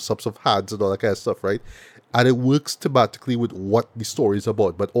close-ups of hands and all that kind of stuff, right? And it works thematically with what the story is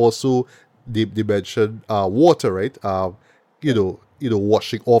about. But also they mentioned water, right?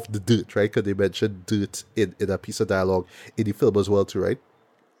 Washing off the dirt, right? Because they mentioned dirt in a piece of dialogue in the film as well, too, right?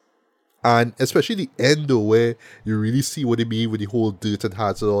 And especially the end, though, where you really see what they mean with the whole dirt and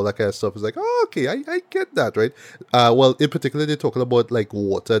hands and all that kind of stuff. It's like, oh, okay, I get that, right? Well, in particular, they're talking about, like,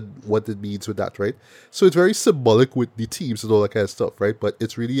 water and what it means with that, right? So it's very symbolic with the teams and all that kind of stuff, right? But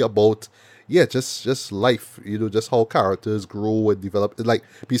it's really about, yeah, just life, just how characters grow and develop. Like,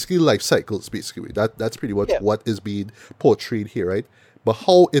 basically life cycles, basically. That's pretty much what is being portrayed here, right? But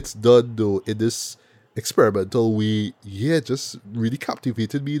how it's done, though, in this experimental way, just really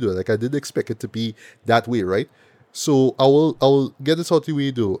captivated me, though. Like, I didn't expect it to be that way, right? So I will get this out of the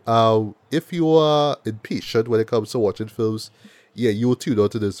way, though. If you are impatient when it comes to watching films, you will tune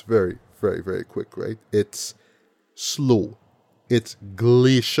out to this very, very, very quick, right? It's slow. It's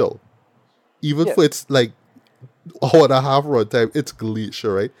glacial. Even for its, like, hour and a half runtime, it's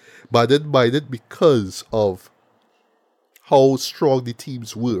glacial, right? But I didn't mind it because of how strong the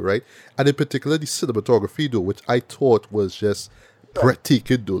teams were, right? And in particular, the cinematography, though, which I thought was just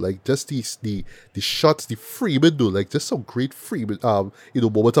breathtaking, though. Like, just the shots, the framing, though. Like, just some great framing,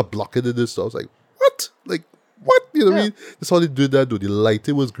 moments of blocking in this. So I was like, what? Like, what? You know what I mean? That's how they did that, though. The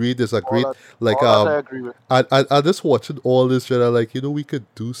lighting was great. There's a great, I agree with. I just watching all this, and I'm like, we could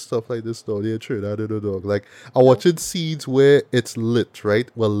do stuff like this now. Yeah, true. I don't know. Like, I'm watching scenes where it's lit, right?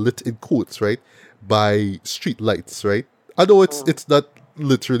 Well, lit in quotes, right? By street lights, right? I know it's not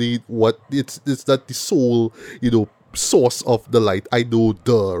literally what it's not the sole source of the light. I know,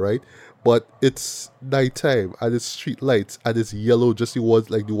 right? But it's nighttime and it's street lights and it's yellow, just the ones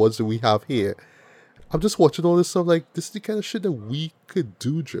that we have here. I'm just watching all this stuff like this is the kind of shit that we could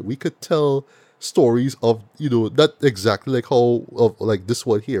do. We could tell stories of not exactly like how of like this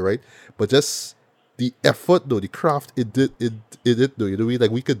one here, right? But just the effort, though, the craft it did, though. You know what I mean?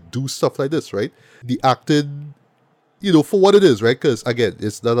 Like we could do stuff like this, right? The acting. For what it is, right? Because, again,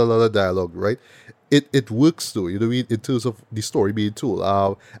 it's not a lot of dialogue, right? It works, though, you know what I mean? In terms of the story being told.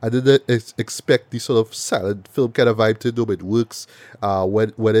 I didn't expect the sort of silent film kind of vibe to do, but it works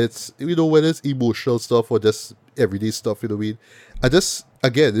when it's, when it's emotional stuff or just everyday stuff, you know what I mean? And just,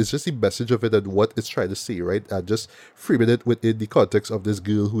 again, it's just the message of it and what it's trying to say, right? And just framing it within the context of this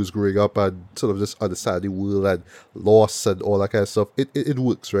girl who's growing up and sort of just understanding the world and loss and all that kind of stuff. It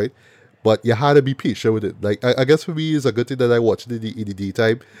works, right? But you had to be patient with it. Like, I guess for me, it's a good thing that I watched it in the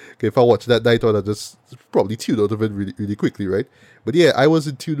daytime. Okay, if I watched that night on, I just probably tuned out of it really, really quickly, right? But yeah, I was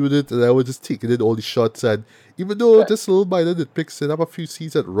in tune with it, and I was just taking in all the shots. And even though just a little minor nitpicks, and have a few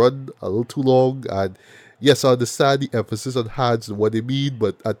scenes that run a little too long. And yes, I understand the emphasis on hands and what they mean,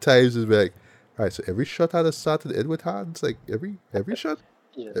 but at times it's like, all right, so every shot had a start and end with hands, like every shot.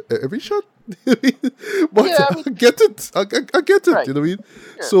 Yeah. Every shot. But I get it. I get it. Right. You know what I mean?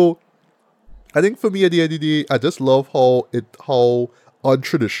 Yeah. So I think for me at the end of the day, I just love how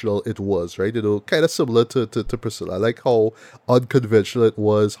untraditional it was, right? Kind of similar to Priscilla. I like how unconventional it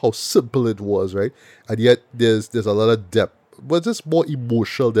was, how simple it was, right? And yet there's a lot of depth, but just more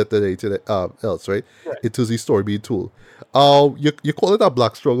emotional than anything else, right? Into the story being told. You call it a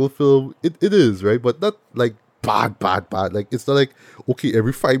black struggle film. It is, right? But not like bad. Like it's not like okay,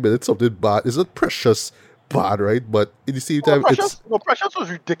 every 5 minutes something bad. It's not precious bad, right? But at the same time, Precious was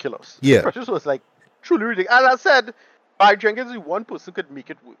ridiculous. Yeah, Precious was like truly ridiculous. As I said, Barry Jenkins is one person could make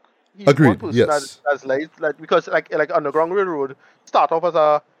it work. He's agreed. One person yes, as like because like Underground Railroad start off as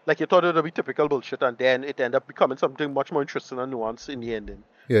a like you thought it would be typical bullshit, and then it ended up becoming something much more interesting and nuanced in the ending.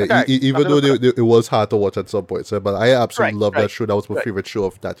 Yeah, like, even though it was hard to watch at some points, but I absolutely love that show. That was my favorite show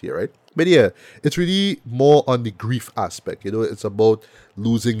of that year, right? But yeah, it's really more on the grief aspect. It's about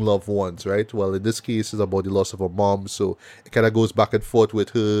losing loved ones, right? Well, in this case, it's about the loss of a mom. So it kind of goes back and forth with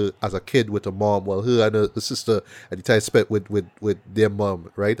her as a kid with her mom. Well, her and her sister at the time spent with their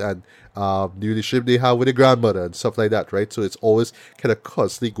mom, right? And the relationship they have with their grandmother and stuff like that, right? So it's always kind of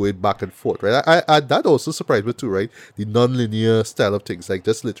constantly going back and forth, right? I that also surprised me too, right? The non-linear style of things, like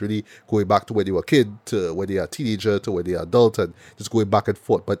just literally going back to when they were a kid to when they are a teenager to when they are adult and just going back and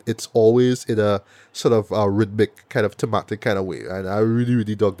forth. But it's always in a sort of rhythmic kind of thematic kind of way. And I really,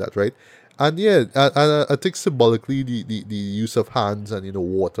 really dug that, right? And yeah, and I think symbolically the use of hands and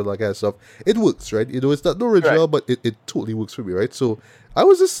water, like that stuff, it works, right? It's not Right. original, but it totally works for me, right? So I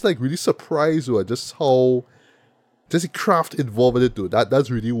was just like really surprised with just how just the craft involved in it too. That's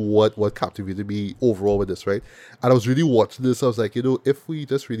really what captivated me overall with this, right? And I was really watching this. I was like, if we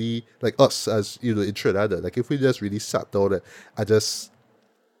just really like us as in Trinidad, like if we just really sat down and just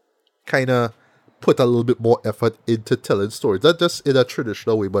kind of put a little bit more effort into telling stories, not just in a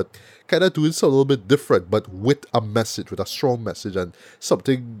traditional way, but kind of doing something a little bit different, but with a message, with a strong message and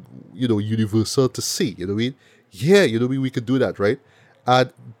something universal to see. You know what I mean? Yeah, you know what I mean. We could do that, right?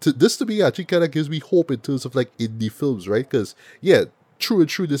 And this to me actually kind of gives me hope in terms of like indie films, right? Because yeah, true and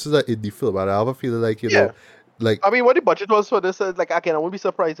true, this is an indie film, and I have a feeling like Yeah. like I mean, what the budget was for this? Like again, I wouldn't be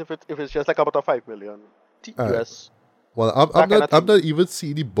surprised if it's just like about a 5 million uh, US. well, That kind of I'm thing. not even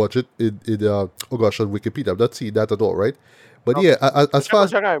seeing the budget in oh gosh, on Wikipedia. I'm not seeing that at all, right? But yeah, Okay. as far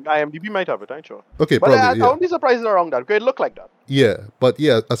as Check on IMDb might have it, I'm sure. okay, But probably I yeah. wouldn't be surprised around that. Because it look like that. Yeah, but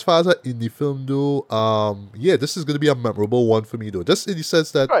yeah, as far as an indie film though, yeah, this is gonna be a memorable one for me though. Just in the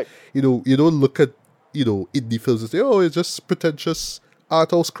sense that, Right. you don't look at, indie films and say, oh, it's just pretentious art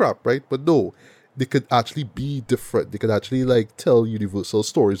house crap, right? But no, they could actually be different. They could actually like tell universal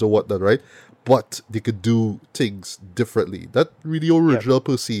stories or whatnot, right? But they could do things differently. Not really Yeah. original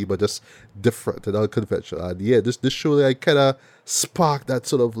per se, but just different and unconventional. And yeah, this show like kinda sparked that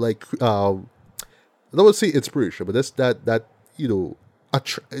sort of like I don't want to say inspiration, but that's that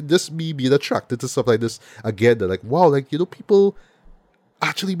just me being attracted to stuff like this again. They're like, wow, like people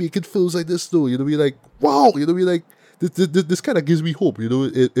actually making films like this though. Be like, wow, be like this kind of gives me hope.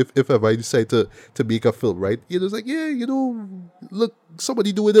 If ever I decide to make a film, right? It's like, yeah, look,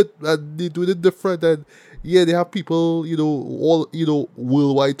 somebody doing it and they doing it different, and yeah, they have people, all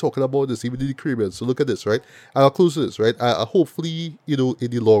worldwide talking about this, even in the Caribbean. So look at this, right? And I'll close this, right? Hopefully, in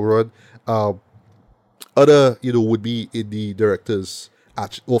the long run, other would be indie directors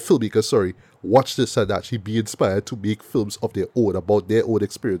or filmmakers, sorry, watch this and actually be inspired to make films of their own about their own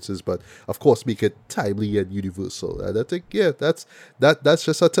experiences, but of course make it timely and universal. And I think yeah, that's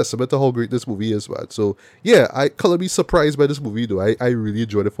just a testament to how great this movie is, man. So yeah, I color me surprised by this movie though. I really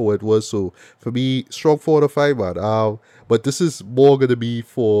enjoyed it for what it was. So for me, strong 4 out of 5, man. But this is more gonna be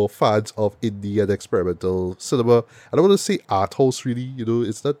for fans of indie and experimental cinema. I don't want to say art house really,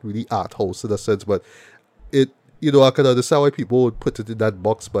 it's not really art house in a sense, but it I can understand why people would put it in that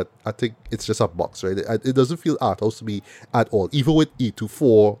box, but I think it's just a box, right? It doesn't feel art house to me at all, even with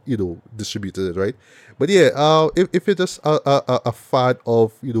E24 distributed it, right? But yeah, if you're just a fan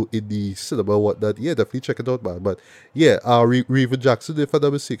of indie cinema and whatnot, yeah, definitely check it out, man. But yeah, Raven Jackson, if I'm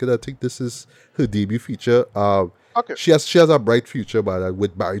not mistaken, I think this is her debut feature. Okay. She has a bright future, man, and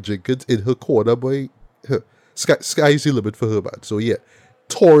with Barry Jenkins in her corner, boy. Sky's the limit for her, man. So yeah,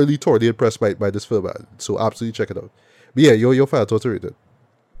 totally impressed by this film, man. So absolutely check it out. But yeah, your fan thoughts are rated.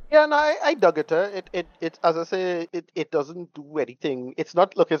 Yeah, no, I dug it. It as I say, it doesn't do anything. It's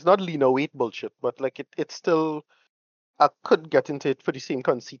not lean or weight bullshit, but like it's still I could get into it for the same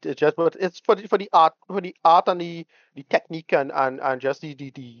conceit. It's just, but it's for the art and the technique and just the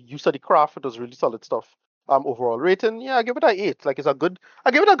use of the craft. It was really solid stuff. Overall rating, yeah, I give it an 8. Like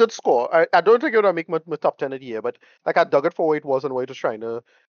I give it a good score. I don't think it would make my top 10 of the year, but like I dug it for what it was and what it was trying to.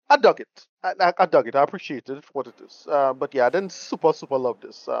 I dug it. I dug it. I appreciated it for what it is. But yeah, I didn't super love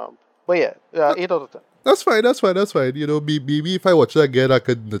this. But yeah, That- 8 out of 10. That's fine. That's fine. Maybe if I watch it again, I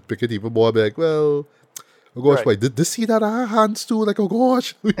could nitpick it even more. I'll be like, well, oh gosh, Right. why did they see that our hands too? Like, oh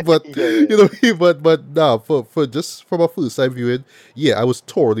gosh, but Yeah. but nah, for just from a first time viewing, yeah, I was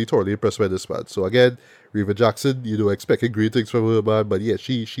totally impressed by this, man. So again, Reva Jackson, expecting great things from her, man. But yeah,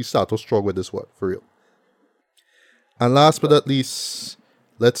 she started strong with this one for real. And last but Right. not least,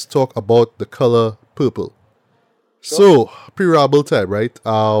 let's talk about the color purple. Sure. So pre-Rumble time, right?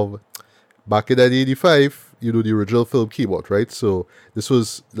 Back in 1985, the original film came out, right? So this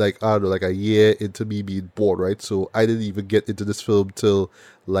was like, I don't know, like a year into me being born, right? So I didn't even get into this film till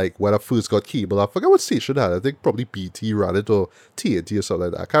like when I first got cable. I forgot what station I had. I think probably BT ran it or TNT or something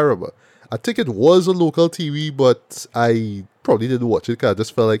like that. I can't remember. I think it was a local TV, but I probably didn't watch it because I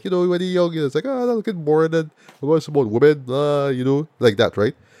just felt like, when you're young, it's like, oh, that's looking boring and what's about women, like that,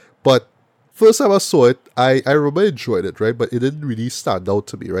 right? But first time I saw it, I remember enjoying it, right? But it didn't really stand out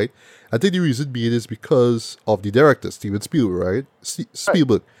to me, right? I think the reason being is because of the director, Steven Spielberg, right? Right.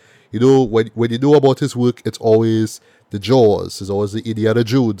 Spielberg. When you know about his work, it's always the Jaws, it's always the Indiana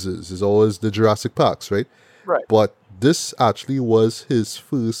Joneses, it's always the Jurassic Parks, right? Right. But this actually was his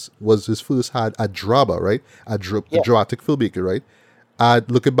first hand at drama, right? A Yeah. dramatic filmmaker, right? And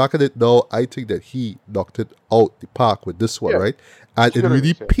looking back at it now, I think that he knocked it out the park with this one, Yeah. right? And it Good really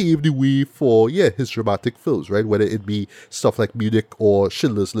release, yeah. paved the way for, his dramatic films, right? Whether it be stuff like Munich or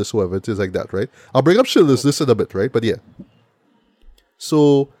Schindler's List, whoever it is like that, right? I'll bring up Schindler's List in a bit, right? But yeah.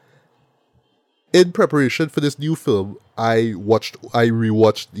 So, in preparation for this new film, I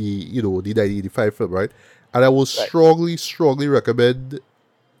rewatched the 1985 film, right? And I will strongly recommend,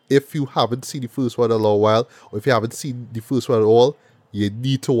 if you haven't seen the first one in a long while, or if you haven't seen the first one at all, you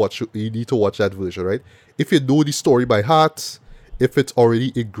need to watch that version, right? If you know the story by heart, if it's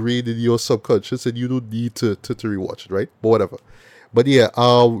already ingrained in your subconscious, and you don't need to rewatch it, right? But whatever. But yeah,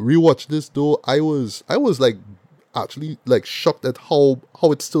 rewatch this though. I was like actually like shocked at how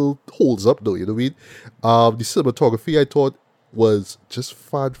it still holds up though, you know what I mean? The cinematography I thought was just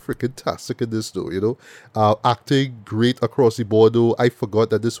fan freaking tastic in this though, you know. Acting great across the board though. I forgot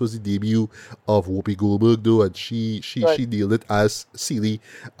that this was the debut of Whoopi Goldberg though, and she nailed it as Celie.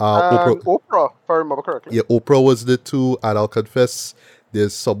 Oprah, if I remember correctly. Yeah, Oprah was the too, and I'll confess,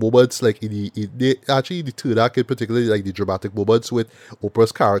 there's some moments like in the third act in particular, like the dramatic moments with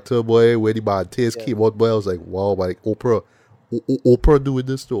Oprah's character, boy, where the bad taste came out, boy, I was like, wow, like Oprah doing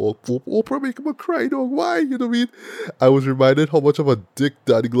this to Oprah make him cry, dog. Why? You know what I mean? I was reminded how much of a dick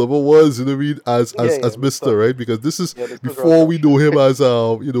Danny Glover was, you know what I mean, as Mister, right? Because this is before we know him as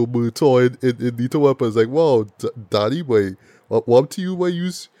Murtaugh in Lethal Weapons. Like, wow, Danny, boy, what to you, boy?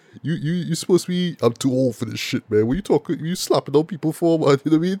 You supposed to be, I'm too old for this shit, man. What you talking? You slapping on people for, man?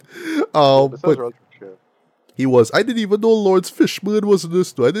 You know what I mean? But he was. I didn't even know Lawrence Fishburne was in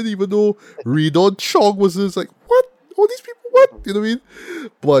this. Though. I didn't even know Redon Chong was in this. Like, what? All these people, what? You know what I mean?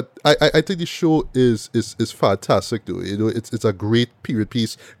 But I think the show is fantastic, though. You know, it's a great period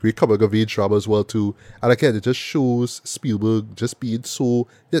piece, great coming of age drama as well, too. And again, it just shows Spielberg just being so,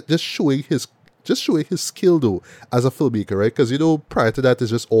 just showing his skill though as a filmmaker, right? Because prior to that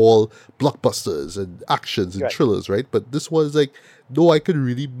it's just all blockbusters and actions and thrillers, right? But this was like, no, I could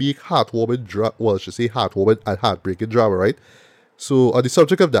really make heartwarming and heartbreaking drama, right? So on the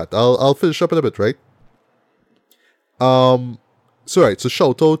subject of that, I'll finish up in a bit, right? So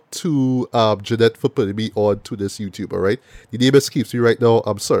shout out to Jeanette for putting me on to this YouTuber, right? The name escapes me right now,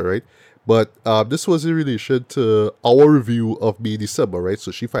 I'm sorry, right? But this was in relation to our review of May December, right? So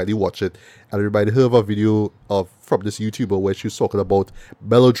she finally watched it, and I reminded her of a video from this YouTuber where she was talking about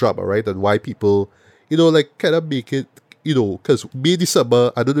melodrama, right? And why people, like kind of make it, because May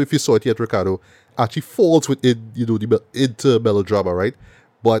December, I don't know if you saw it yet, Ricardo, actually falls within, into melodrama, right?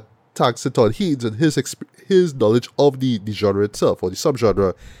 But thanks to Todd Haynes and his knowledge of the genre itself, or the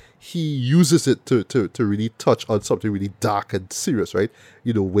subgenre, he uses it to really touch on something really dark and serious, right?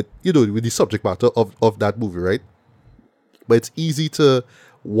 With the subject matter of that movie, right? But it's easy to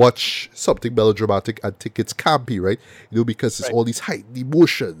watch something melodramatic and think it's campy, right? Because it's all these heightened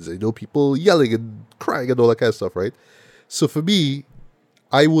emotions, people yelling and crying and all that kind of stuff, right? So for me,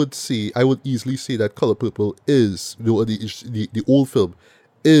 I would easily say that Color Purple is, the old film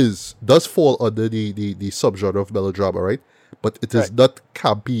does fall under the subgenre of melodrama, right? But it is not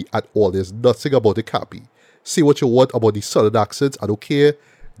campy at all. There's nothing about it campy. Say what you want about the southern accents, I don't care.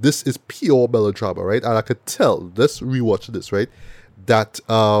 This is pure melodrama, right? And I could tell, let's rewatch this, right? That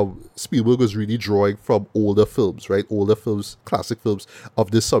Spielberg was really drawing from older films, right? Older films, classic films of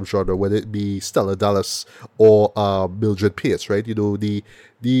this subgenre, whether it be Stella Dallas or Mildred Pierce, right? The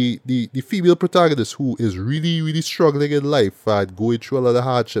female protagonist who is really, really struggling in life and going through a lot of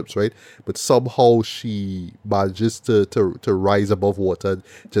hardships, right? But somehow she manages to rise above water and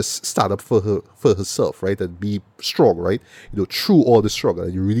just stand up for herself, right? And be strong, right? Through all the struggle.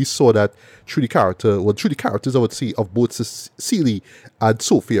 And you really saw that through the characters, I would say, of both Celie and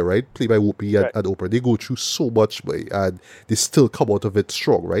Sophia, right? Played by Whoopi and Oprah. They go through so much, boy, and they still come out of it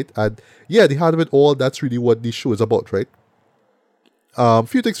strong, right? And yeah, the heart of it all, that's really what this show is about, right?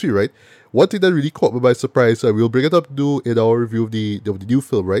 Few things for you, right? One thing that really caught me by surprise, we'll bring it up in our review of the new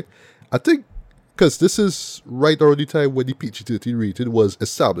film, right? I think because this is right around the time when the PG-13 rating was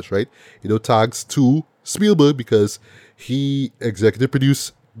established, right? Thanks to Spielberg, because he executive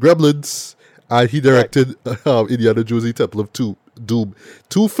produced Gremlins and he directed Indiana Jones and the Temple of Doom.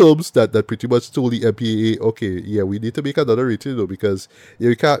 Two films that pretty much told the MPAA, okay, yeah, we need to make another rating, because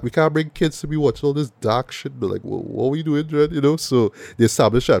we can't bring kids to be watching all this dark shit. But like, what are we doing, Dred? So they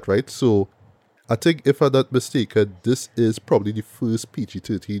established that, right? So I think, if I'm not mistaken, this is probably the first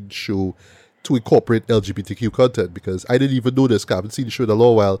PG-13 show to incorporate LGBTQ content, because I didn't even know this. I haven't seen the show in a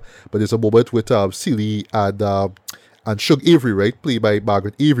long while, but there's a moment with Celie and Shug Avery, right, played by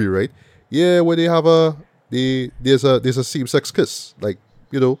Margaret Avery, right? Yeah, where they have there's a same-sex kiss, like,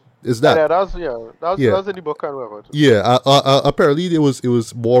 Is that? That was in the book and whatever. Yeah, apparently it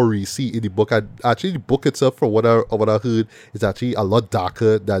was more racy in the book, and actually the book itself, from what I heard, is actually a lot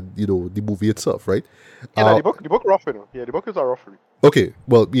darker than the movie itself, right? Yeah, the book rough, you know. Yeah, the book is a rough. Okay,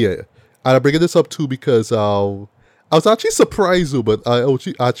 well, yeah, and I'm bringing this up too because I was actually surprised though, but I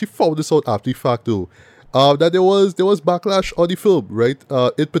actually found this out after the fact though. That there was backlash on the film, right?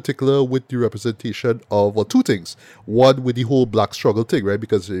 In particular with the representation of, well, two things. One, with the whole black struggle thing, right?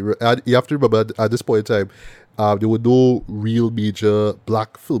 Because you have to remember at this point in time, there were no real major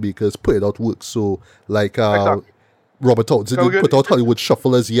black filmmakers putting out work. So, like, Exactly. Robert Townsend didn't put out Hollywood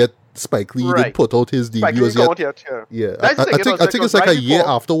Shuffle as yet. Spike Lee didn't put out his debut as yet. Yeah, I think it's like a year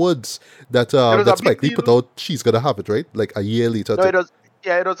afterwards that that Spike Lee put out She's Gonna Have It, right? Like a year later. No,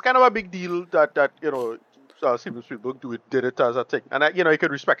 it was kind of a big deal that Steven Spielberg did it as a thing, and you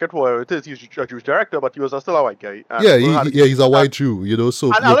could respect it for what it is. He's a Jewish director, but he was still a white guy. He's a white Jew,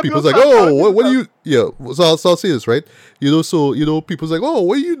 so people's like, oh, what do you? Yeah, so I'll say this, right? So people's like, oh,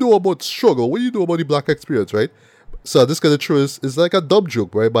 what do you know about struggle? What do you know about the black experience, right? So this kind of truth is like a dumb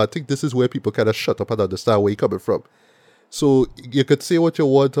joke, right? But I think this is where people kind of shut up and understand where you're coming from. So you could say what you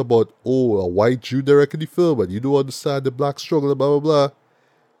want about, a white Jew directing the film, and you don't understand the black struggle, and blah blah blah.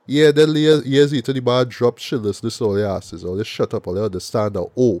 Yeah, then years later, the man dropped shillers, listen all their asses, or they shut up, or they understand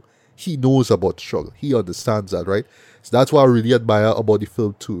that, he knows about struggle. He understands that, right? So that's what I really admire about the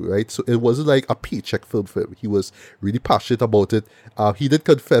film too, right? So it wasn't like a paycheck film for him. He was really passionate about it. He did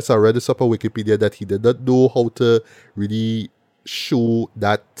confess, I read this up on Wikipedia, that he did not know how to really show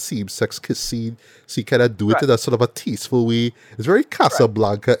that same-sex kiss scene, so he kind of do it in a sort of a tasteful way. It's very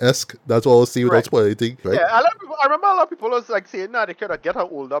Casablanca-esque. That's what I was saying without spoiling anything, right? Yeah, I remember a lot of people was like saying that they could get an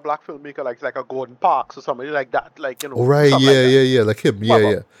older black filmmaker like a Gordon Parks or somebody like that, Oh, right, yeah, like him,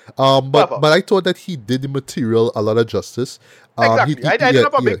 yeah. But I thought that he did the material a lot of justice. Exactly. I didn't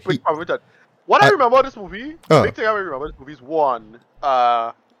have a big problem with that. What I remember about this movie, the big thing I remember about this movie is one,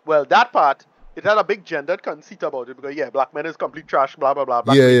 that part. It had a big gendered conceit about it because black men is complete trash, blah blah blah.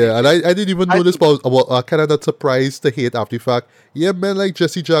 And I didn't even know this, but I was kind of not surprised to hate after the fact. Yeah, men like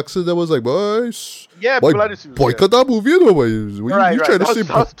Jesse Jackson, that was like, boys, boycott that movie, boys. You trying to say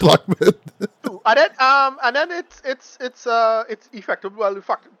black men? And then it's effective. Well, in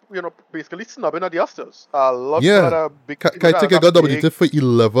fact, basically snubbing at the Oscars. I think I got nominated for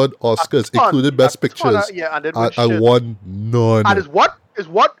 11 Oscars, including Best Pictures. And I won none. And is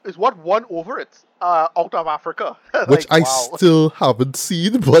what won over it out of Africa, which I still haven't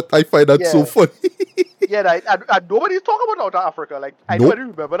seen, but I find that so funny. And nobody's talking about out of Africa. Like I don't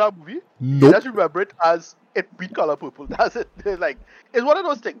remember that movie. I just remember it as it beat Color Purple. That's it. It's one of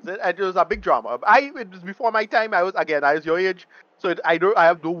those things. It was a big drama. It was before my time. I was your age, so I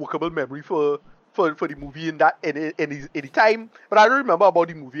have no workable memory for the movie in any time, but I don't remember about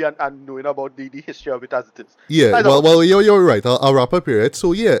the movie and knowing about the history of it as it is. Yeah, well, you're right. I'll wrap up here. Right?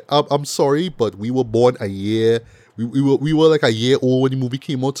 So yeah, I'm sorry, but we were born a year. We were like a year old when the movie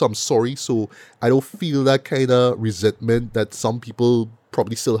came out, so I'm sorry. So I don't feel that kind of resentment that some people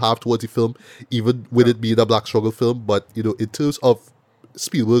probably still have towards the film, even with it being a black struggle film. But in terms of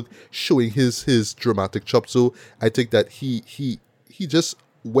Spielberg showing his dramatic chops, so I think that he just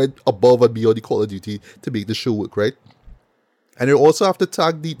went above and beyond the Call of Duty to make the show work, right? And you also have to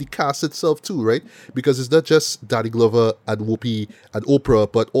tag the cast itself too, right? Because it's not just Danny Glover and Whoopi and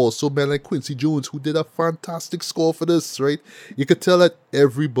Oprah, but also men like Quincy Jones, who did a fantastic score for this, right? You could tell that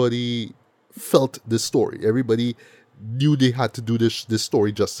everybody felt this story. Everybody knew they had to do this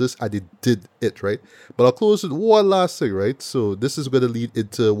story justice, and they did it, right? But I'll close with one last thing, right? So this is going to lead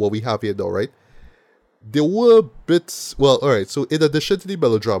into what we have here now, right? There were bits, so in addition to the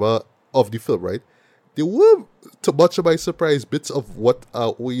melodrama of the film, right, there were, to much of my surprise, bits of what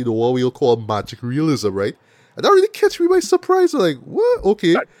we'll call magic realism, right? And that really catch me by surprise. I'm like, what?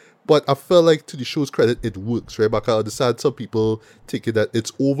 Okay. But I felt like, to the show's credit, it works, right? But I understand some people thinking that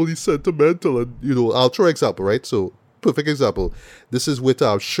it's overly sentimental, and, I'll throw an example, right? So, perfect example. This is with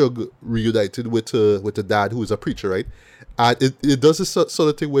Suge reunited with the dad who is a preacher, right? And it does this sort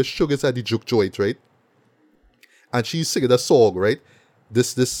of thing where Suge is at the juke joint, right? And she's singing a song, right?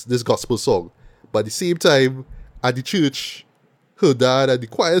 This gospel song. But at the same time, at the church, her dad and the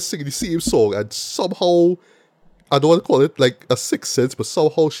choir singing the same song. And somehow, I don't want to call it like a sixth sense, but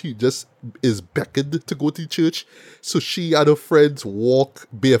somehow she just is beckoned to go to the church. So she and her friends walk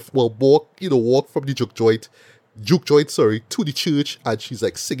from the juke joint, to the church, and she's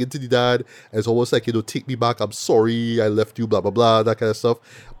like singing to the dad. And it's almost like, take me back, I'm sorry, I left you, blah, blah, blah, that kind of stuff.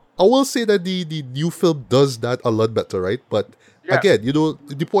 I will say that the new film does that a lot better, right? But again,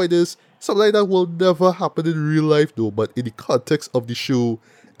 the point is, something like that will never happen in real life, though. But in the context of the show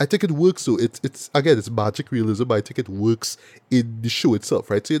I think it works though. It's again, it's magic realism, but I think it works in the show itself,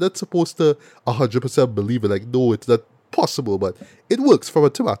 right? So you're not supposed to 100% believe it. Like, no, it's not possible, but it works from a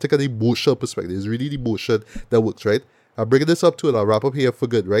thematic and emotional perspective. It's really the emotion that works, right? I'm bringing this up to and I'll wrap up here for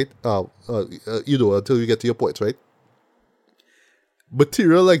good, right? Until you get to your points, right?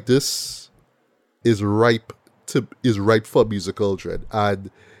 Material like this is ripe for musical dread, and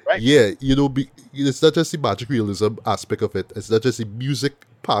Right. yeah, it's not just the magic realism aspect of it. It's not just the music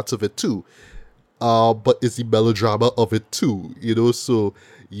parts of it too. But it's the melodrama of it too. So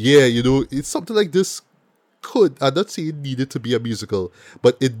yeah, it's something like this I'm not saying it needed to be a musical,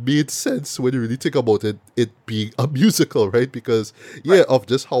 but it made sense when you really think about it being a musical, right? Because Right. of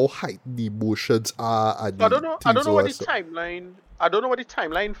just how heightened the emotions are and So I the don't know. I don't themes know what are. the So, timeline. I don't know what the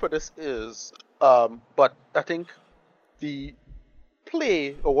timeline for this is. But I think the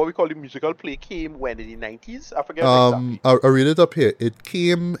play, or what we call the musical play, came when in the 90s. I forget exactly. I read it up here. It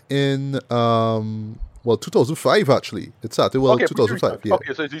came in 2005 actually. It started Okay, pretty 2005. recent. Yeah,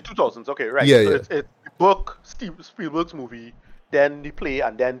 Okay, so it's the 2000s. Okay, right. yeah, So yeah, it's the book, Steve Spielberg's movie, then the play,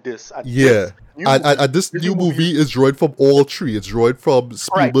 and then this. And yeah. this new movie, And this this new new movie movie is is drawn from all three. It's drawn from right. It's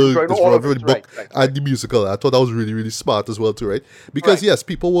Spielberg, drawing it's all drawn of from it. the Right, book right, right, and the musical. I thought that was really, really smart as well too, right? Because right, yes,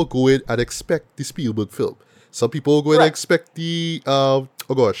 people will go in and expect the Spielberg film. Some people will go in and right, expect the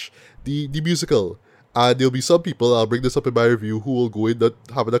musical. And there'll be some people, I'll bring this up in my review, who will go in not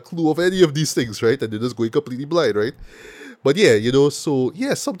having a clue of any of these things, right? And they're just going completely blind, right? But yeah, so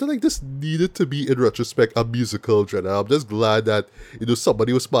yeah, something like this needed to be, in retrospect, a musical, Jen. I'm just glad that,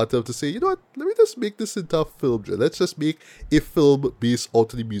 somebody was smart enough to say, you know what, let me just make this into a film, Jen. Let's just make a film based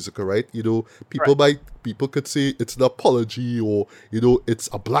out of the musical, right? right, People could say it's an apology, or, it's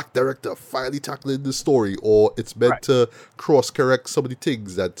a black director finally tackling the story, or it's meant right, to cross-correct some of the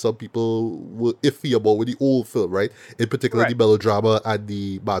things that some people were iffy about with the old film, right? In particular, the right. melodrama and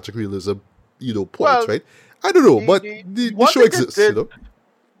the magic realism, points, Well, right? I don't know, the, but the, the, the the one show thing they exists, did,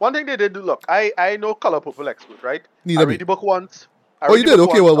 one thing they did do, look, I know Color Purple expert, right? I Neither read me. the book once. I Oh, read you the did? book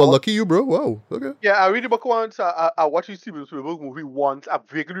Okay, once. well, lucky you, bro. Wow. Okay. Yeah, I read the book once. I watched the Steven Spielberg movie once. I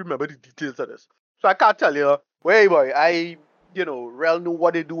vaguely remember the details of this. So I can't tell you, way boy, real know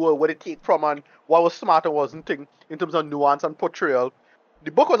what they do or what they take from and what was smart and wasn't thing in terms of nuance and portrayal. The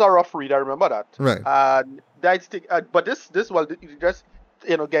book was a rough read, I remember that. Right. And that's the, but just,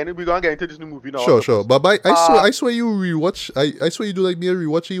 again, we're gonna get into this new movie now, I Sure. suppose. But Uh, I swear you rewatch. I swear you do like me and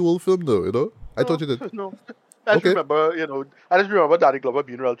rewatch the old film, though. I thought no, you did. no. I just Okay. remember, I just remember Danny Glover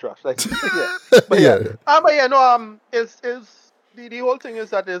being real trash. Like, yeah. But yeah. Yeah. Is the whole thing is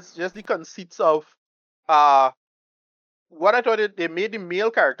that it's just the conceits of uh what I thought they made the male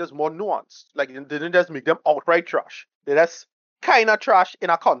characters more nuanced. Like they didn't just make them outright trash. They just kinda trash in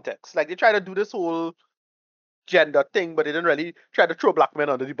a context. Like they try to do this whole gender thing, but they didn't really try to throw black men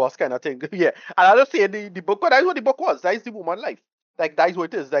under the bus kind of thing. Yeah. And I just say the book, but that's what the book was. That is the woman life. Like that's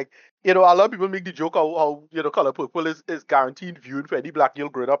what it is. Like, a lot of people make the joke how Color Purple is guaranteed viewing for any black girl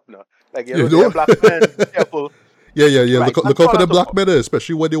growing up now. Like, You they are know? black men, be careful. Yeah. Right. And Look so out on for the and so black forth. men,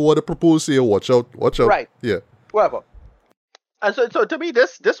 especially when they want to propose here. Watch out. Watch out. Right. Yeah. Whatever. And so to me,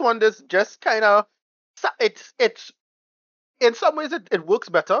 this one, this just kind of, it's in some ways it works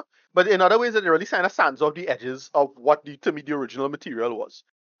better, but in other ways it really kind of sands off the edges of what to me the original material was.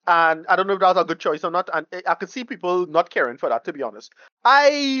 And I don't know if that was a good choice or not. And I could see people not caring for that, to be honest.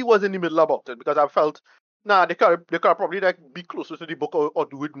 I was in the middle about it because I felt, nah, they could probably like be closer to the book or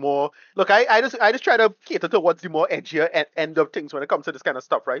do it more. Look, I just try to cater towards the more edgier end of things when it comes to this kind of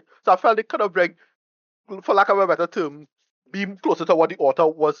stuff, right? So I felt they could have, like, for lack of a better term, be closer to what the author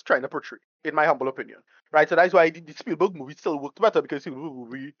was trying to portray, in my humble opinion. Right? So that's why the Spielberg movie still worked better, because the Spielberg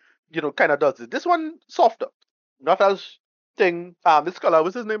movie, kind of does it. This one softer. Not as thing. This color,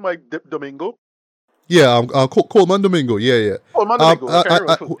 what's his name? Like Domingo? Yeah, Coleman Domingo. Yeah. Coleman Domingo. I can't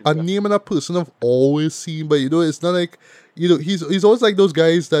remember his A name. Yeah. name and a person I've always seen, but it's not like he's always like those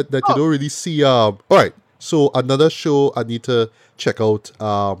guys that you Oh, don't really see. All right, so another show I need to check out.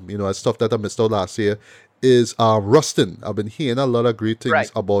 Stuff that I missed out last year is Rustin. I've been hearing a lot of great things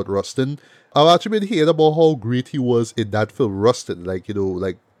right. about Rustin. I've actually been hearing about how great he was in that film Rustin, like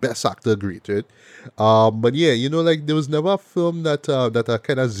best actor great, right? But yeah, like there was never a film that I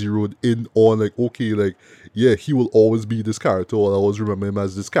kind of zeroed in on, like, okay, like, yeah, he will always be this character, or I always remember him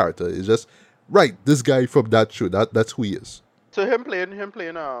as this character. It's just right, this guy from that show, that's who he is. So him playing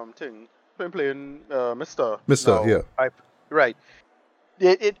Mr. Mr. Yeah. Now, right.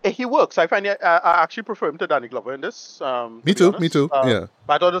 He works. I find I actually prefer him to Danny Glover in this. To Me be too, me honest. too. Yeah.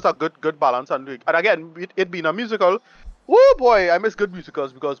 But I thought it was a good balance, and again, it being a musical. Oh boy, I miss good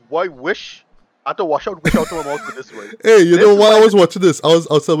musicals, because boy, wish I had to wish out to my mouth with this one. Hey, you This know, is while why I was watching this, I was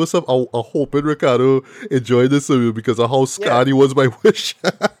telling myself, I'm hoping Ricardo enjoyed this movie because of how scarred he was by Wish.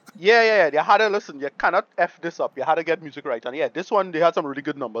 Yeah. You had to listen. You cannot f this up. You had to get music right. And yeah, this one they had some really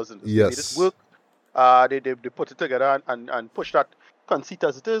good numbers in this. They made it Yes. work. They put it together and push that conceit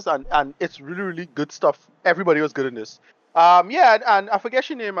as it is, and it's really good stuff. Everybody was good in this. Yeah, and I forget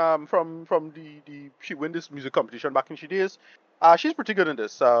her name. From the she win this music competition back in she days. She's pretty good in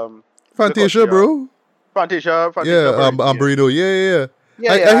this. What's it called? Fantasia, bro. Fantasia Yeah, Barrini. Yeah. Burrito. Yeah.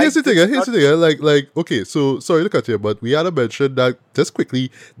 Yeah. Here's the thing. Here's the thing. Like, okay. So sorry to cut you, but we had to mention that just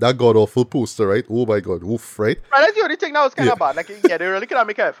quickly that god awful poster, right? Oh my god, oof, right? Right, that's the only thing that was kind Yeah. of bad. Like, yeah, they really cannot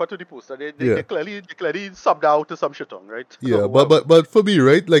make an effort to the poster. Yeah. They clearly subbed out to some shit on, right? Yeah, So, but for me,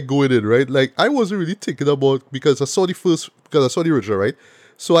 right, like going in, right, like I wasn't really thinking about because I saw the original, right.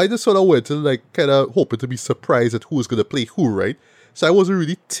 So I just sort of went and like kind of hoping to be surprised at who's gonna play who, right. So I wasn't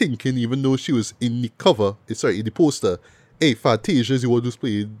really thinking, even though she was in the cover, in the poster. Hey, Fantasia is the one who's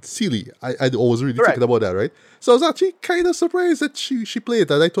playing Celie. I wasn't really correct. thinking about that, right? So I was actually kind of surprised that she played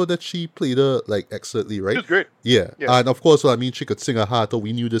that. I thought that she played her like excellently, right? She was great. Yeah. Yeah. And of course, well, I mean, she could sing a heart.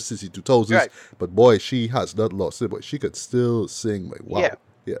 We knew this since the 2000s. Right. But boy, she has not lost it. But she could still sing. Like, wow.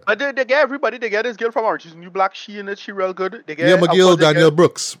 Yeah. But they get everybody. They get this girl from Orange is the New Black. She in it. She real good. They get Yeah, McGill, Daniel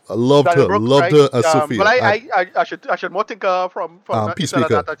Brooks. I loved Daniel her. Brooks, Loved right? her as Sophia. But I should more think from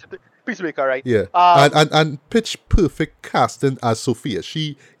Peacemaker. Peacemaker, right? Yeah. And pitch perfect casting as Sophia.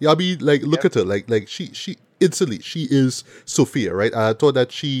 I mean, like, look at her. Like she instantly, she is Sophia, right? I thought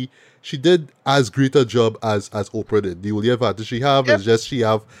that she did as great a job as Oprah did. The only advantage she have is just she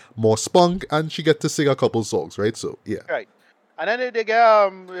have more spunk and she get to sing a couple songs, right? So yeah. Right. And then they get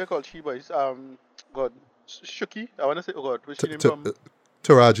what you call she boys. God, Shuki. I want to say, oh God, where's she name from?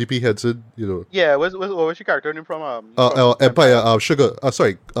 Taraji P. Henson, you know. Yeah, what was she character name from? Empire. Sugar.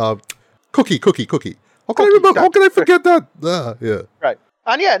 Cookie. How can I remember? How can I forget that? Yeah. Right.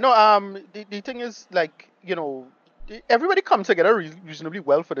 And yeah, no. The thing is, like, you know, everybody comes together reasonably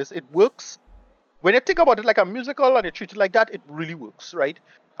well for this. It works. When you think about it like a musical and you treat it like that, it really works, right?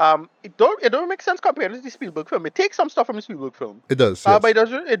 It don't make sense compared to the Spielberg film. It takes some stuff from the Spielberg film. It does. Yes. But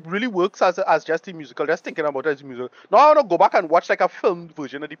it really works as just the musical. Just thinking about it as a musical. No, I want to go back and watch like a filmed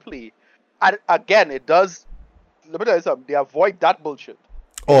version of the play. And again, it does. Let me tell you something. They avoid that bullshit.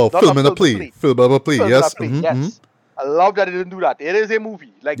 Oh, film and a play. Film and a play. Yes. Yes. I love that they didn't do that. It is a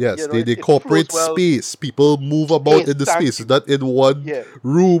movie. Like, yes, you know, they incorporate space. People move about in the space. It's not in one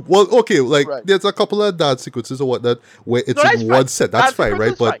room. Well, okay, like there's a couple of dance sequences or whatnot where it's in one set. That's fine,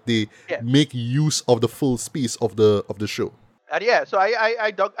 right? But they make use of the full space of the show. And yeah, so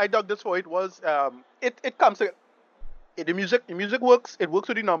I dug this for it was it comes to the music works. It works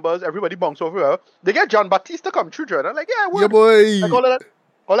with the numbers. Everybody bounce over her. They get John Baptiste to come through, and I'm like, yeah, boy. Like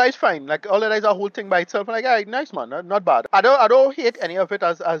all that is fine. Like all that is a whole thing by itself. I'm like, yeah, nice man, not bad. I don't hate any of it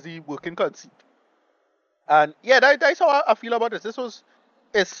as the working conceit. And yeah, that's how I feel about this.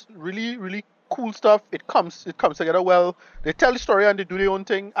 It's really cool stuff. It comes together well. They tell the story and they do their own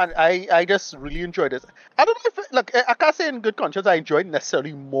thing, and I just really enjoy this. I don't know if I can't say in good conscience I enjoyed it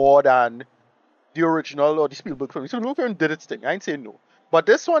necessarily more than the original or the Spielberg film. Spielberg film did its thing. I ain't saying no, but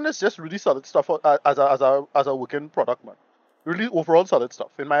this one is just really solid stuff as a working product, man. Really overall solid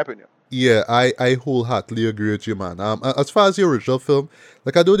stuff, in my opinion. Yeah, I wholeheartedly agree with you, man. As far as the original film,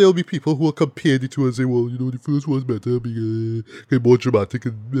 like I know there will be people who will compare the two and say, well, you know, the first one's better because it's more dramatic,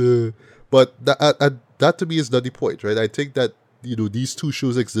 but that to me is not the point, right? I think that these two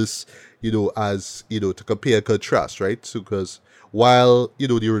shows exist, as to compare and contrast, right? So because while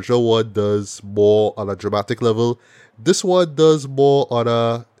the original one does more on a dramatic level, this one does more on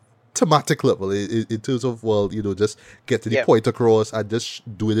a thematic level in terms of just getting the point across and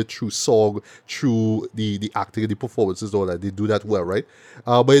just doing it through song, through the acting and the performances, all that. They do that well, right?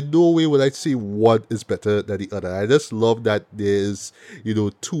 But in no way would I say one is better than the other. I just love that there's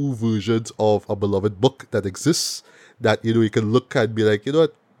two versions of a beloved book that exists that you can look at and be like, you know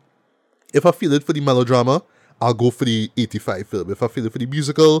what, if I feel it for the melodrama, I'll go for the 85 film. If I feel it for the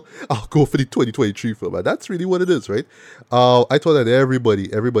musical, I'll go for the 2023 film. And that's really what it is, right? I thought that everybody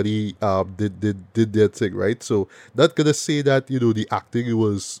did their thing, right? So not gonna say that, the acting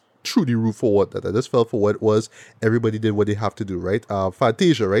was truly roof for what that. I just felt for what it was. Everybody did what they have to do, right?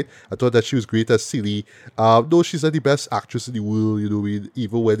 Fantasia, right? I thought that she was great as Celie. No, she's not the best actress in the world,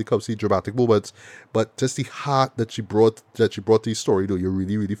 even when it comes to dramatic moments. But just the heart that she brought to the story, you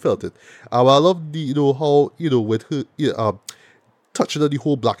really, really felt it. I love the, how, with her, touching on the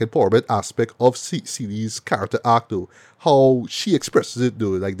whole black empowerment aspect of Celi's character arc, though, how she expresses it, though.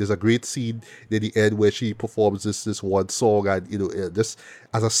 Like, there's a great scene near the end where she performs this one song, and just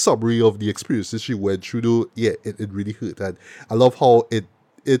as a summary of the experiences she went through, though, yeah, it really hurt. And I love how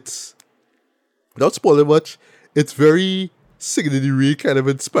it's without spoiling much, it's very Singing in the Rain kind of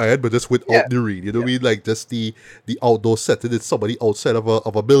inspired, but just without the rain. You know what I mean? Like, just the outdoor setting. It's somebody outside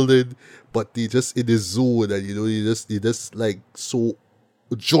of a building, but they just in this zone, and they just like so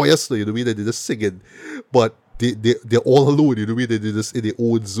joyous. You know what I mean? And they're just singing, but they're all alone. You know what I mean? They're just in their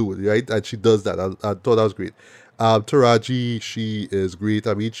own zone, right? And she does that. I thought that was great. Taraji, she is great.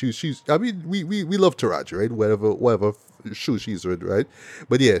 I mean, we love Taraji, right? Whatever show she's in, right?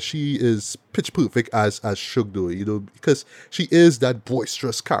 But yeah, she is pitch perfect as Suge, though, because she is that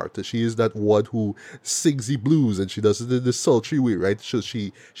boisterous character. She is that one who sings the blues, and she does it in the sultry way, right? So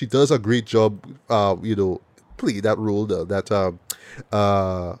she does a great job, play that role, that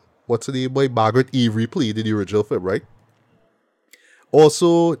what's her name? Margaret Avery played in the original film, right?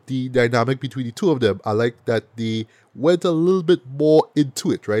 Also, the dynamic between the two of them, I like that they went a little bit more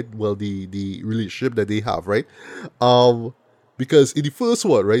into it, right? Well, the relationship that they have, right? Because in the first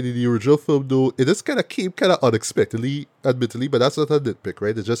one, right, in the original film, though, it just kind of came kind of unexpectedly, admittedly, but that's not a nitpick,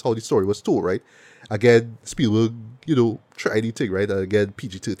 right? It's just how the story was told, right? Again, Spielberg, try anything, right? And again,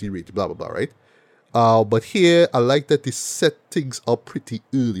 PG-13 rated, blah, blah, blah, right? But here, I like that they set things up pretty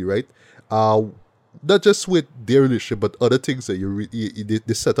early, right? Not just with their relationship, but other things that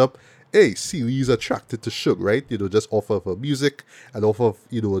they set up. Hey, Celi's attracted to Suge, right? Just off of her music and off of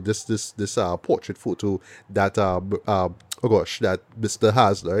this portrait photo that that Mr.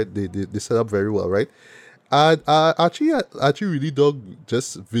 has, right? They set up very well, right? And I actually really dug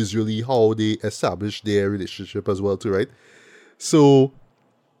just visually how they established their relationship as well too, right? So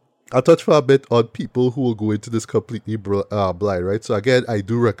I'll touch for a bit on people who will go into this completely blind, right? So again, I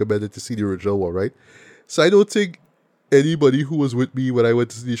do recommend it to see the original one, right? So I don't think anybody who was with me when I went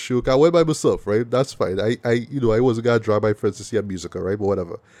to see the show, I went by myself, right? That's fine. I wasn't gonna drive my friends to see a musical, right? But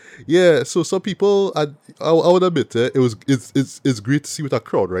whatever. Yeah. So some people, I would admit it, it's great to see with a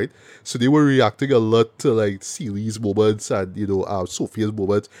crowd, right? So they were reacting a lot to like Celi's moments and Sophia's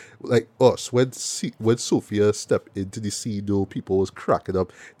moments, like us when Sophia stepped into the scene. Though people was cracking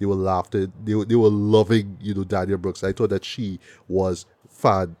up, they were laughing, they were loving Daniel Brooks. I thought that she was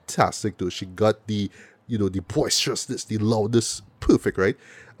fantastic though. She got the the boisterousness, the loudness, perfect, right?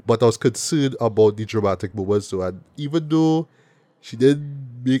 But I was concerned about the dramatic moments, though, and even though she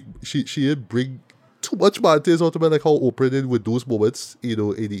didn't bring too much Martinez out of it, like how Oprah did with those moments, in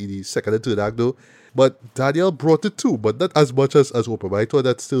the second and third act, though. But Danielle brought it too, but not as much as Oprah. But I thought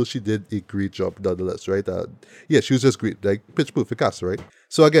that still she did a great job, nonetheless, right? Yeah, she was just great, like pitch perfect cast, right?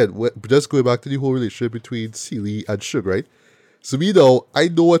 So again, just going back to the whole relationship between Celi and Suge, right? So me now, I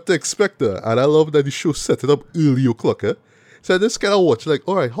know what to expect there, and I love that the show set it up early o'clock. So I just kind of watch, like,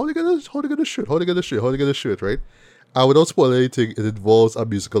 all right, how they gonna shoot, right? And without spoiling anything, it involves a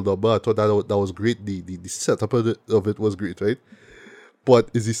musical number. I thought that was great. The setup of it was great, right?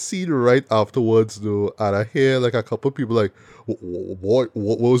 But is the scene right afterwards, though, and I hear like a couple of people like, what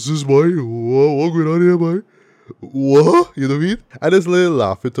was this, boy? What going on here, boy? What? You know what I mean? I just little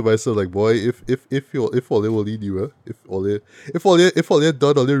laughing to myself, like, boy, if all they only knew, if all they had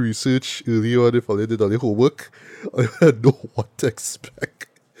done all their research early on, if all they did all their homework, I know what to expect.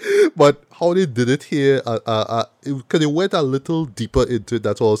 But how they did it here, because they went a little deeper into it,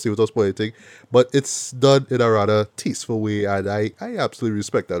 that's all I'll say without spoiling anything. But it's done in a rather tasteful way, and I absolutely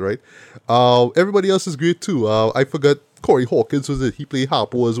respect that, right? Everybody else is great too. I forgot Corey Hawkins was it. He played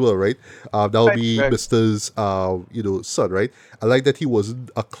Harpo as well, right? That would be Mr.'s, son, right? I like that he wasn't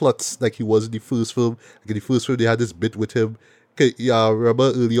a klutz like he was in the first film. Like in the first film, they had this bit with him. Yeah,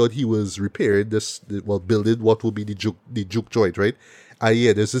 remember early on he was repairing building what will be the juke joint, right?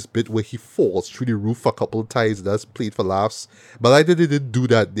 Yeah, there's this bit where he falls through the roof a couple of times. That's played for laughs. But I like that they didn't do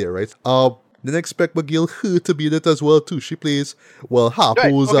that there, right? Then expect McGill her to be in it as well too. She plays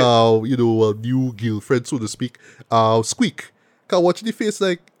Harpo's new girlfriend, so to speak, Squeak. Can't watch the face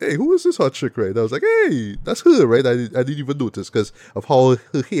like, hey, who is this hot chick, right? I was like, hey, that's her, right? I didn't even notice because of how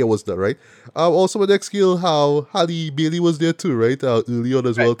her hair was done, right? Also, the next girl, how Halle Bailey was there too, right? Early on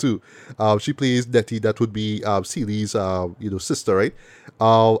as well too. She plays Nettie. That would be Celi's, sister, right?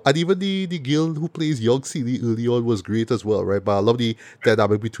 And even the girl who plays young Celi early on was great as well, right? But I love the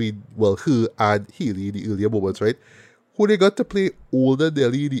dynamic between her and Haley in the earlier moments, right? Who they got to play older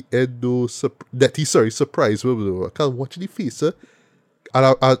Nelly in the end, though, surprise. I can't watch the face, and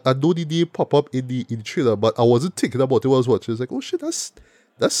I know the name pop up in the trailer, but I wasn't thinking about it while I was watching. It's like, oh shit, that's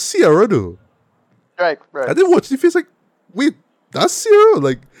Sierra, though. Right. I didn't watch the face, like, wait, that's Sarah,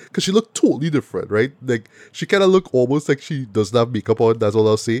 like, because she looked totally different, right? Like, she kind of looked almost like she doesn't have makeup on, that's all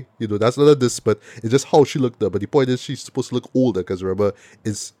I'll say. That's not a diss, but it's just how she looked up. But the point is, she's supposed to look older, because remember,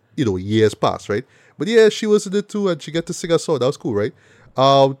 it's, years past, right? But yeah, she was in it too, and she got to sing a song. That was cool, right?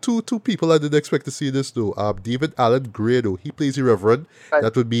 Two people I didn't expect to see this, though. David Allen Gray, though, he plays the Reverend. Right.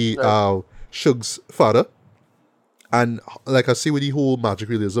 That would be Right. Suge's father. And like I say, with the whole magic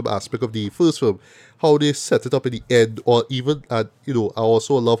realism aspect of the first film, how they set it up in the end, or even at I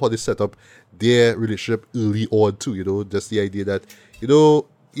also love how they set up their relationship early on too. Just the idea that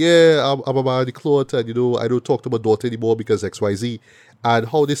yeah, I'm a man of the cloth, and I don't talk to my daughter anymore because XYZ, and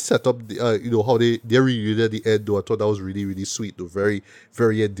how they set up the how they reunited at the end. Though I thought that was really really sweet, though very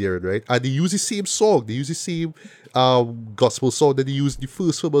very endearing, right? And they use the same song, they use the same gospel song that they used in the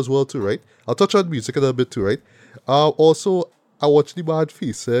first film as well too, right? I'll touch on music a little bit too, right? Also, I watched the man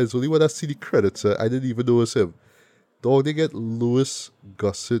face. It's only when I see the credits, I didn't even notice him. Dog, they get Louis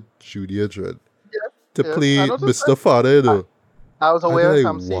Gossett Jr. Dread Yes. to Yes. I play noticed Mr. Father, I was And aware. they're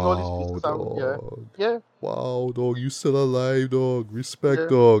I'm like, seeing all these wow, pieces. Yeah. dog. Yeah. Wow, dog, you still alive, dog. Respect, Yeah.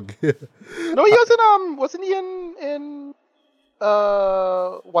 dog. No, he was in wasn't he in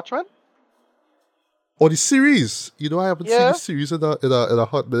Watchmen? Or the series. I haven't seen the Yeah. series in a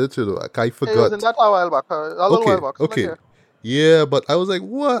hot minute, Like, I He was forgot. in that a while back. A little while back. Okay. Yeah. Yeah, but I was like,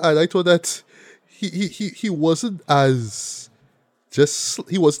 what? And I thought that he wasn't as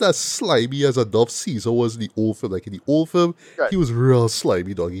he wasn't as slimy as Adolf Caesar was in the old film. Like in the old film, Right. he was real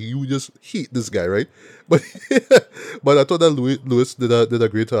slimy, dog. You just hate this guy, right? But but I thought that Lewis did a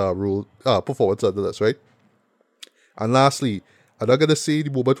great role performance under this, right? And lastly, I'm not gonna say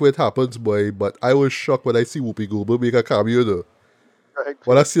the moment where it happens, boy, but I was shocked when I see Whoopi Goldberg make a cameo though. Right.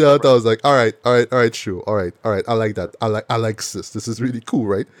 When I see that, I was like, all right, sure, all right. I like that. I like this. This is really cool,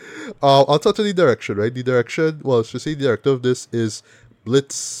 right? I'll touch on the direction, right? The direction, well, should say the director of this is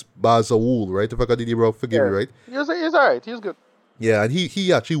Blitz Bazawul, right? If I got the name wrong, forgive me, right? He's alright. He's good. Yeah, and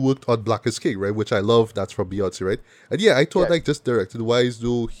he actually worked on Black is King, right? Which I love. That's from Beyonce, right? And yeah, I thought like just directed wise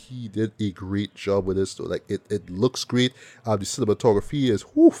though, he did a great job with this. Though, like it looks great. The cinematography is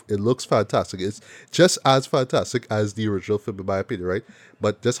it looks fantastic. It's just as fantastic as the original film, in my opinion, right?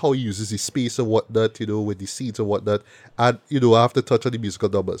 But just how he uses the space and whatnot, with the scenes and whatnot, and I have to touch on the musical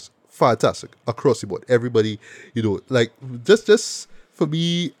numbers. Fantastic across the board. Everybody, like just for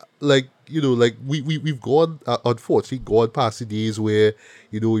me, like like we've gone unfortunately gone past the days where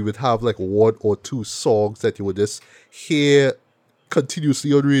we would have like one or two songs that you would just hear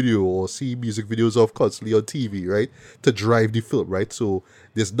continuously on radio or see music videos of constantly on TV, right? To drive the film, right? So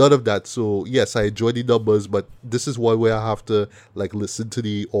there's none of that. So yes, I enjoy the numbers, but this is one where I have to like listen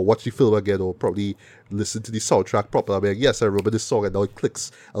to or watch the film again, or probably listen to the soundtrack properly. I mean, yes, I remember this song, and now it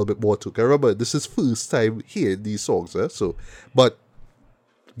clicks a little bit more too. I remember this is first time hearing these songs, so but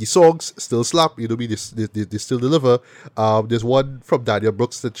the songs still slap, they still deliver. There's one from Daniel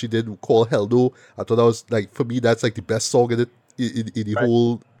Brooks that she did called Hell No. I thought that was like, for me, that's like the best song in it in the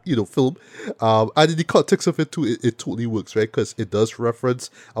whole film. And in the context of it too, it totally works, right? Because it does reference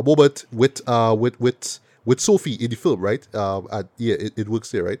a moment with Sophie in the film, right? And yeah, it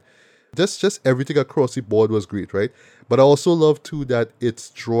works there, right? Just everything across the board was great, right? But I also love too that it's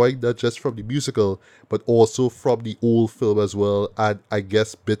drawing not just from the musical, but also from the old film as well, and I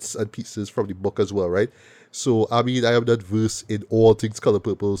guess bits and pieces from the book as well, right? So I mean, I am not versed in all things Color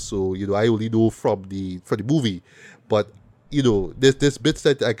Purple, so I only know from the movie, but there's bits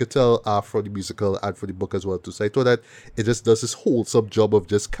that I could tell are from the musical and from the book as well too. So I thought that it just does this wholesome job of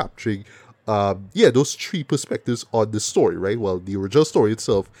just capturing those three perspectives on the story, right? Well, the original story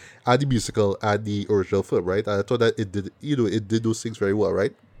itself, and the musical, and the original film, right? And I thought that it did, it did those things very well,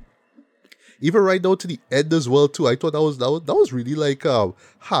 right? Even right down to the end as well, too. I thought that was really like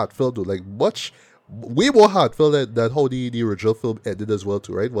heartfelt, though, like way more heartfelt than how the original film ended as well,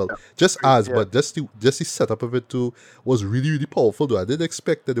 too, right? Well, but just the setup of it too was really really powerful, though. I didn't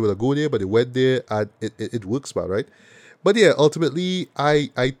expect that they would go there, but they went there, and it works, man, right? But yeah, ultimately,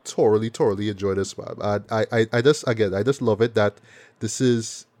 I thoroughly enjoy this, man. And I just love it that this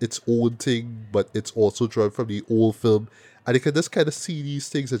is its own thing, but it's also drawn from the old film. And you can just kind of see these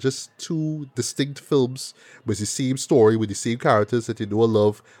things as just two distinct films with the same story, with the same characters that you know and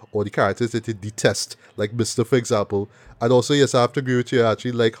love, or the characters that you detest, like Mr., for example. And also, yes, I have to agree with you. I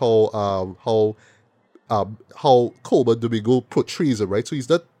actually like how Coleman Domingo portrays him, right? So he's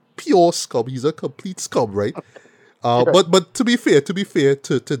not pure scum, he's a complete scum, right? But to be fair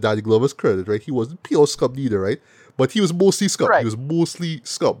to Danny Glover's credit, right? He wasn't pure scum neither, right? But he was mostly scum. Right. He was mostly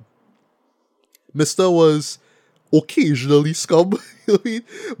scum. Mr. was occasionally scum. You know what I mean?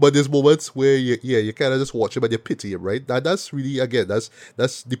 But there's moments where you kind of just watch him and you pity him, right? That's really, again,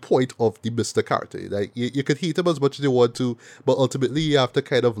 that's the point of the Mr. character. Like you can hate him as much as you want to, but ultimately you have to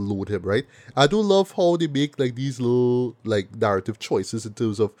kind of load him, right? I do love how they make like these little like narrative choices in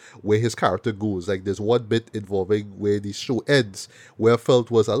terms of where his character goes. Like there's one bit involving where the show ends, where I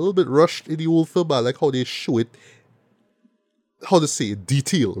felt was a little bit rushed in the old film. I like how they show it, how to say it,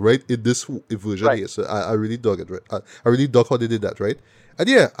 detail, right, in this version Right. here. So I really dug it, right? I really dug how they did that, right? And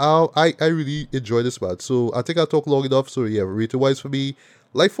yeah, I really enjoyed this, man. So I think I talked long enough. So yeah, rating wise for me,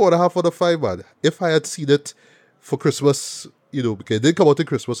 like 4.5 out of 5, man. If I had seen it for Christmas, because it didn't come out in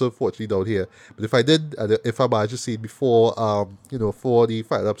Christmas, unfortunately, down here. But if I did, and if I managed to see it before, for the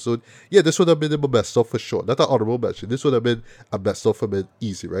final episode, yeah, this would have been my best stuff for sure. Not an honorable mention. This would have been a best stuff for me,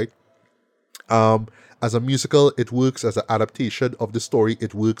 easy, right? As a musical, it works as an adaptation of the story.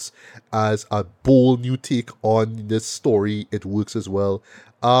 It works as a bold new take on this story. It works as well.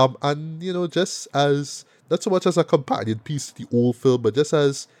 And just as not so much as a companion piece to the old film, but just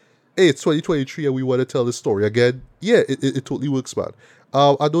as, hey, it's 2023 and we want to tell the story again. Yeah, it totally works, man.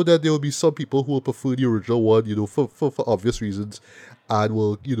 I know that there will be some people who will prefer the original one, for obvious reasons, and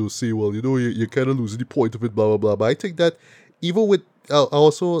will, say, well, you're kind of losing the point of it, blah, blah, blah. But I think that even with,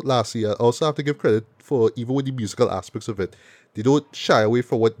 lastly, I also have to give credit for, even with the musical aspects of it, they don't shy away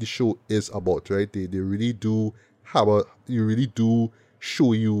from what the show is about, right? They really do you really do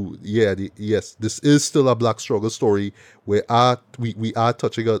show you, yes, this is still a black struggle story where we are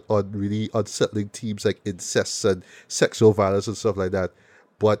touching on really unsettling themes like incest and sexual violence and stuff like that.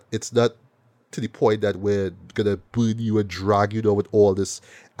 But it's not to the point that we're gonna burn you and drag you down with all this,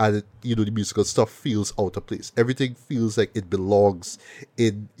 and the musical stuff feels out of place. Everything feels like it belongs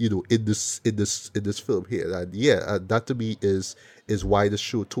in this film here, and yeah, and that to me is why the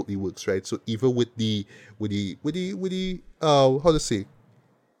show totally works, right? So even with the how to say,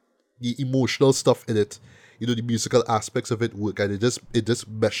 the emotional stuff in it, the musical aspects of it work, and it just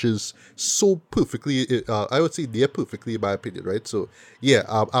meshes so perfectly. I would say near perfectly, in my opinion, right? So yeah,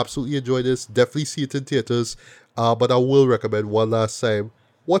 absolutely enjoy this. Definitely see it in theaters. But I will recommend one last time,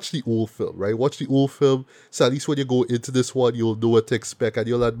 watch the old film, right? Watch the old film, so at least when you go into this one, you'll know what to expect, and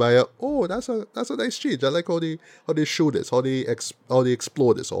you'll admire. Oh, that's a nice change. I like how they show this, how they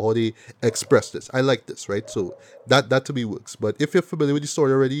explore this, or how they express this. I like this, right? So that to me works. But if you're familiar with the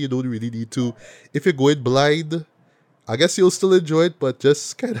story already, you don't really need to. If you're going blind, I guess you'll still enjoy it, but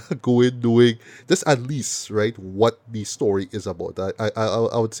just kind of go in knowing, just at least, right, what the story is about.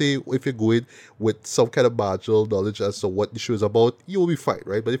 I would say if you're going with some kind of marginal knowledge as to what the show is about, you'll be fine,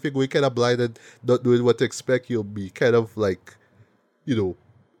 right? But if you're going kind of blind and not knowing what to expect, you'll be kind of like, I don't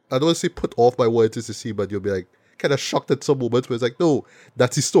want to say put off by what it is to see, but you'll be like kind of shocked at some moments where it's like, no,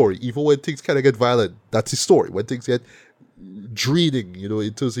 that's his story. Even when things kind of get violent, that's his story. When things get draining,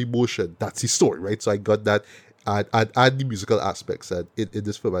 in terms of emotion, that's his story, right? So I got that, and the musical aspects and in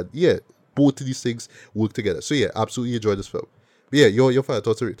this film, and yeah, both of these things work together. So yeah, absolutely enjoy this film. But yeah, your final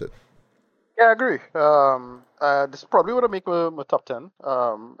thoughts are rated. Yeah, I agree. This probably would have make my top 10.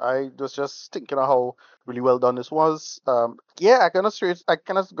 I was just thinking of how really well done this was. Yeah, I kind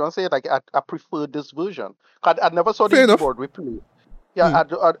of gonna say it, like I preferred this version. I never saw Fair the enough. Broadway play. Yeah,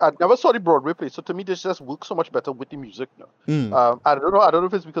 I never saw the Broadway play, so to me this just works so much better with the music now. Mm. I don't know. I don't know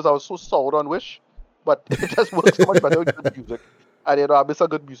if it's because I was so sold on Wish, but it just works so much better with the music. And I miss a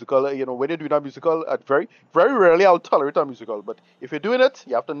good musical. When you're doing a musical, very very rarely I'll tolerate a musical, but if you're doing it,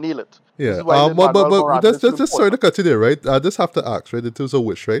 you have to nail it. This Yeah. is why But Lin-Manuel Miranda is so that's sorry to important. cut you there, right? I just have to ask, right, in terms of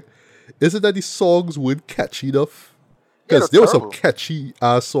Wish, right? Is it that the songs weren't catchy enough? Yeah, Because they're there were some terrible. catchy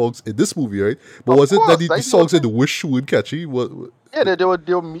ass songs in this movie, right? But Of was it that course, the that's what I'm songs in saying. the Wish weren't catchy? Yeah, they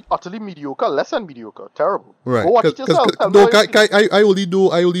were utterly mediocre, less than mediocre, terrible. Go Right, watch it because yourself. Tell me no, how you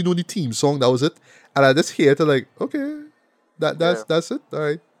feel. I only know the theme song. That was it, and I just hear it and like, okay, Yeah, that's it. All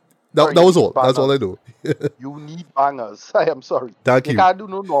right, sorry, that you was need all. That's all I bangers. know. You need bangers. I am sorry. Thank You you. can't do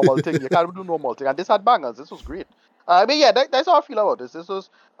no normal thing. You can't do normal thing. And this had bangers. This was great. I mean, yeah, that's how I feel about this.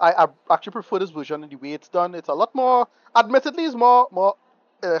 I actually prefer this version and the way it's done. It's a lot more. Admittedly, it's more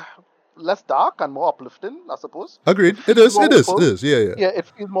uh, less dark and more uplifting. I suppose it Agreed. It feels is. more It is. It hopeful. is. Yeah, yeah. Yeah, it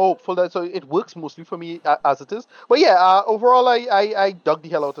feels more hopeful. So it works mostly for me as it is. But yeah, overall, I dug the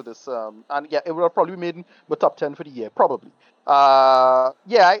hell out of this. And yeah, it would have probably made my top 10 for the year, probably.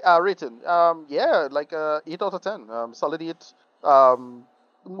 Yeah, rating. Yeah, like 8 out of 10. Solid 8. Um,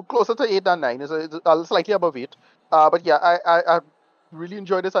 Closer to 8 than 9. It's slightly above 8. But yeah, I really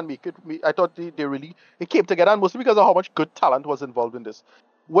enjoyed this and make it. I thought they really it came together, and mostly because of how much good talent was involved in this.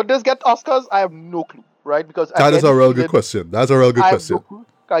 Would this get Oscars? I have no clue, right? Because That is again, a the real good feeling question. That's a real good I have no question. clue.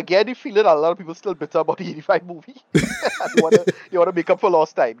 I get the feeling a lot of people still bitter about the 85 movie. They want to make up for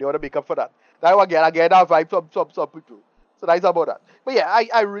lost time. They want to make up for that. Now I get that vibe from some people. So that's about that. But yeah,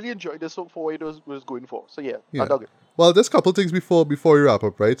 I really enjoyed this for what it was going for. So yeah, I dug it. Well, there's a couple things before we wrap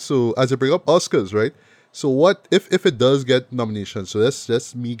up, right? So as you bring up Oscars, right? So what if it does get nominations? So that's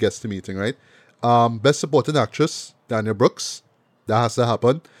just me guesstimating, right? Best Supporting Actress, Daniel Brooks. That has to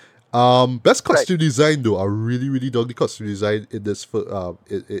happen. Best costume design, though. I really, really dug the costume design in this film,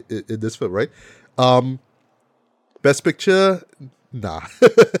 right? Best Picture, nah.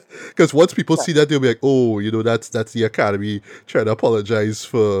 Because once people see that, they'll be like, oh, that's the Academy trying to apologize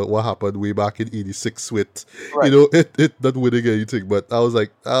for what happened way back in 86 with, it not winning anything. But I was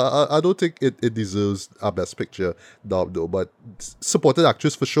like, I don't think it deserves a Best Picture nom, though. But Supporting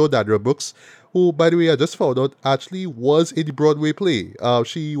Actress for sure, Daniel Brooks, who, by the way, I just found out actually was in the Broadway play.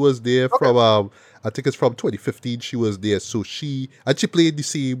 She was there from, I think it's from 2015. She was there, so she played the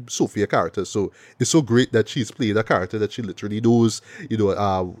same Sophia character. So it's so great that she's playing a character that she literally knows,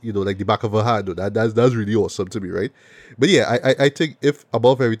 like the back of her hand. That's really awesome to me, right? But yeah, I think if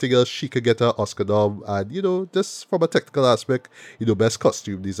above everything else, she could get an Oscar nom, and just from a technical aspect, best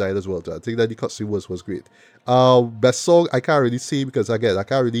costume design as well. So I think that the costume was great. Best song, I can't really say because again, I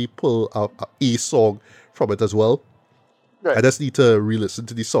can't really pull a song from it as well. Right. I just need to re-listen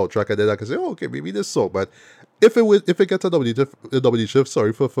to the soundtrack and then I can say, oh, okay, maybe this song. But if it gets a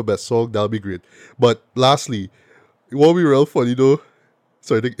nomination, for best song, that'll be great. But lastly, it won't be real funny though.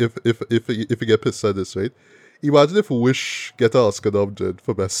 So I think if you get pissed at this, right? Imagine if Wish get an Oscar nominated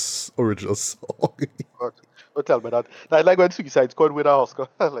for best original song. Don't tell me that. That's like when Suicide Squad win an Oscar.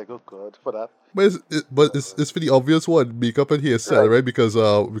 I'm like, oh god, for that. But it's for the obvious one, makeup and hairstyle, right? Because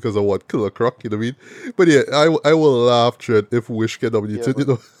of what, Killer Croc, you know what I mean? But yeah, I will laugh if Wish get nominated, To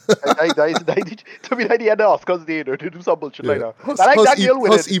me, that the end of Oscars, they do some bullshit like that. I like that girl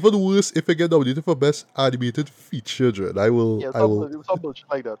with it. Even worse if I get nominated for best animated feature, Dread. I will. Some bullshit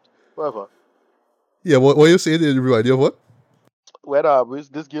like that. Whatever. Yeah, what you saying? It remind you of what? When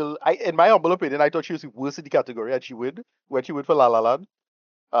this girl, in my humble opinion, I thought she was worse in the category, and she win when she win for La La Land.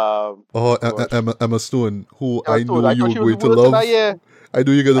 Emma Stone, who I know you were going to love. I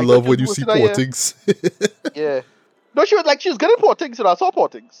know you're gonna love when you see poor things. Yeah, no, she was good at poor things, and I saw poor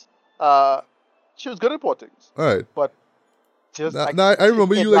things. She was good at poor things. All right, but just I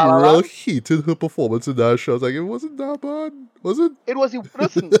remember you real hated her performance in that show. I was like, it wasn't that bad, was it? It was.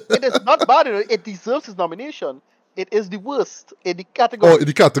 Listen, it is not bad. It deserves his nomination. It is the worst in the category. Oh, in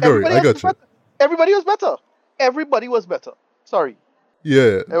the category, I got you. Everybody was better. Everybody was better. Sorry.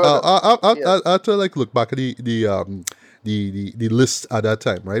 Yeah, I have to look back at the list at that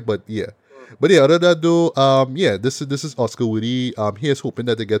time, right? But yeah, other than that though, this is Oscar worthy. Here's hoping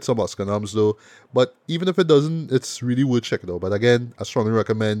that they get some Oscar noms though. But even if it doesn't, it's really worth checking out. But again, I strongly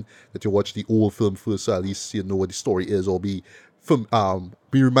recommend that you watch the old film first, so at least you know what the story is, or be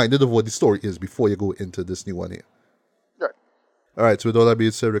reminded of what the story is before you go into this new one here. Right. All right. So with all that being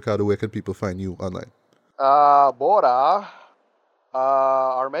said, Ricardo, where can people find you online? Bora.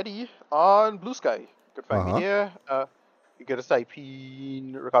 Armedi on Blue Sky. You can find me there. You can just type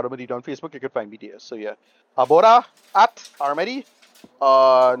in Ricardo Medina on Facebook. You can find me there. So yeah, Bora at Armedi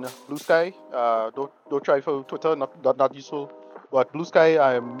on Blue Sky. Don't try for Twitter. Not useful. But Blue Sky,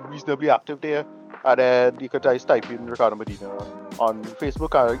 I'm reasonably active there. And then you can just type in Ricardo Medina on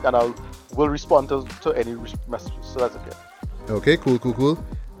Facebook, and I will respond to any messages. So that's it. Yeah. Okay. Cool.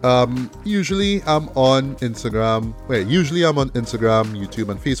 Usually I'm on Instagram. Usually I'm on Instagram, YouTube,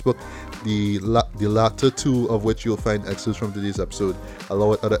 and Facebook. The latter two of which you'll find extras from today's episode, along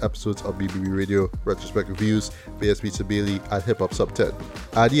with other episodes of BBB Radio, retrospect reviews, BS Pizza Bailey, and Hip Hop Sub 10.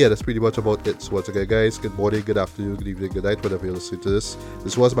 And yeah, that's pretty much about it. So once again, guys, good morning, good afternoon, good evening, good night, whenever you're listening to this.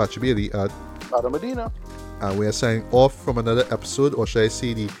 This was Matthew Bailey and Adam Medina. And we are signing off from another episode, or should I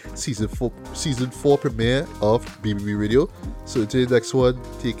say the season 4 premiere of BBB Radio. So until the next one,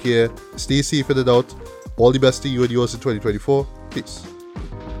 take care, stay safe in and out. All the best to you and yours in 2024. Peace.